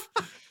yourself.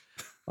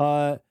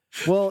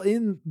 well,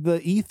 in the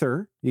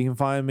ether, you can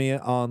find me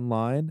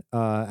online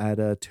at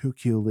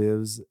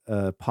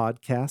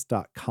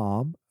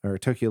TokyoLivesPodcast.com or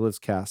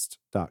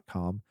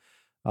TokyoLivesCast.com,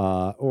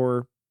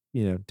 or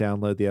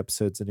download the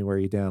episodes anywhere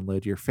you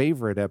download your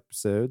favorite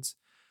episodes,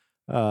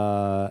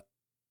 and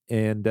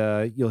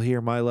you'll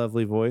hear my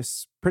lovely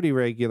voice pretty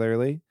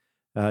regularly.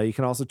 You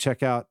can also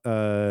check out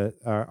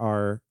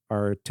our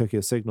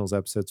Tokyo Signals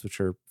episodes,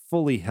 which are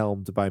fully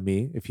helmed by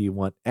me if you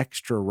want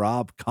extra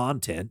Rob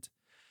content.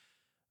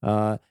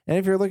 And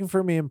if you're looking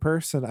for me in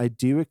person, I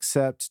do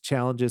accept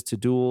challenges to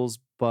duels,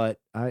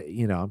 but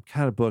I'm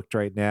kind of booked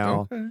right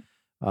now. Okay.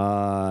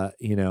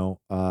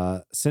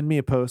 Send me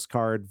a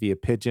postcard via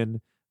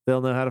pigeon. They'll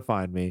know how to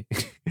find me.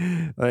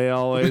 They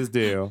always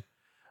do.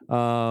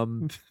 I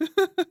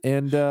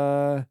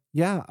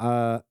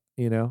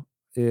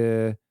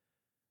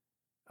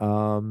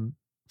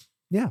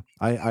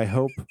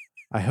hope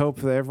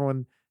that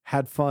everyone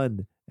had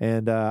fun,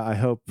 and I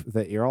hope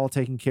that you're all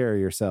taking care of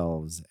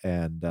yourselves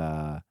and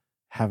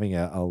having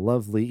a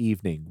lovely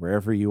evening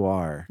wherever you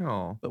are.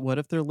 Oh. But what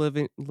if they're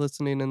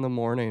listening in the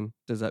morning?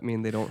 Does that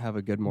mean they don't have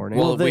a good morning?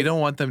 Well, we don't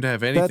want them to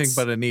have anything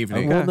but an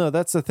evening. Well, no,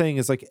 that's the thing,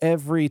 is like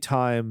every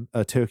time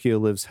a Tokyo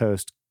Lives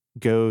host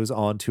goes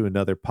on to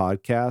another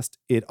podcast,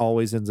 it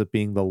always ends up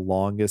being the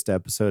longest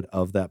episode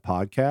of that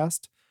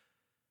podcast.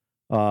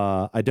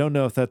 I don't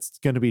know if that's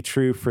going to be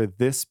true for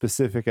this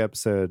specific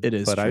episode. It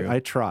is but true.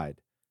 I tried.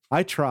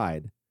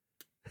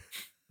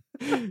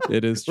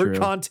 It is true. We're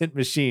content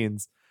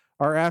machines.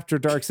 Our After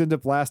Darks end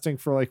up lasting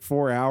for like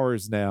 4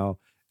 hours now.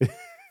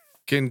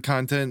 Can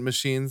content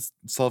machines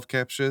solve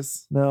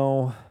captchas?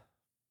 No,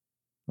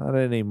 not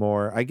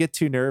anymore. I get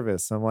too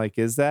nervous. I'm like,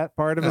 is that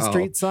part of a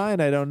street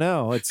sign? I don't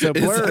know. It's so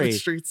blurry. Is that a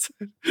street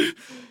sign?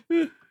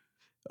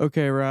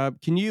 Okay, Rob,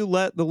 can you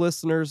let the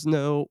listeners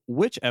know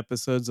which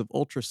episodes of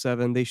Ultra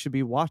 7 they should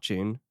be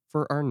watching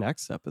for our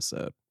next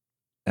episode?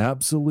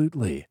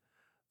 Absolutely.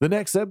 The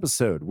next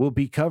episode will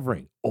be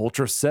covering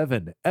Ultra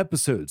 7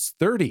 episodes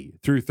 30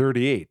 through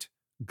 38.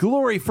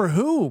 Glory for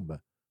whom?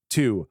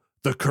 To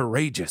the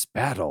courageous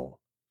battle.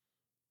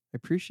 I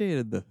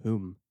appreciated the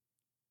whom.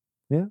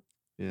 Yeah.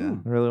 I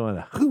really want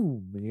to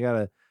whom. You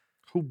gotta,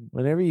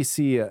 whenever you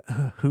see a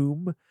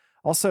whom,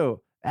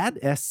 also add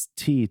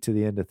ST to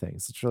the end of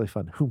things. It's really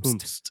fun.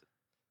 Whomst.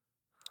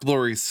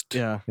 Glory's.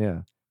 Yeah.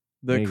 Yeah.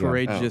 The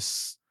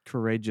courageous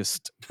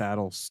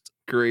battlest.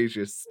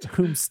 Courageous.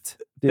 Whomst.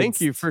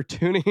 Thank you for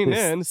tuning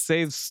in.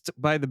 Saved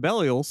by the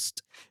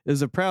Belialst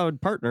is a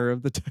proud partner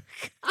of the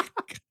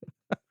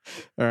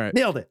All right.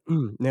 Nailed it.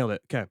 Nailed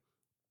it. Okay.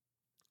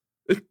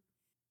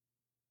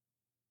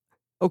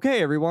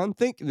 Okay, everyone.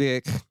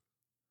 God,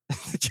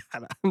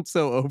 I'm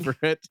so over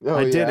it. Oh,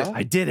 I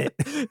did it.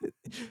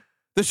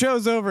 The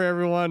show's over,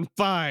 everyone.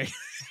 Bye.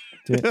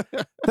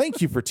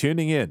 Thank you for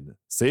tuning in.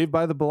 Saved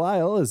by the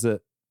Belial is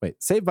a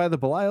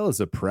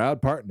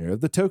proud partner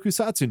of the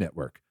Tokusatsu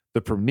Network,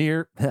 the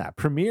premier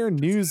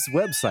news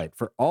website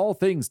for all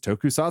things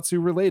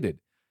Tokusatsu related.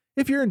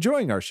 If you're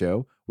enjoying our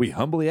show, we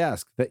humbly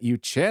ask that you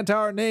chant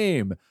our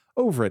name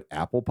over at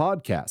Apple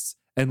Podcasts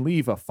and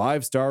leave a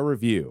 5-star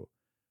review.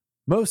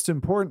 More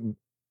important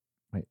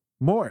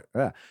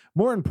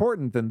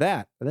than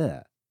the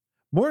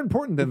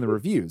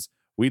reviews,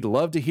 we'd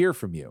love to hear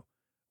from you.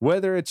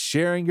 Whether it's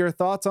sharing your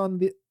thoughts on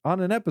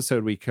an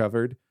episode we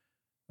covered,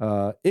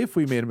 if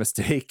we made a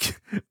mistake,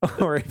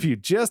 or if you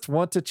just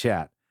want to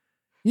chat,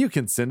 you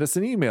can send us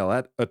an email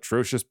at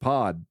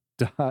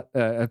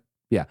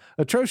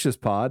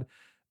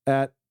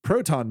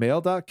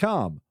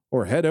atrociouspod@protonmail.com,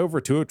 or head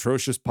over to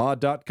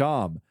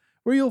atrociouspod.com,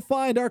 where you'll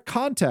find our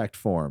contact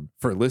form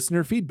for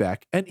listener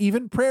feedback and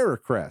even prayer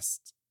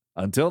requests.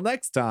 Until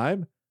next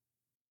time.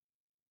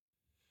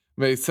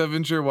 May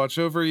Sevenger watch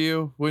over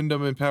you,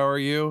 Wyndham empower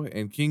you,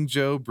 and King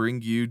Joe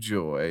bring you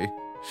joy.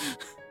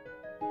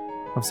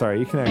 I'm sorry,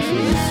 you can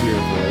actually use your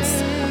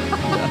voice.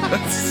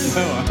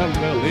 No, I'm going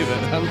to leave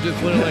it. I'm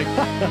just literally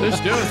like, this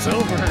show's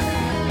over.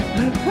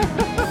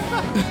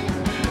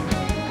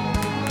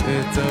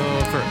 It's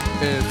over.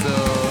 It's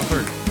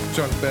over.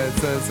 Drunk Bed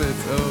says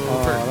it's over.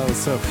 Oh, that was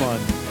so fun.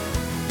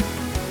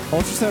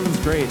 Ultra 7's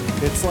great.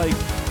 It's like,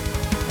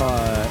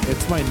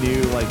 it's my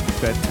new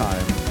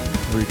bedtime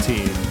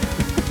routine.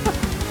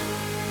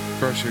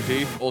 Brush your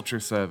teeth, Ultra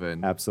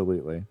 7.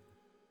 Absolutely.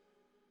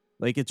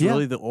 Like, it's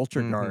really the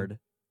Ultra Guard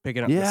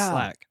picking up the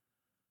slack.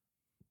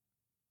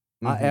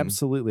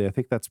 Absolutely. I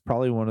think that's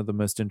probably one of the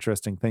most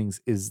interesting things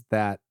is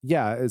that,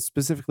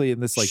 specifically in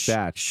this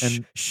batch.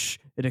 And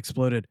it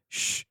exploded.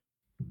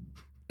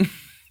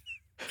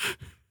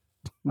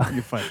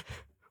 You're fine.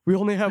 We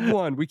only have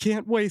one. We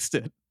can't waste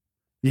it.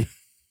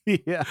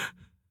 Yeah.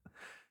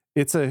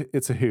 It's a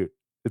hoot.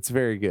 It's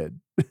very good.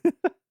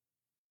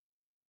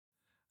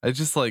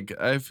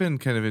 I've been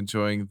kind of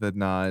enjoying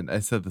I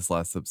said this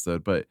last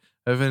episode, but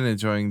I've been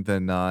enjoying the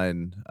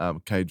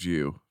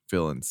kaiju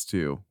villains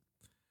too.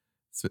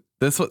 So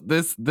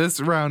this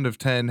round of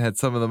 10 had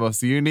some of the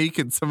most unique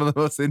and some of the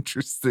most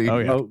interesting. Oh,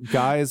 yeah.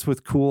 Guys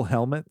with cool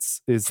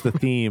helmets is the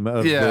theme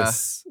of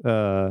this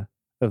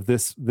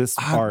this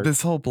art.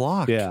 This whole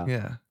block. Yeah.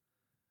 Yeah.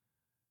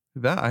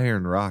 That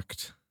iron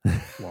rocked.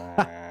 This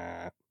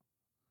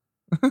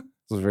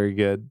was very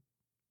good.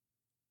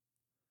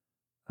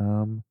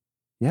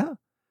 Yeah.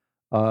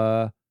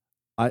 I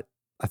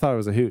thought it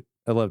was a hoot.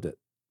 I loved it.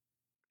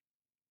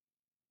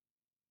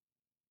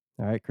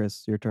 All right,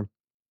 Chris, your turn.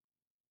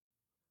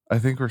 I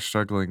think we're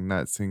struggling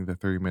not seeing the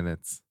 3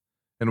 minutes,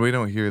 and we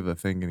don't hear the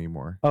thing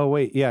anymore. Oh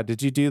wait, yeah.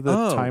 Did you do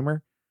the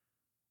timer?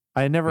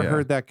 I never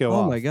heard that go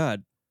off. Oh my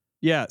god.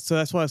 Yeah, so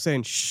that's why I was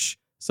saying shh.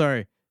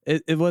 Sorry.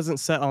 It wasn't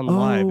set on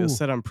live. It was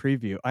set on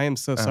preview. I am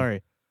so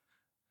sorry.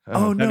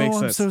 Oh no, makes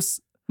I'm sense.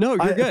 so No,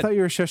 you're good. I thought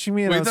you were shushing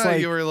me, and We I was thought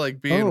like, you were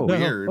like being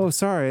weird. Oh,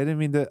 sorry. I didn't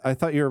mean to. I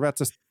thought you were about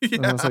to. Yeah.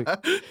 And I was like,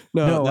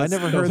 no, I that's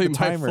never heard totally the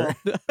my timer.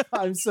 fault.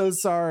 I'm so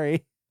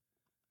sorry.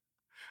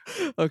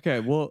 Okay,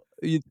 well,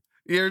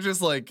 You're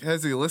just like,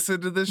 has he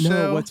listened to this no,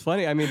 show? what's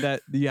funny, I mean,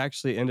 that you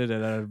actually ended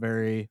it at a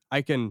very,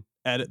 I can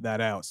edit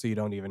that out so you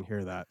don't even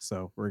hear that,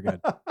 so we're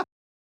good.